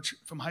wrestling coach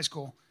from high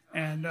school.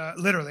 And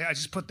literally, I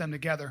just put them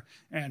together.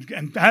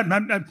 And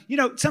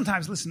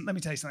sometimes, listen, let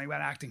me tell you something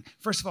about acting.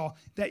 First of all,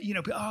 that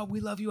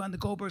we love you on the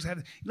Goldbergs.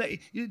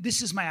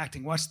 This is my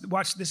acting.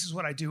 Watch. This is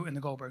what I do in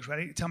the Goldbergs.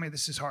 Ready? Tell me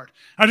this is hard.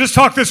 I just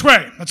talk this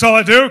way. That's all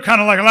I do. Kind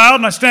of like loud,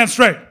 and I stand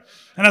straight.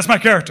 And that's my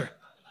character.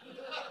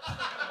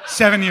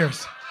 7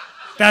 years.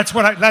 That's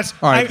what I. That's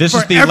All right, this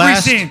is the every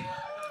last scene.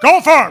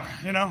 Goldberg.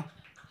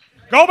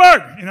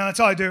 Goldberg. That's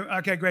all I do.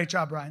 Okay, great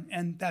job, Brian.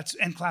 And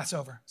class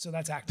over. So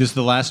that's acting. This is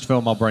the last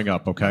film I'll bring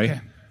up, okay?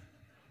 Okay.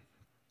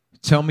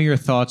 Tell me your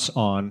thoughts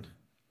on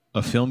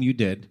a film you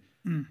did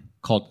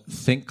called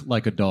Think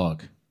Like a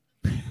Dog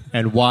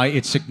and why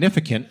it's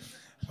significant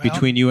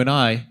between you and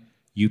I,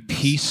 you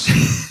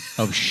piece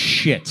of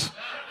shit.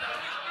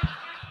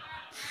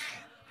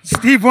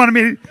 Steve wanted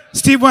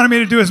me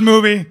to do his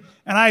movie,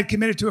 and I had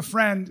committed to a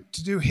friend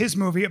to do his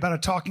movie about a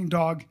talking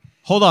dog.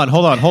 Hold on.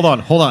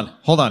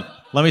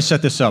 Let me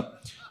set this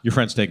up. Your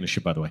friend's taking a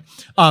shit, by the way.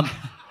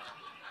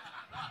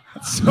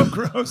 So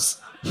gross.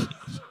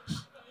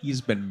 He's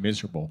been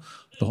miserable.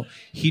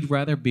 He'd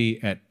rather be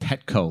at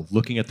Petco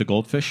looking at the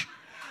goldfish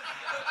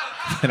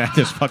than at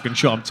this fucking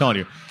show. I'm telling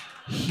you.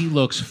 He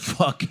looks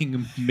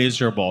fucking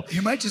miserable.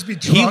 You might just be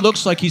drunk. He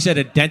looks like he's at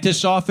a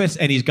dentist's office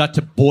and he's got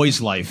to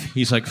boy's life.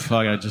 He's like,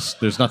 fuck,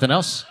 there's nothing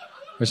else.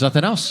 There's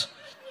nothing else.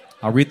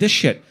 I'll read this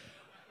shit.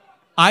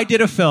 I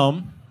did a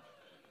film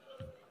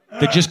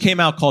that just came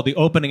out called The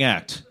Opening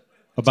Act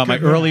about my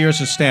early years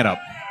of stand-up.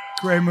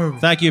 Great movie.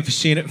 Thank you if you've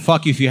seen it.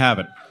 Fuck you if you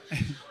haven't.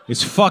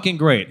 It's fucking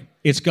great.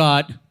 It's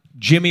got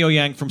Jimmy O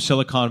Yang from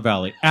Silicon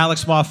Valley,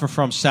 Alex Moffat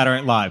from Saturday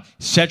Night Live,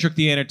 Cedric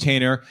the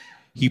Entertainer.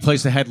 He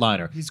plays the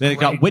headliner. Then it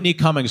got Whitney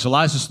Cummings,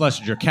 Eliza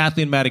Schlesinger,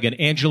 Kathleen Madigan,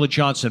 Angela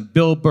Johnson,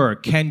 Bill Burr,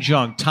 Ken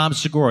Jeong, Tom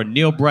Segura,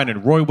 Neil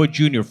Brennan, Roy Wood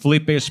Jr.,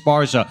 Felipe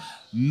Esparza,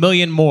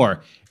 million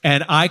more.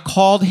 And I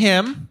called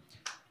him.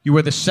 You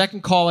were the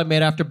second call I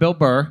made after Bill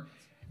Burr.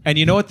 And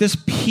you know what this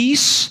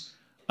piece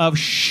of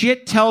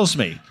shit tells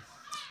me?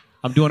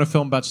 I'm doing a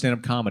film about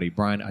stand-up comedy.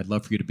 Brian, I'd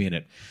love for you to be in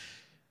it.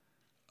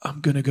 I'm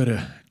going to go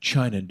to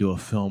China and do a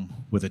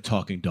film with a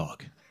talking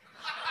dog.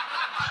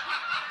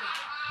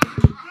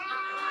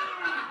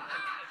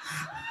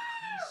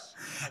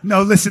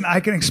 No, listen,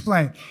 I can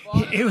explain.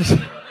 He was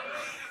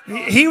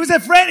a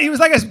friend. He was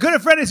like as good a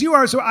friend as you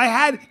are. So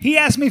he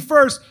asked me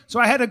first, so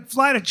I had to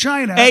fly to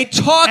China. A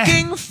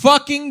talking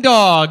fucking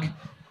dog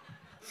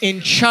in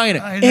China.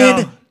 I know.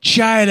 In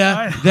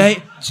China,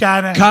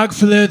 China. Kung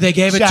Flu, they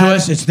gave it to China.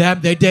 us. It's them.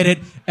 They did it.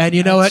 And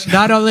you know what?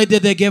 Not only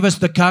did they give us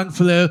the Kung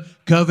Flu,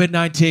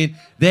 COVID-19,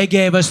 they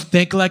gave us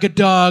Think Like a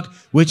Dog,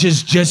 which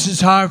is just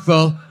as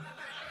harmful.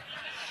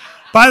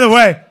 By the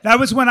way, that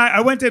was when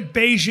I went to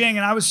Beijing and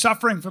I was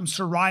suffering from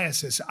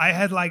psoriasis.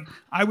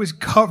 I was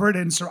covered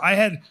in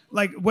covered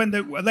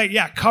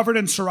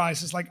in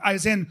psoriasis. Like I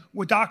was in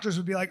where doctors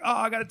would be like, "Oh,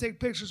 I got to take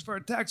pictures for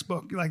a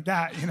textbook," like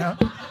that,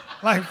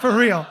 like for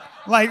real.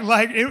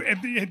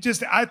 It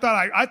just I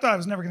thought I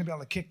was never gonna be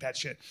able to kick that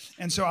shit,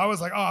 and so I was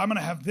like, oh, I'm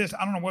gonna have this.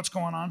 I don't know what's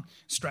going on.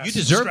 Stress. You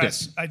deserved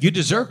stress. it. You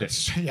deserved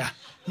it.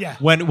 Yeah.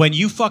 When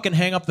you fucking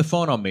hang up the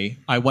phone on me,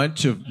 I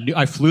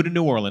flew to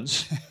New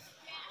Orleans.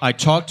 I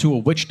talked to a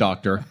witch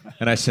doctor,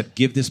 and I said,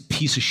 give this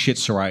piece of shit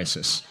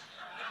psoriasis.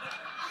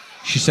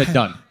 She said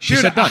done. She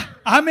said done.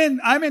 I'm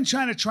in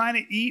China trying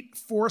to eat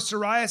for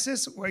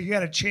psoriasis, where you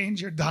got to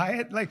change your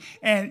diet,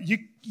 and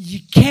you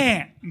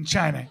can't in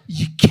China.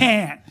 You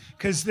can't,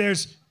 because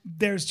there's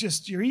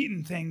just you're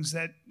eating things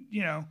that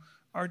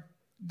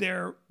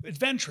they're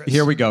adventurous.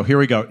 Here we go.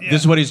 Yeah. This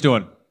is what he's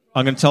doing.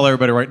 I'm going to tell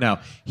everybody right now.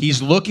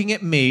 He's looking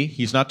at me.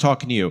 He's not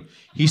talking to you.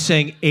 He's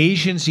saying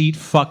Asians eat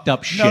fucked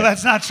up shit. No,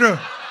 that's not true.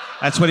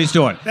 That's what he's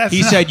doing.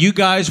 He said you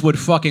guys would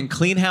fucking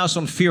clean house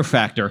on Fear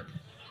Factor.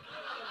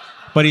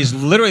 But he's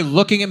literally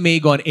looking at me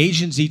going,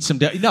 Asians eat some...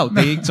 No,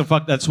 they eat some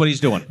fuck... That's what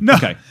he's doing. No,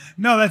 okay.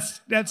 No, that's...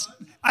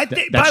 I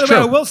think. That's by the way,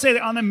 true. I will say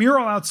that on the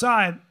mural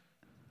outside,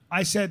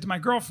 I said to my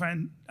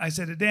girlfriend, I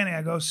said to Danny,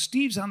 I go,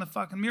 Steve's on the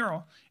fucking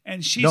mural.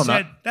 And she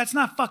said, that's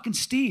not fucking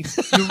Steve.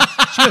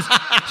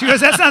 She goes,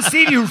 that's not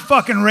Steve, you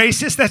fucking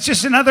racist. That's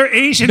just another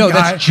Asian guy. No,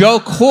 that's Joe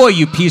Coy,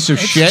 you piece of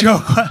shit.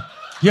 Joe.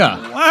 Yeah.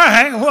 All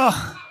right,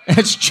 well...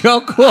 It's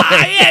Joe Coy.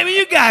 Yeah, but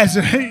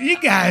you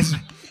guys...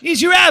 He's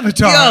your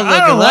avatar. You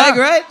look alike,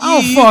 right?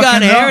 You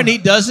got hair and he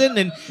doesn't,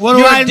 and what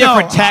you're do I in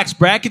different know? tax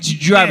brackets. You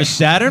drive a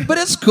Saturn, but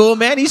it's cool,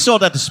 man. He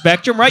sold out the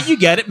Spectrum, right? You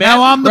get it, man.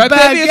 Now I'm the right,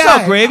 bad baby? guy.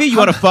 It's all gravy. You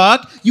want to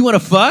fuck? You want to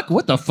fuck?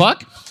 What the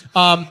fuck?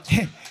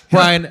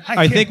 Brian,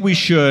 I think we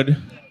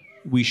should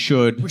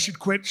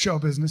quit show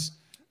business.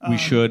 We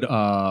should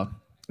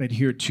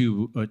adhere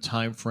to a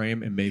time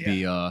frame and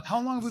maybe how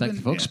long have we thank been?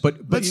 the folks. Yeah. But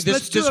let's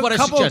this do is a what I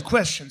couple suggest.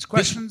 of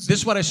questions. This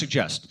is what I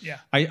suggest. Yeah.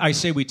 I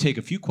say we take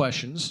a few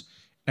questions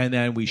and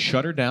then we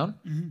shut her down,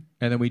 and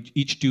then we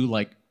each do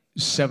like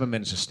 7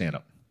 minutes of stand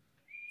up.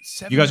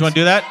 You guys want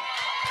to do that?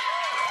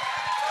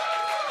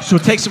 So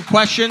we'll take some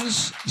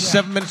questions,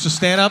 7 minutes of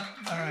stand up.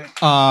 All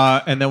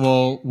right. And then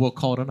we'll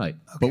call it a night.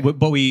 Okay.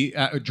 But we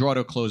draw to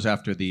a close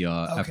after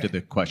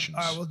the questions.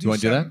 All right, we'll do you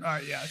want to do that? All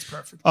right, yeah, that's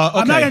perfect. Okay.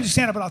 I'm not going to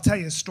stand up, but I'll tell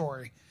you a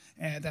story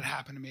that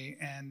happened to me,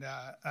 and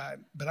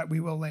we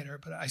will later.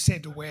 But I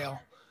saved a whale.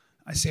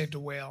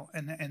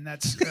 And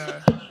that's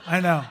I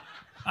know,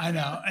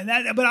 and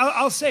that. But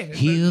I'll save it.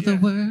 Heal but, the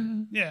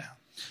world. Yeah.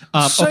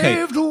 Okay.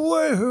 Save the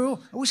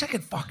world. I wish I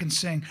could fucking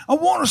sing. I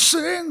want to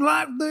sing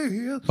like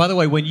this. By the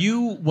way, when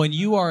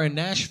you are in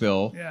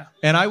Nashville, Yeah.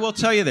 and I will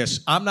tell you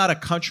this, I'm not a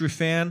country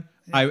fan.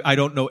 Yeah. I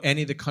don't know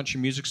any of the country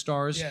music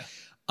stars. Yeah.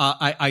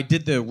 I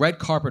did the red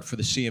carpet for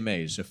the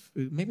CMAs,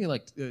 maybe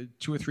like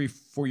 2 or 3,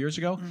 4 years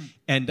ago,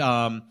 and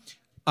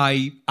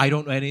I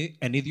don't know any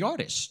of the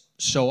artists.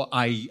 So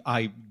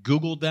I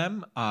Googled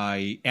them.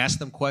 I asked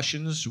them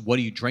questions. What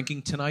are you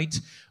drinking tonight?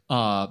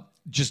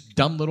 Just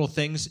dumb little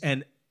things.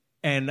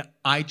 And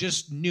I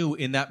just knew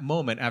in that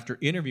moment after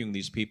interviewing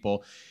these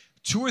people,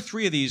 2 or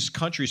 3 of these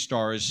country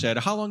stars said,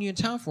 how long are you in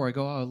town for? I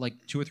go, oh, like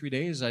 2 or 3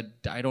 days. I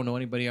don't know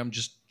anybody. I'm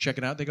just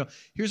checking out. They go,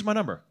 here's my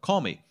number.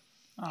 Call me.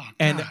 Oh,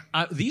 and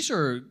these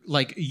are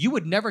like, you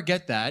would never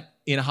get that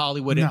in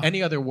Hollywood at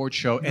any other award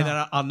show. No. And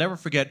then I'll never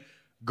forget,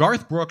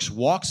 Garth Brooks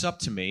walks up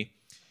to me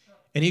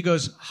and he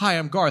goes, hi,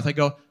 I'm Garth. I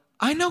go,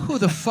 I know who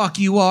the fuck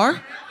you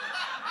are.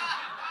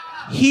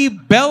 He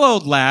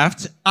bellowed,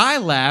 laughed, I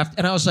laughed,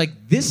 and I was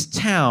like, this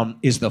town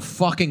is the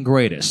fucking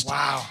greatest.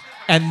 Wow.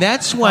 And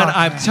that's when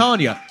I'm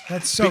telling you.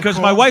 That's so because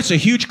cool. my wife's a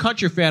huge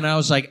country fan, and I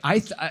was like,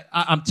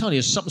 I'm telling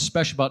you, there's something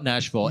special about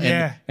Nashville.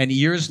 Yeah. And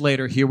years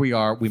later, here we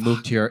are. We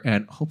moved here,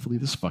 and hopefully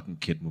this fucking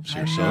kid moves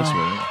here. So that's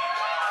really.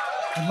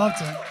 I'd love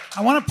to.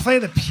 I want to play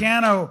the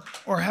piano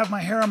or have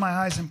my hair on my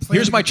eyes and play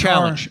Here's the my guitar.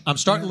 challenge. I'm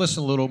starting to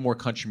listen a little more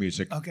country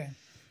music. Okay.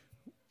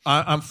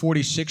 I'm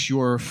 46.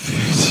 You're.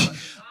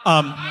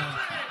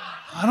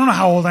 I don't know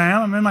how old I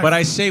am. I'm in my. But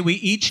I say we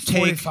each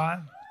 45.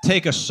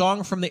 take a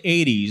song from the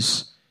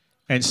 80s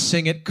and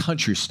sing it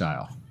country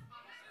style.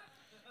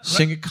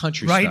 Sing it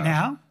country style. Right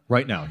now?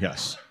 Right now,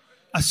 yes.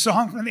 A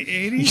song from the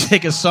You 80s?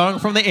 take a song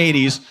from the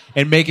 80s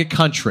and make it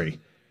country.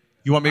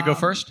 You want me to go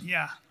first?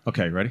 Yeah.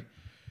 Okay, ready?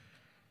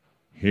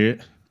 Here.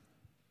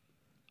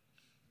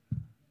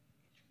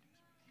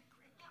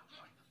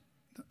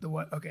 The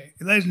what? Okay.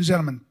 Ladies and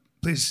gentlemen,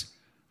 please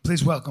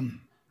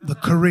welcome the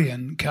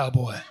Korean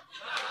cowboy.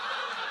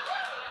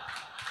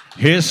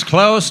 It's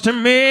close to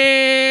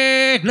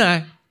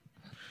midnight.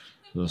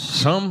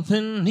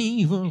 Something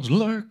evil's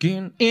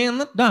lurking in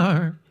the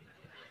dark.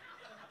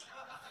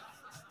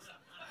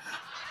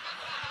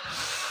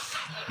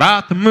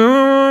 About the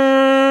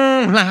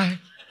moonlight,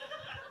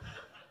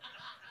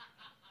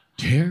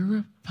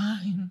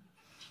 terrifying.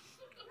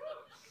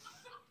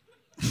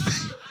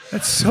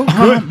 That's so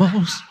good.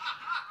 Almost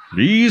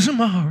leaves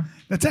them all.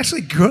 That's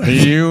actually good.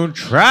 You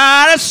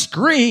try to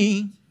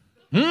scream,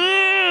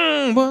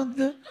 but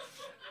the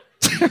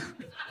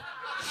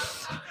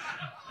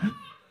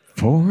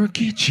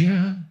forget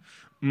you.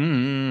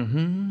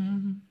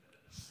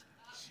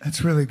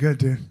 That's really good,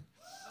 dude.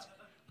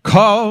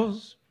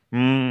 'Cause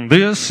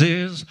this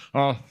is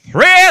a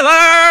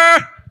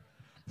thriller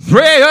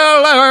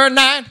Thriller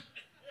night.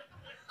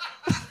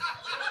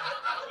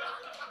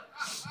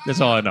 That's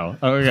all I know.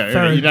 Okay,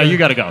 Very you good.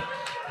 got to go.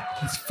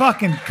 It's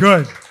fucking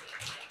good.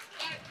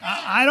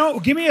 I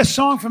don't. Give me a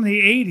song from the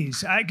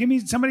 '80s. Give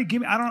me.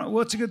 I don't know.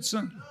 What's a good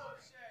song?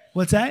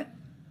 What's that?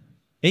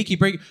 Achy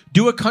break.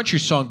 Do a country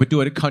song, but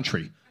do it a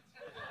country.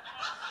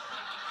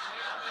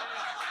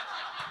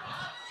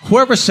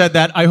 Whoever said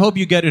that, I hope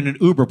you get in an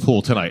Uber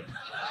pool tonight.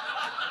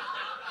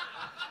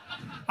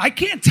 I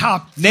can't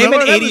top. Name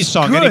Thriller. an That 80s was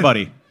song, good.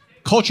 anybody.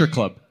 Culture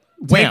Club.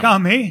 Take Wham.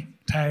 on me.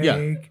 Take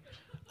Yeah.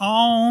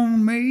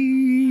 on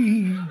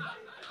me.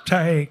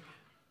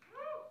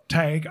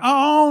 Take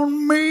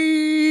on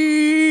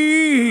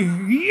me.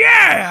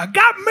 Yeah,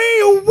 got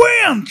me a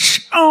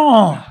winch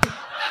on.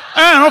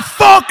 And a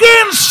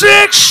fucking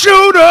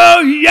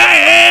 6-shooter,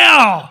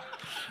 yeah.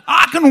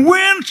 I can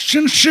winch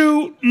and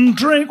shoot and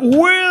drink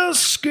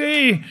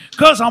whiskey,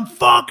 'cause I'm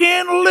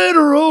fucking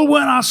literal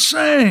when I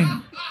sing.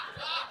 All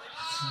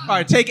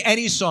right, take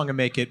any song and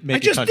make it I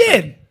it just country.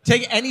 did.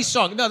 Take any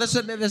song. No, that's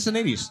an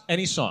 80s.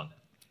 Any song.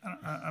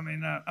 I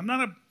mean, I'm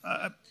not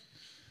a.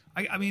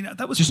 I mean,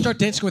 that was Just start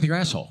dancing with your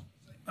asshole.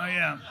 Oh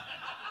yeah.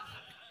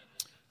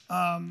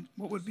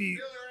 What would be?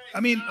 I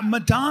mean,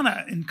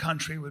 Madonna in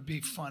country would be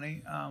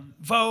funny.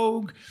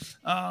 Vogue.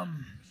 I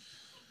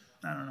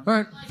don't know. All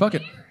right, fuck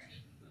it.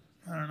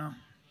 I don't know.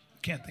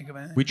 Can't think of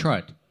anything. We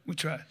tried. We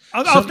try.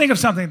 I'll think of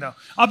something though.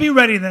 I'll be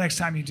ready the next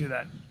time you do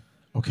that.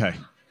 Okay.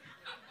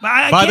 But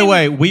I By the can't-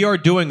 way, we are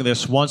doing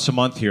this once a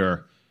month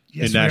here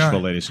Yes, in we Nashville,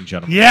 are. ladies and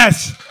gentlemen.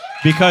 Yes.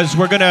 Because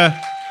we're gonna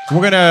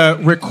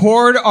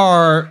record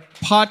our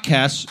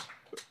podcast.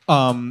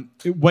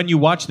 When you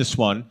watch this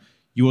one,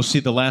 you will see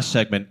the last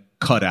segment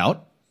cut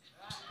out.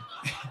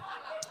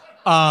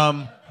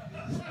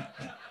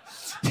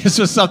 This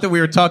was something we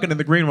were talking in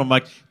the green room. I'm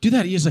like, do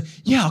that. He's like,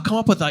 yeah, I'll come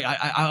up with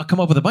I'll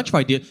come up with a bunch of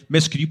ideas.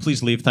 Miss, could you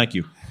please leave? Thank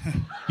you.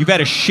 You've had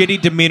a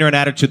shitty demeanor and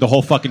attitude the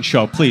whole fucking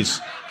show. Please,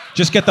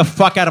 just get the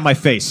fuck out of my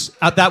face.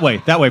 Out that way,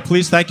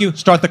 please. Thank you.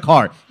 Start the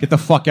car. Get the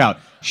fuck out.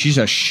 She's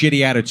a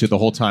shitty attitude the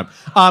whole time.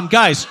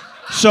 Guys,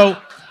 so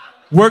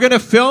we're gonna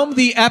film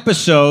the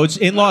episodes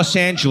in Los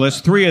Angeles,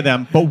 3 of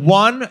them, but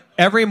one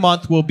every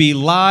month will be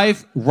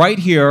live right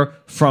here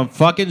from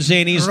fucking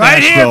Zany's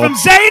Right here Nashville. from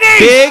Zany's!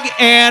 Big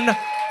and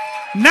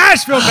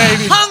Nashville,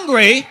 baby.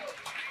 hungry.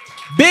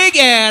 Big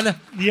and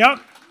Yep.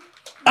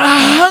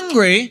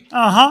 hungry.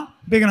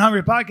 Big and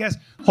Hungry podcast.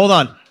 Hold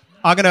on.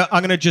 I'm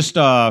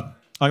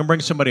gonna bring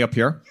somebody up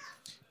here.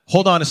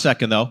 Hold on a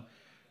second though.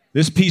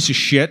 This piece of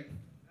shit.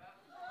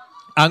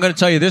 I'm gonna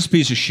tell you this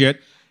piece of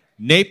shit.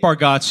 Nate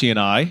Bargatze and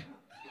I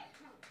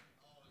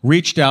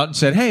reached out and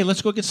said, hey,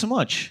 let's go get some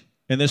lunch.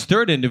 And this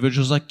third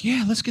individual's like,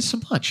 yeah, let's get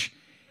some lunch.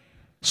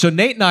 So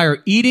Nate and I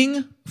are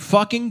eating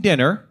fucking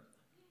dinner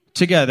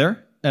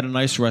together at a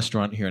nice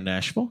restaurant here in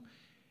Nashville.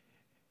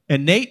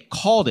 And Nate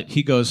called it.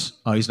 He goes,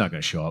 oh, he's not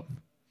going to show up.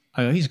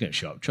 I go, he's going to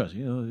show up. Trust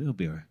me, he'll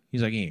be here.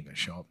 He's like, he ain't going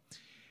to show up.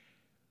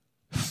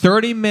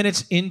 30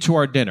 minutes into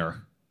our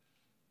dinner,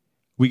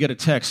 we get a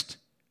text,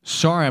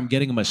 sorry, I'm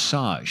getting a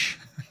massage.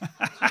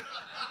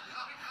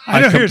 I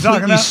know who you're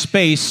talking completely about.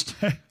 spaced.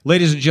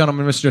 Ladies and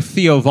gentlemen, Mr.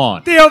 Theo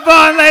Vaughn. Theo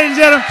Vaughn, ladies and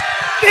gentlemen.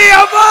 Theo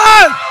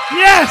Vaughn!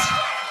 Yes!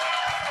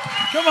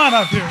 Come on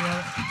up here,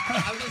 man.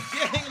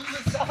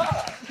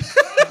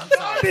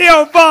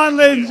 Theo Vaughn,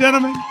 ladies and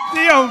gentlemen.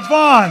 Theo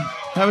Vaughn.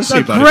 Have a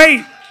seat,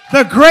 buddy.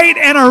 The great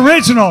and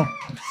original.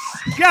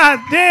 God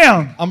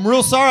damn. I'm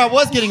real sorry I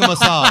was getting a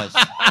massage.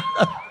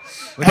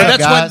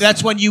 But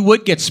that's when you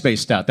would get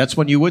spaced out. That's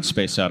when you would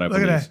space out, I Look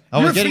believe. at that.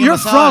 I was getting a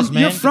massage,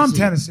 man. You're Good from to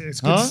see you. Tennessee.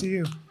 It's good Huh? to see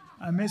you.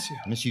 I miss you.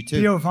 Miss you too.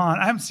 Theo Vaughn.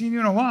 I haven't seen you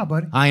in a while,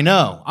 buddy. I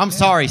know. I'm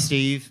sorry,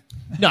 Steve.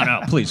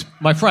 No, please.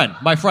 My friend.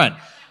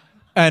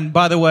 And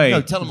by the way,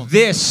 No, tell him I'm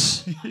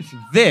this, Tell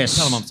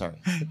him I'm sorry.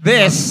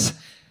 this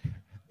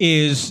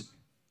is,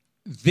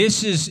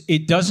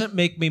 it doesn't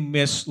make me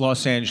miss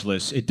Los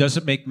Angeles. It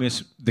doesn't make me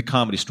miss the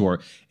Comedy Store.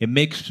 It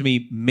makes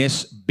me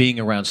miss being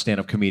around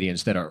stand-up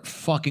comedians that are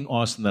fucking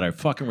awesome, that I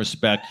fucking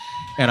respect,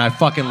 and I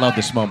fucking love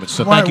this moment.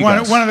 So thank you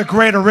guys. One of the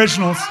great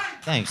originals.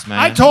 Thanks, man.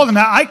 I told him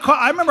that.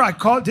 I remember I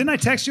called. Didn't I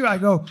text you? I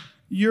go,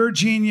 you're a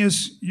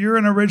genius. You're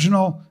an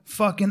original.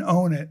 Fucking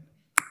own it.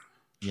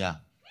 Yeah.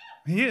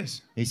 He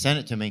is. He sent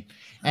it to me.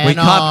 We And,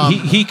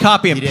 he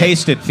copy and he did.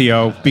 pasted,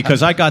 Theo,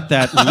 because I got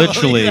that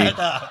literally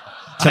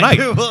tonight.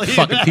 do believe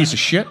Fucking that. piece of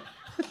shit.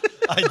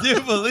 I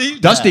do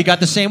believe Dusty got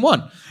the same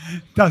one.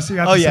 Dusty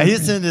got Oh the yeah,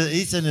 same thing.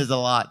 he sent us a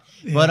lot.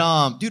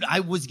 But dude,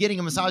 I was getting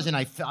a massage and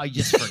I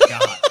just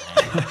forgot.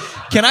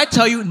 Can I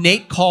tell you,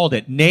 Nate called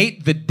it.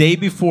 Nate, the day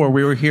before,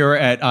 we were here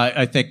at,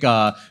 I think,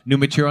 New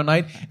Material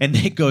Night, and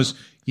Nate goes,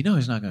 you know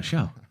he's not going to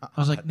show. I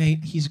was like,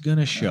 Nate, he's going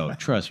to show.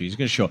 Trust me, he's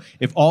going to show.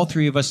 If all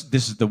 3 of us,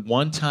 this is the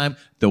one time,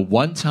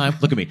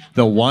 look at me,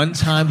 the one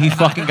time he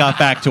fucking got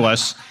back to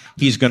us,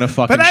 he's going to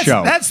fucking But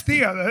show. that's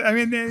Theo. I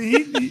mean,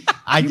 he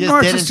I he just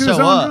marches didn't to his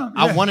show own up. drum.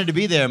 I Yeah. wanted to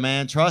be there,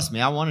 man. Trust me,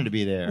 I wanted to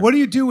be there. What do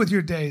you do with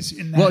your days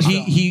in Well,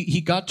 Nashville?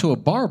 he got to a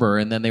barber,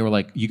 and then they were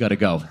like, "You got to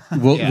go.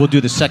 We'll do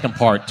the second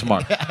part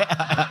tomorrow."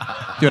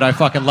 Dude, I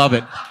fucking love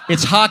it.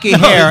 It's hockey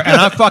hair, and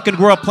I fucking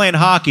grew up playing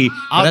hockey. And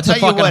I'll that's a tell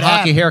you fucking what hockey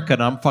happened. haircut,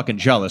 and I'm fucking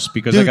jealous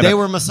because I Dude, gotta... they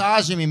were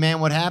massaging me, man.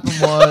 What happened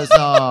was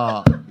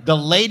the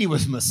lady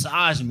was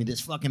massaging me. This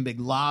fucking big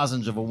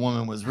lozenge of a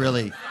woman was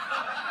really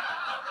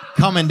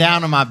coming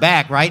down on my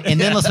back, right? And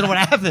then listen to what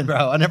happened,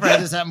 bro. I never had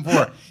this happen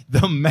before.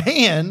 The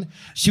man,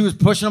 she was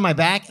pushing on my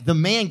back. The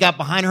man got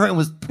behind her and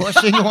was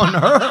pushing on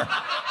her.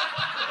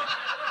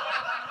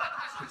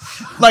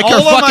 Like all her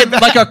on my fucking,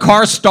 back. like a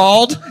car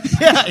stalled.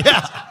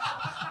 Yeah.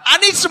 I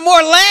need some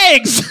more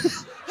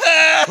legs.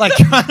 Like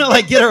trying to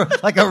like get her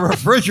like a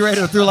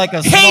refrigerator through like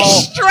a small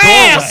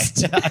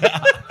stressed. doorway.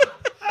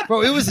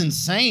 Bro, it was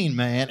insane,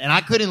 man. And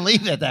I couldn't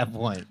leave at that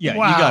point. Yeah,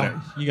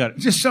 Wow. you got it.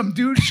 Just some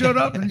dude showed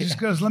up and just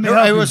goes, "Let me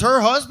help It you." was her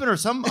husband or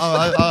some,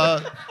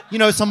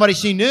 somebody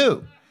she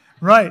knew.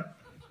 Right.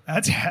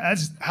 That's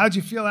how'd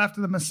you feel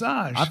after the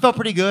massage? I felt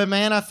pretty good,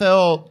 man. I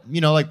felt,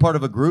 like part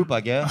of a group,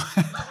 I guess.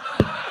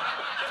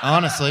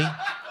 Honestly,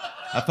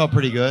 I felt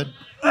pretty good.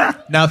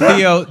 Now,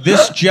 Theo,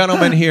 this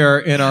gentleman here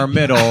in our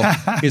middle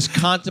is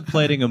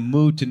contemplating a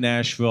move to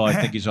Nashville. I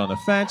think he's on the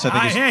fence. I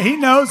think he's... Yeah, he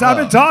knows. I've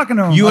been talking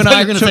to him. You I and thought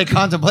I you were going to say took...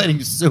 contemplating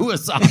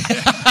suicide.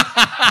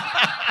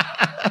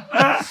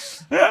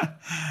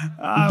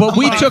 But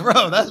we Like, took...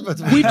 bro, that's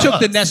what's We took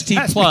the Nestea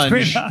That's plunge.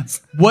 between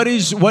us.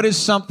 What is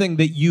something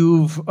that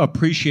you've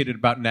appreciated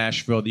about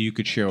Nashville that you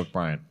could share with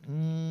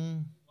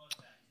Brian?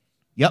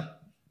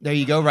 Yep. There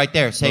you go, right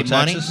there. Save Low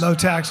money. taxes? Low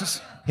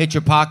taxes. Hit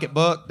your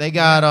pocketbook. They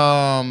got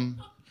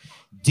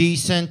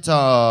decent,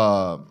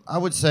 I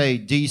would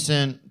say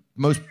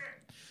most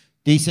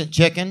decent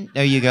chicken.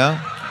 There you go.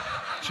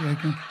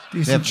 Chicken. They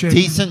Decent have chicken.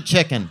 decent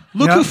chicken.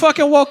 Look Yep. who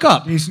fucking woke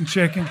up. Decent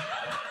chicken.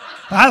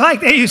 I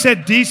like that you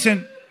said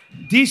decent.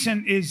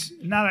 Decent is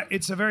not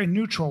it's a very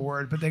neutral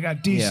word, but they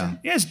got decent.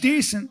 Yeah, it's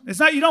decent. It's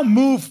not, you don't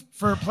move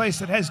for a place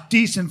that has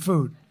decent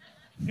food.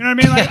 You know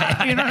what I mean?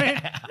 Like, you know what I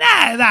mean?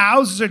 Nah, the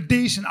houses are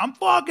decent. I'm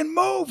fucking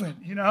moving,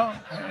 You know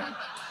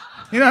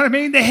what I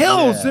mean? The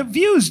hills, the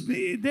views,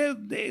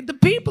 the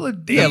people are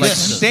decent. Yeah, like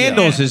Yes.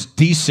 Sandals is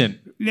decent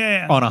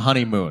Yeah. on a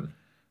honeymoon,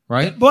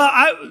 right? Well,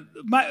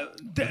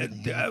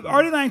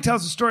 Artie Lang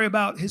tells a story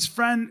about his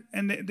friend,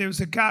 and there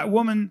was a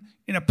woman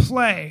in a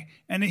play,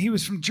 and he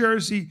was from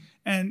Jersey,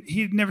 and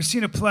he'd never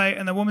seen a play,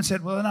 and the woman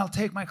said, "Well, then I'll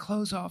take my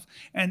clothes off,"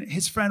 and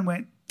his friend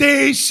went,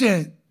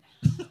 "Decent."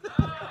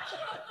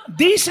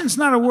 Decent's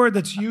not a word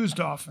that's used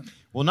often.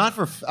 Well, not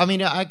for,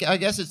 I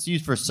guess it's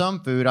used for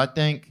some food. I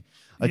think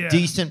a Yeah.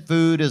 decent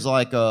food is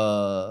like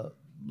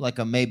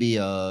maybe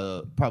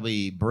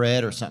probably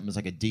bread or something is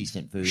like a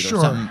decent food. Sure.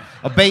 Or something.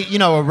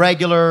 A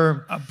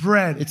regular, A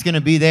bread. it's going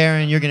to be there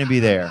and you're going to be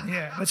there.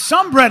 Yeah, but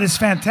some bread is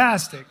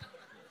fantastic.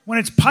 When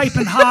it's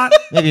piping hot,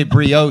 Maybe a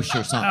brioche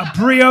or something. a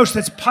brioche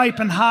that's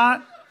piping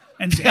hot.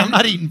 And I'm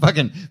not eating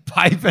fucking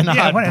piping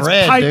hot when it's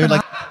bread, piping dude.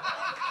 Like,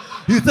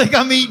 you think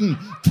I'm eating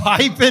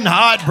piping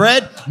hot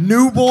bread?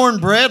 Newborn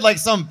bread like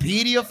some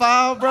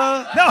pedophile,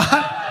 bro? No,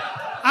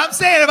 I'm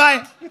saying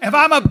if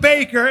I'm a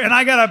baker and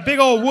I got a big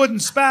old wooden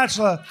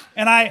spatula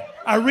and I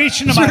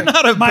reach into You're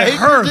not a my baker,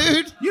 hearth,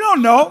 dude. You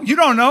don't know.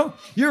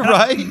 You're And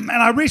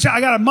right.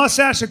 I got a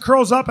mustache that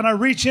curls up and I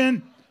reach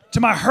in to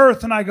my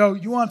hearth and I go,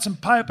 "You want some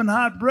piping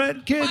hot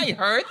bread, kid?" My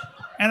hearth.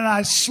 And then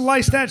I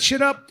slice that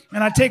shit up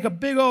and I take a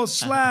big old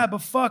slab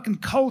of fucking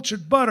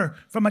cultured butter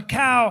from a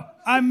cow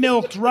I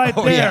milked right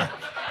Oh, there. yeah.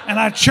 And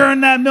I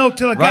churn that milk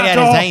till it Right got at to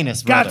his all,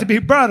 anus, got brother. to be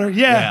butter,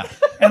 yeah.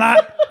 And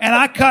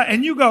I cut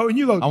and you go, want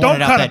don't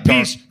it out cut a that dark.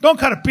 piece, don't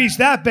cut a piece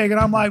that big. And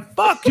I'm like,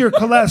 fuck your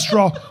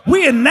cholesterol.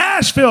 We in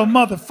Nashville,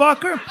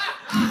 motherfucker.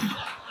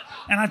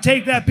 And I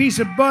take that piece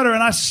of butter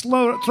and I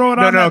throw it on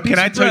No, that piece can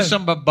I of tell you bread.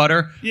 something about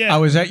butter? Yeah. I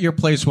was at your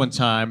place one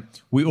time.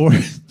 We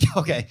ordered...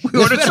 Okay. We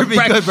This ordered better some be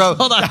breakfast. good, bro.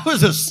 Hold on. That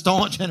was a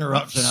staunch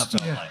interruption. I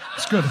felt like.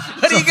 It's good.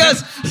 But he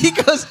goes.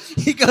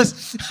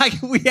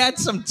 We had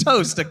some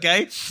toast,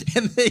 okay,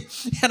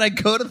 and I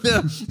go to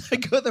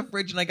the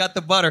fridge and I got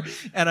the butter,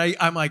 and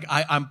I'm like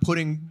I'm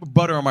putting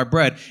butter on my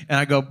bread, and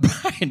I go,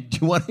 "Brian, do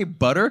you want any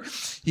butter?"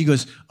 He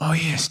goes, "Oh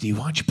yeah, Steve,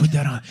 why don't you put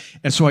that on?"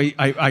 And so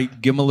I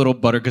give him a little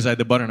butter because I had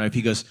the butter knife.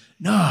 He goes,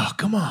 "No,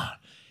 come on,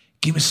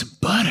 give me some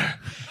butter."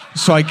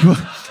 So I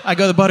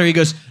go the butter. He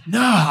goes, "No,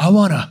 I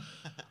want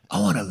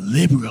a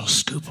liberal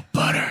scoop of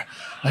butter.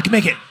 I can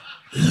make it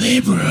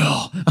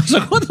liberal." I was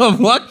like, "What the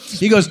fuck?"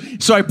 He goes,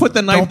 so I put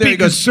the knife Don't there. be He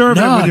goes,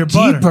 conservative "No, with your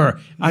butter." deeper."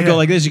 I Yeah. go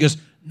like this. He goes,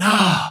 "No,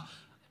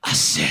 I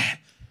said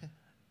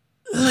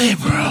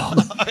liberal."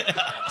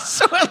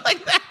 So I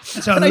like that.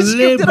 So and I scooped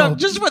it liberal. up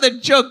just for the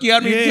joke. You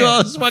had me do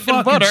all this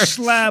fucking butter.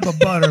 Slab of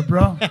butter,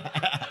 bro.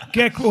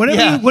 Get whatever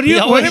Yeah, he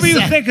always whatever you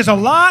said- think is a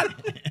lot,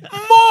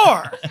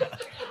 more.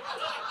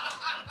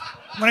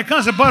 When it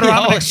comes to butter,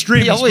 I'm an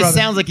extremist, He always brother.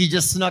 sounds like he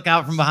just snuck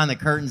out from behind the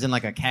curtains in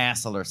like a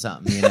castle or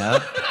something, you know?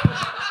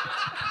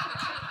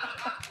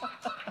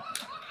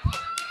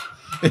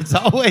 It's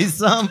always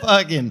some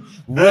fucking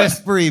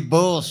whispery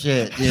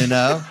bullshit, you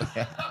know?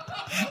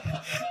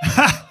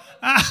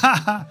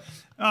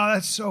 Oh,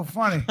 that's so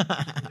funny.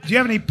 Do you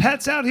have any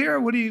pets out here?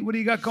 What do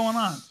you got going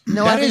on?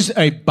 No, That is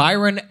a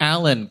Byron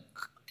Allen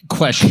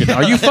question.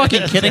 Are you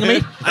fucking kidding me? I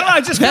don't know,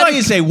 I just feel That like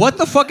is a what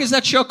the fuck is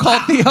that show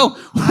called, Theo?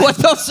 What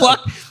the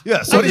fuck?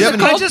 Yeah, so What is you it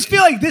haven't- I called? just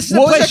feel like this is a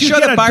What was place that you show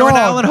get that a Byron dog.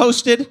 Allen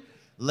hosted?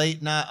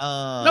 Late night.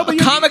 No, but you-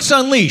 Comics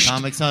Unleashed.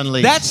 Comics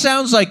Unleashed. That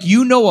sounds like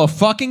you know a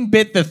fucking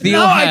bit that Theo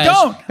No, I has.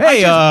 don't.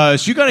 Hey,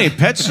 so you got any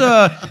pets?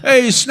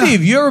 Hey,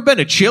 Steve, you ever been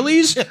to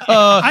Chili's?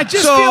 I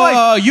just feel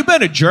like you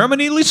been to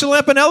Germany, Lisa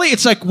Lampanelli?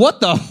 It's like, what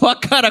the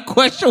fuck kind of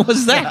question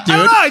was that, dude? I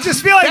don't know. I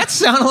just feel like That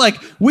sounded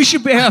like we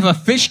should have a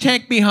fish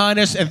tank behind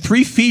us and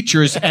 3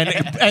 features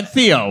and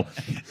Theo.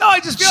 no.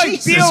 I just feel like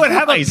Jesus Theo would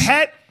have a Christ.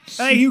 pet.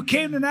 Like you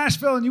came to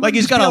Nashville and you Like would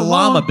he's just got be a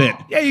llama alone. bit.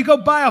 Yeah, you go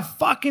buy a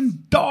fucking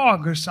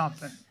dog or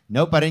something.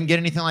 Nope, I didn't get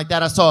anything like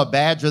that. I saw a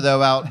badger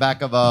though out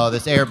back of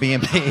this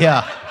Airbnb.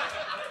 Yeah,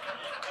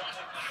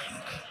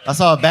 I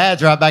saw a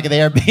badger out back of the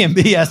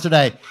Airbnb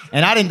yesterday,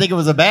 and I didn't think it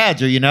was a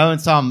badger, you know. And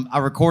so I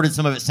recorded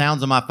some of its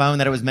sounds on my phone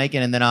that it was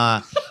making, and then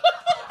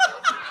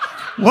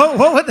What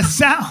were the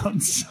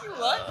sounds?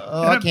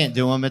 I can't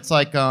do them. It's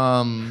like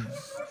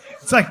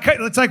It's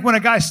like when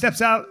a guy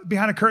steps out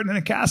behind a curtain in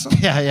a castle.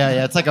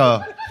 yeah. It's like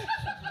a.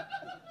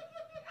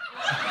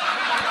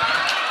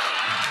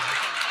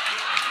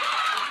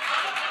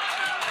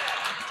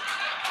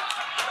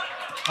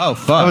 Oh,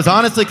 fuck. I was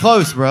honestly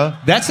close, bro.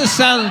 That's the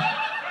sound.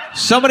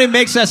 Somebody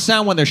makes that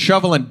sound when they're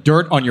shoveling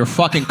dirt on your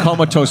fucking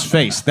comatose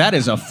face. That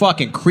is a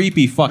fucking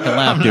creepy fucking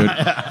laugh, dude.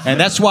 And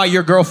that's why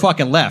your girl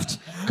fucking left.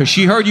 Because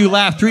she heard you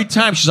laugh 3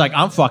 times. She's like,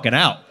 I'm fucking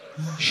out.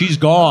 She's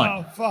gone.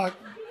 Oh fuck.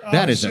 Oh,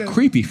 That is shit. a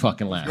creepy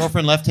fucking laugh.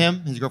 Girlfriend left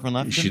him. His girlfriend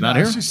left him. She's not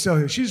here? She's still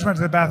here. She just went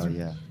to the bathroom.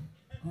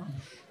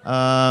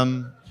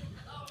 Yeah.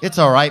 It's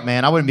all right,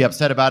 man. I wouldn't be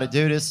upset about it,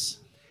 dude.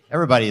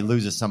 Everybody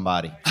loses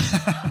somebody.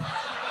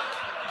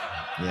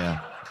 Yeah.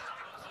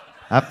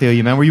 I feel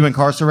you, man. Were you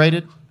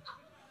incarcerated?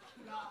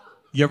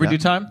 You ever Yeah. do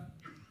time?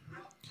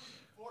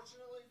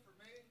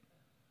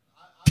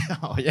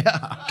 Oh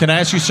yeah. Can I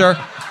ask you, sir?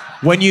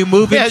 When you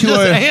move Yeah, into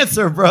just a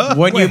answer, bro.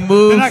 when Wait, you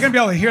move they're not gonna be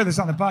able to hear this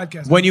on the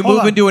podcast. when you Hold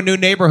move on. into a new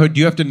neighborhood, do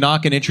you have to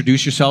knock and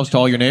introduce yourselves to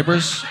all your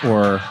neighbors,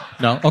 or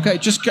no? Okay,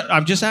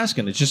 I'm just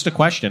asking. It's just a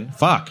question.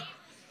 Fuck.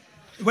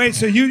 Wait,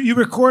 so you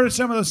recorded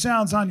some of those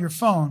sounds on your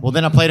phone? Well,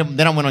 then I played them.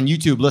 Then I went on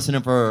YouTube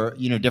listening for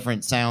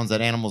different sounds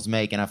that animals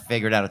make, and I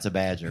figured out it's a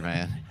badger,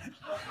 man.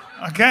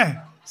 Okay.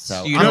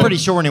 So You I'm know- pretty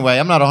sure anyway.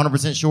 I'm not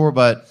 100% sure,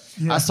 but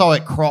Yeah. I saw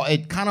it crawl.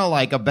 It kind of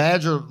like a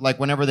badger. Like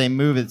whenever they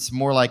move, it's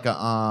more like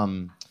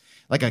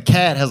a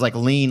cat has like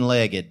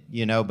lean-legged,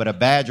 but a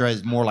badger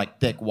is more like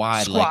thick,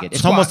 wide-legged. It's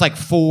Squat. almost like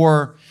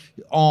 4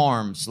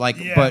 arms,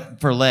 Yeah.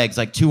 but for legs,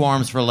 like 2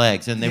 arms for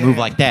legs, and they move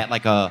like that,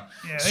 like a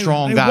Yeah,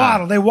 strong they guy.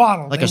 Waddle. They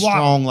waddle. Like they a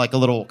strong, like a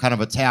little kind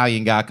of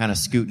Italian guy, kind of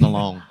scooting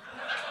along.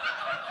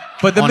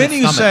 But the on minute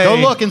its you stomach. say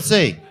Go look and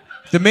see.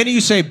 the minute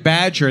you say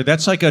badger,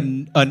 that's like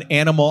an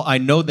animal I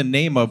know the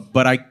name of,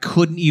 but I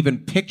couldn't even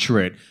picture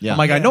it. Yeah. I'm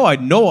like, I know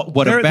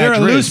what They're a badger is,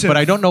 elusive. but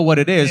I don't know what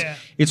it is. Yeah.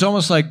 It's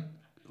almost like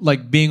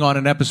being on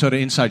an episode of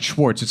Inside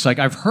Schwartz. It's like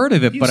I've heard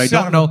of it, You but I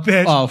son don't of a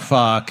know. bitch. Oh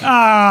fuck!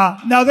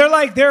 No,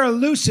 they're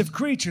elusive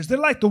creatures. They're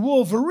like the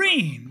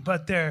Wolverine,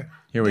 but they're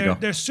Here we go.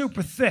 They're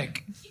super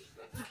thick.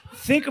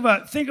 Think of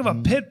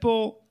a pit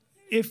bull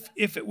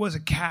if it was a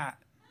cat,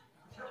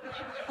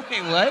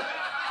 Hey, what?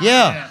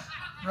 Yeah.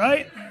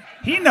 right?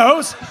 He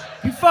knows.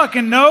 He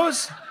fucking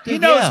knows. He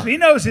Dude, knows. yeah. He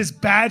knows his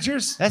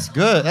badgers. That's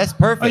good. That's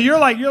perfect. Oh, you're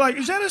like,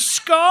 is that a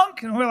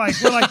skunk? And we're like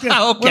this. Okay.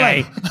 We're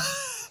like,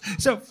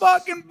 it's a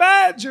fucking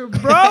badger,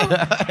 bro.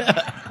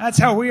 That's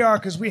how we are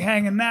because we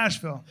hang in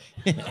Nashville.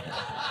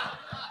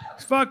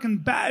 It's fucking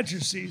badger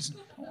season.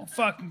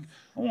 I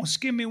want to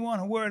skin me one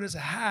and wear it as a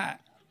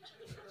hat.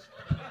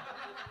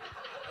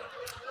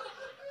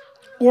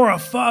 Or a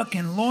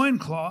fucking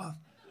loincloth.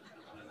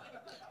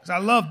 Because I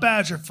love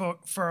badger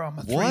fur on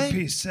my What?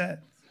 3-piece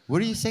set.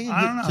 What are you saying?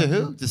 I don't know. To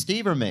who? To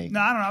Steve or me? No,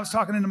 I don't know. I was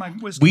talking into my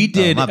whiskey. We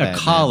did my a bad, man.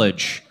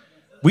 college.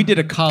 We did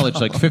a college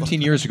like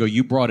 15 years ago.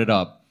 You brought it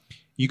up.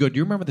 You go, do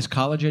you remember this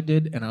college I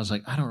did? And I was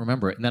like, I don't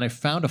remember it. And then I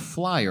found a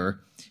flyer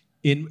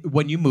in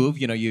when you move,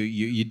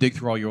 you dig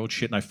through all your old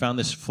shit, and I found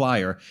this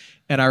flyer,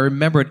 and I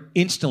remembered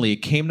instantly. It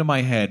came to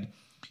my head.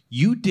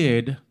 You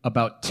did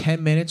about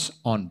 10 minutes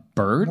on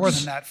birds. More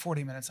than that,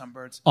 40 minutes on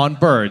birds. On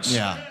birds.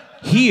 Yeah.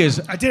 He is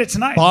I did it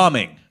tonight.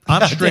 bombing.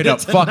 I'm straight it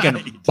up fucking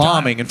tonight.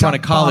 bombing in front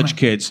of college Bombing.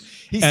 kids.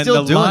 He's And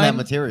still the doing that line-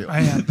 material.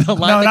 I am. The No,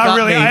 line that not got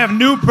really. me- I have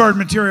new bird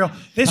material.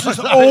 This was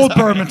old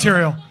bird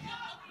material.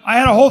 I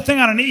had a whole thing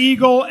on an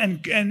eagle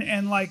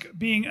and like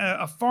being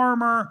a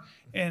farmer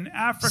in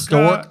Africa.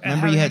 Stork?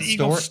 And Remember you having had an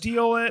eagle stork?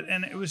 steal it,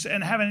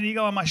 and having an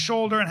eagle on my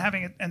shoulder and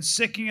having it and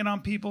sicking it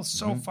on people.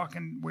 So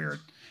fucking weird.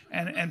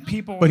 And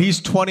people. But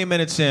he's 20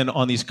 minutes in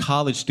on these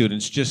college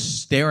students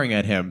just staring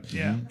at him.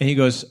 Yeah. And he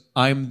goes,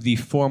 I'm the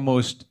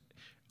foremost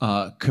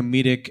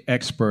comedic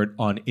expert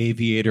on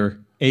aviary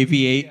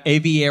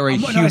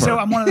humor. No, I said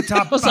I'm one of the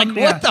top. I was like, I'm,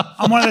 what the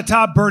I'm one of the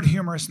top bird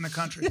humorists in the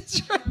country.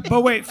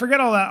 But wait, forget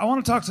all that. I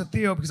want to talk to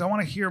Theo because I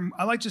want to hear.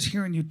 I like just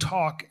hearing you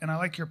talk, and I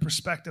like your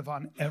perspective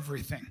on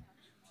everything.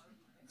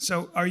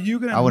 So, are you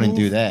gonna? I wouldn't move-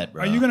 do that,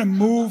 bro. Are you gonna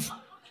move?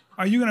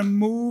 Are you gonna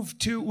move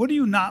to? What do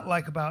you not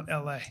like about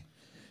LA?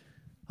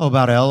 Oh,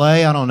 about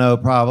LA? I don't know,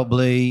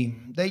 probably.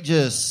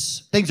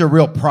 Things are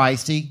real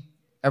pricey.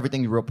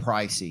 Everything's real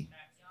pricey.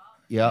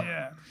 Yep.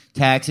 Yeah.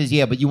 Taxes,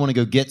 yeah, but you want to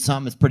go get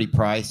something, it's pretty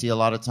pricey a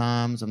lot of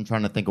times. I'm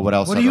trying to think of what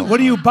else. What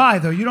do you buy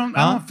though? You don't.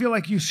 I don't feel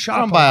like you shop. I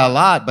don't buy a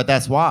lot, but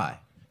that's why.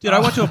 Dude, I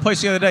went to a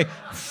place the other day.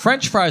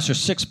 French fries are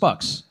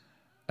 $6.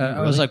 I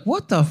was like,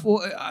 what the?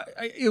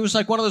 It was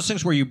like one of those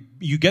things where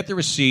you get the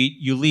receipt,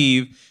 you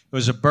leave. It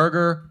was a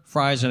burger,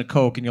 fries, and a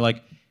Coke, and you're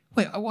like,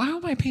 wait, why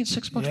am I paying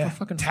 $6 for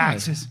fucking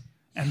fries? Taxes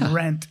and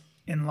rent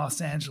in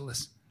Los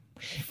Angeles.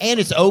 And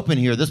it's open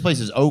here. This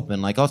place is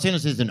open. Like Los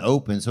Angeles isn't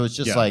open, so it's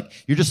just like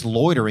you're just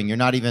loitering. You're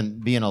not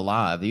even being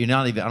alive. You're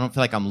not even. I don't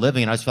feel like I'm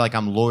living. I just feel like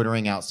I'm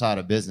loitering outside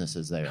of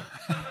businesses there.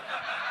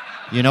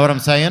 You know what I'm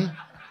saying?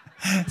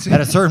 At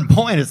a certain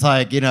point, it's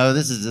like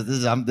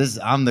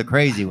I'm the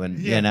crazy one.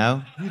 Yeah. You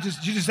know? You're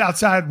just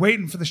outside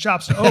waiting for the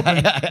shops to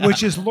open,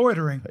 which is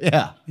loitering.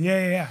 Yeah.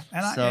 Yeah.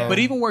 And But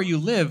even where you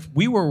live,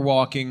 we were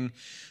walking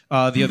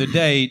the other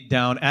day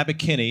down Abbot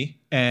Kinney,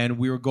 and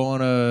we were going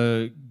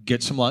to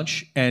get some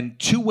lunch, and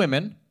 2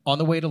 women on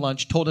the way to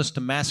lunch told us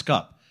to mask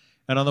up.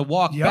 And on the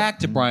walk back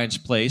to Brian's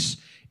place,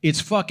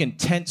 it's fucking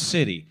tent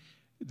city.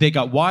 They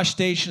got wash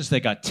stations, they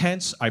got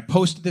tents. I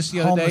posted this the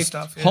other Homeless day.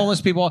 stuff, yeah. Homeless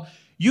people.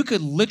 You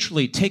could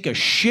literally take a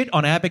shit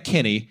on Abbot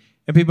Kinney,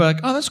 and people are like,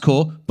 oh, that's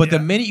cool. But the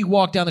minute you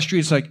walk down the street,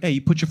 it's like, hey,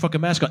 you put your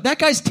fucking mask on. That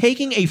guy's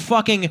taking a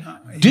fucking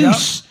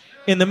deuce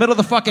in the middle of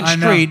the fucking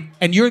street,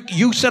 and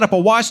you set up a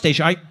wash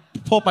station. I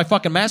pull up my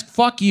fucking mask.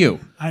 Fuck you.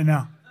 I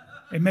know.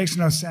 It makes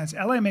no sense.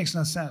 LA makes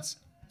no sense.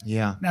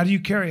 Yeah. Now, do you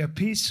carry a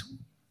piece?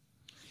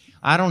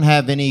 I don't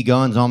have any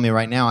guns on me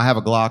right now. I have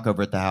a Glock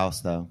over at the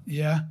house, though.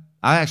 Yeah.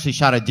 I actually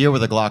shot a deer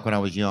with a Glock when I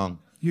was young.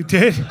 You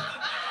did?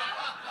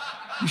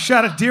 You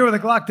shot a deer with a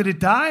Glock. Did it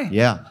die?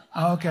 Yeah.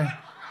 Oh, okay.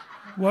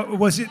 What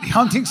was it?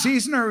 Hunting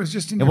season, or it was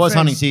just in It your was face?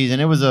 hunting season.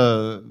 I don't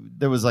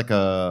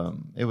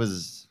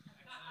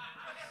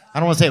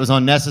want to say it was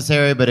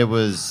unnecessary, but it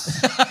was.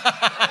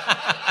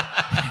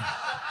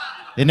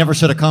 It never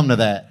should have come to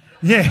that.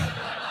 Yeah.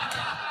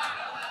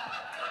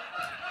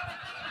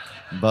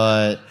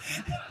 But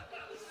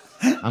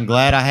I'm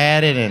glad I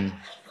had it, and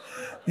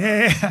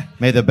Yeah.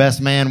 may the best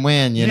man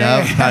win, you know?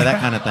 Yeah. Kind of that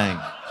kind of thing.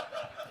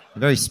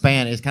 Very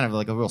Spanish. It's kind of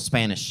like a real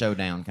Spanish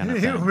showdown kind of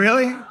thing.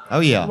 Really?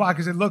 Oh, yeah. Why?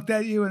 Because it looked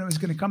at you and it was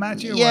going to come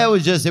at you? or Yeah,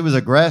 what? it was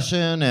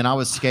aggression, and I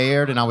was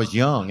scared, and I was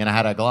young, and I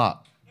had a Glock.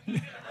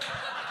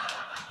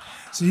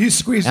 So you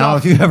squeezed I don't know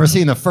off. if you've ever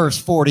seen the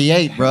first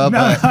 48, bro,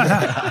 but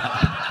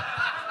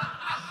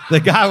the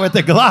guy with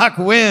the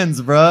Glock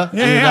wins, bro.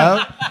 Yeah, you yeah.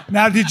 know?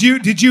 Now, did you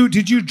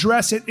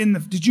dress it in the?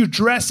 Did you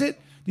dress it?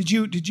 Did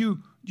you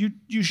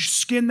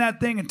skin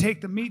that thing and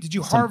take the meat? Did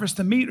you harvest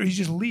the meat, or you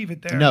just leave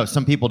it there? No,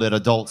 some people did.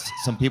 Adults.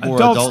 Some people were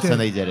Adults adults, did. and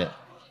they did it.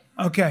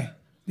 Okay.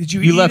 Did you?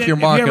 You eat left it? your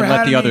Have you mark ever and let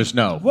had the any- others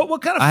know.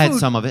 What kind of food? I had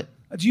some of it.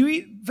 Do you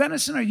eat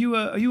venison? Are you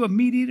a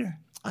meat eater?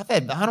 I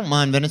don't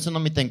mind venison.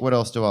 Let me think. What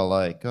else do I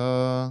like?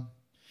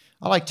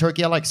 I like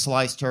turkey. I like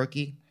sliced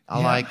turkey.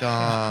 I like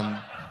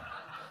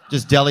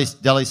just deli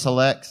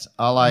selects.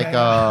 I like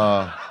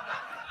Yeah.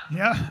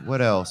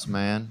 what else,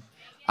 man?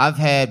 I've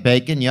had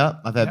bacon.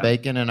 Yep, I've had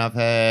bacon, and I've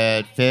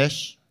had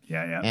fish,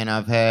 Yeah. and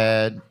I've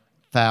had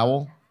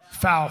fowl,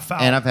 Foul.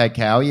 and I've had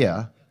cow.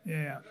 Yeah,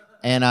 Yeah.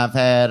 and I've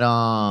had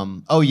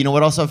Oh, you know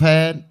what else I've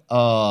had?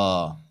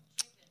 Yep.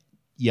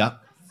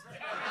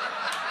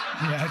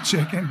 Yeah,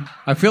 chicken.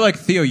 I feel like,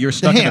 Theo, you're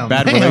stuck in a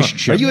bad damn.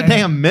 relationship. Are you a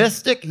damn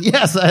mystic?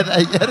 Yes, that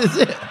is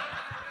it.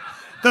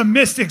 The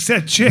mystic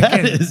said That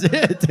chicken. is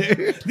it,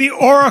 dude. The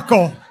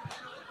oracle.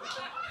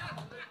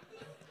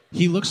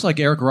 He looks like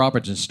Eric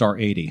Roberts in Star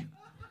 80.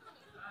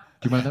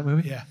 Do you remember that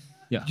movie? Yeah.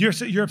 Yeah.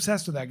 You're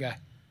obsessed with that guy.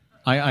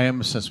 I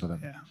am obsessed with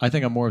him. Yeah. I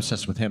think I'm more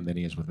obsessed with him than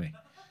he is with me.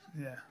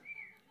 Yeah.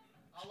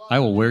 I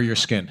will wear your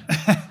skin.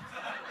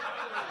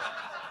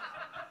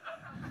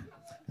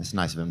 It's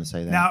nice of him to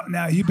say that.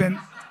 Now you've been.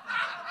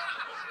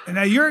 And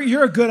now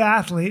you're a good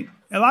athlete.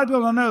 A lot of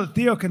people don't know that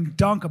Theo can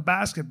dunk a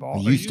basketball.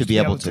 I or used to be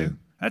able to.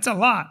 That's a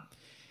lot.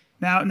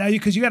 Now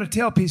because you got a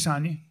tailpiece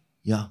on you.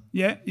 Yeah.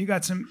 Yeah, you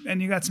got some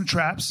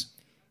traps.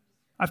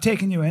 I've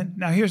taken you in.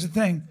 Now here's the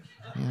thing.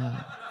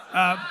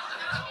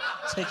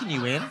 Taking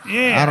you in?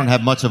 Yeah. I don't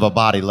have much of a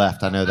body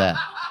left. I know that.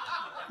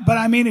 But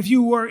I mean, if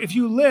you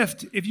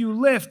lift,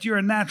 you're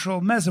a natural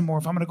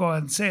mesomorph. I'm going to go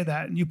ahead and say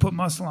that, and you put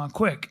muscle on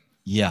quick.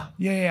 Yeah.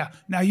 Yeah.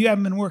 Now you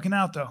haven't been working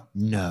out though.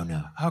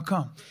 No. How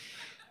come?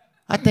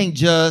 I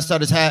think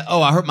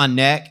I hurt my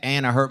neck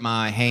and I hurt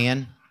my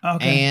hand.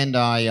 Okay. And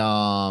I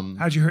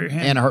How'd you hurt your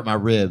hand? and I hurt my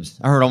ribs.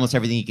 I hurt almost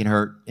everything you can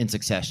hurt in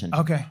succession.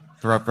 Okay.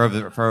 For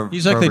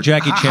He's like the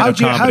Jackie Chan of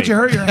comedy. How'd you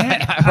hurt your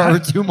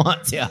hand? for 2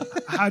 months, yeah.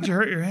 How'd you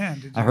hurt your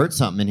hand? Did you, I hurt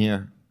something in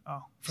here.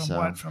 from So,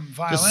 what? From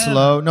violin? Just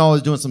slow. No, I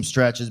was doing some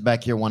stretches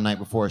back here one night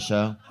before a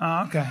show.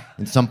 Oh, okay.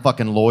 And some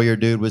fucking lawyer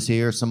dude was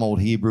here, some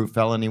old Hebrew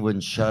fella, and he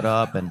wouldn't shut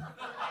up. And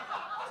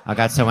I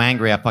got so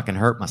angry I fucking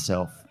hurt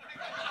myself.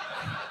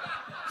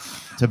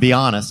 To be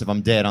honest, if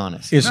I'm dead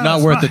honest. It's No, not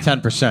it's worth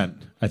fine. the 10%.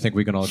 I think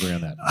we can all agree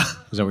on that.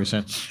 Is that what you're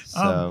saying?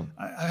 So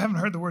I haven't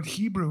heard the word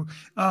Hebrew.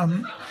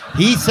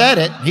 he said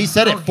it. He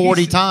said it Oh, he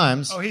 40 said-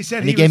 times. oh, he said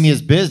and he he gave was- me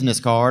his business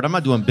card. I'm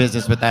not doing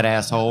business with that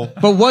asshole.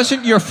 But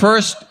wasn't your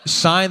first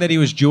sign that he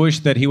was Jewish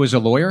that he was a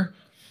lawyer?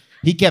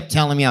 He kept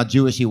telling me how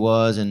Jewish he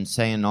was and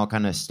saying all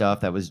kind of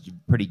stuff that was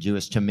pretty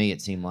Jewish to me,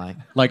 it seemed like.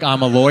 Like,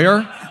 I'm a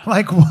lawyer.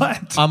 Like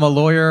what? I'm a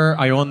lawyer.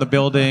 I own the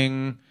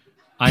building.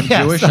 I'm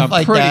Yeah, Jewish. stuff I'm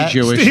like pretty that.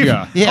 Jewish. Steve.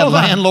 Yeah. Yeah, Hold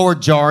on.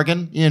 landlord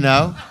jargon, you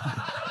know.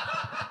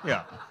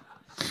 Yeah.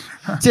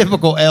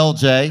 Typical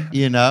LJ,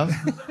 you know.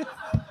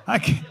 I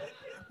can't,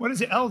 what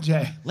is it,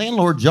 LJ?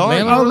 Landlord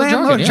jargon. Landlord Oh,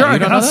 landlord jargon, yeah, you jargon.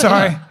 don't know I'm that?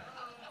 sorry. Yeah.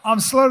 I'm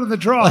slow to the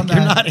draw Like on you're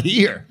that. not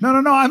here. No,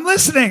 I'm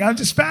listening. I'm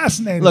just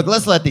fascinated. Look,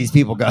 let's let these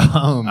people go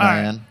home, All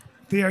right. man.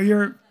 Theo,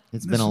 you're.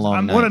 It's this been a is-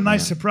 long What a night,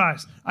 nice man.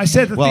 surprise. I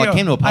said to Well, Theo. I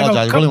came to go, apologize.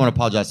 I "Come- really want to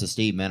apologize to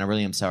Steve, man. I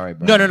really am sorry,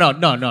 bro.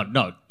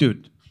 No,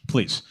 dude,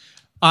 please.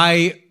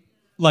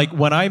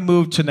 When I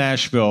moved to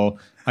Nashville,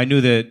 I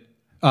knew that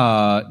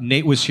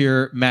Nate was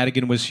here,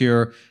 Madigan was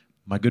here,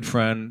 my good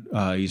friend,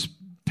 he's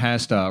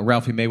passed,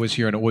 Ralphie May was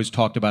here and always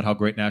talked about how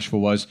great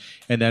Nashville was.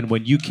 And then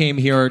when you came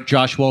here,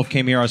 Josh Wolf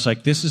came here, I was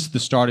like, this is the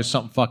start of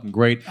something fucking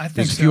great. I think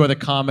There's a so. few other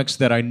comics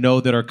that I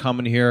know that are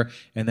coming here,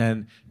 and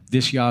then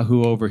this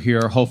Yahoo over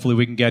here. Hopefully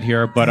we can get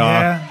here. But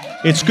Yeah.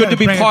 it's You good gotta to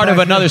be bring it part of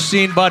back another here.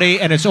 scene,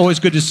 buddy, and it's always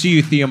good to see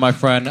you, Theo, my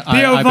friend. I've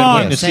been Vaughn.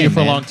 waiting to see you Same, for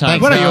a man. long time.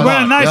 Thanks, What Theo a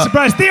Vaughn. nice Yep.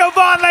 surprise. Theo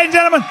Vaughn, ladies and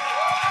gentlemen.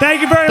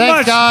 Thank you very Thanks,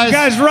 much. guys. You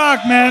guys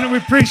rock, man. We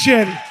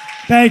appreciate it.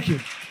 Thank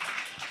you.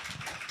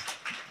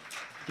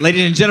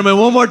 Ladies and gentlemen,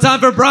 one more time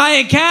for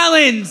Brian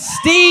Callen,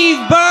 Steve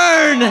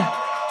Byrne,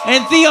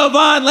 and Theo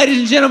Vaughn. Ladies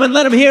and gentlemen,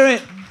 let them hear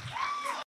it.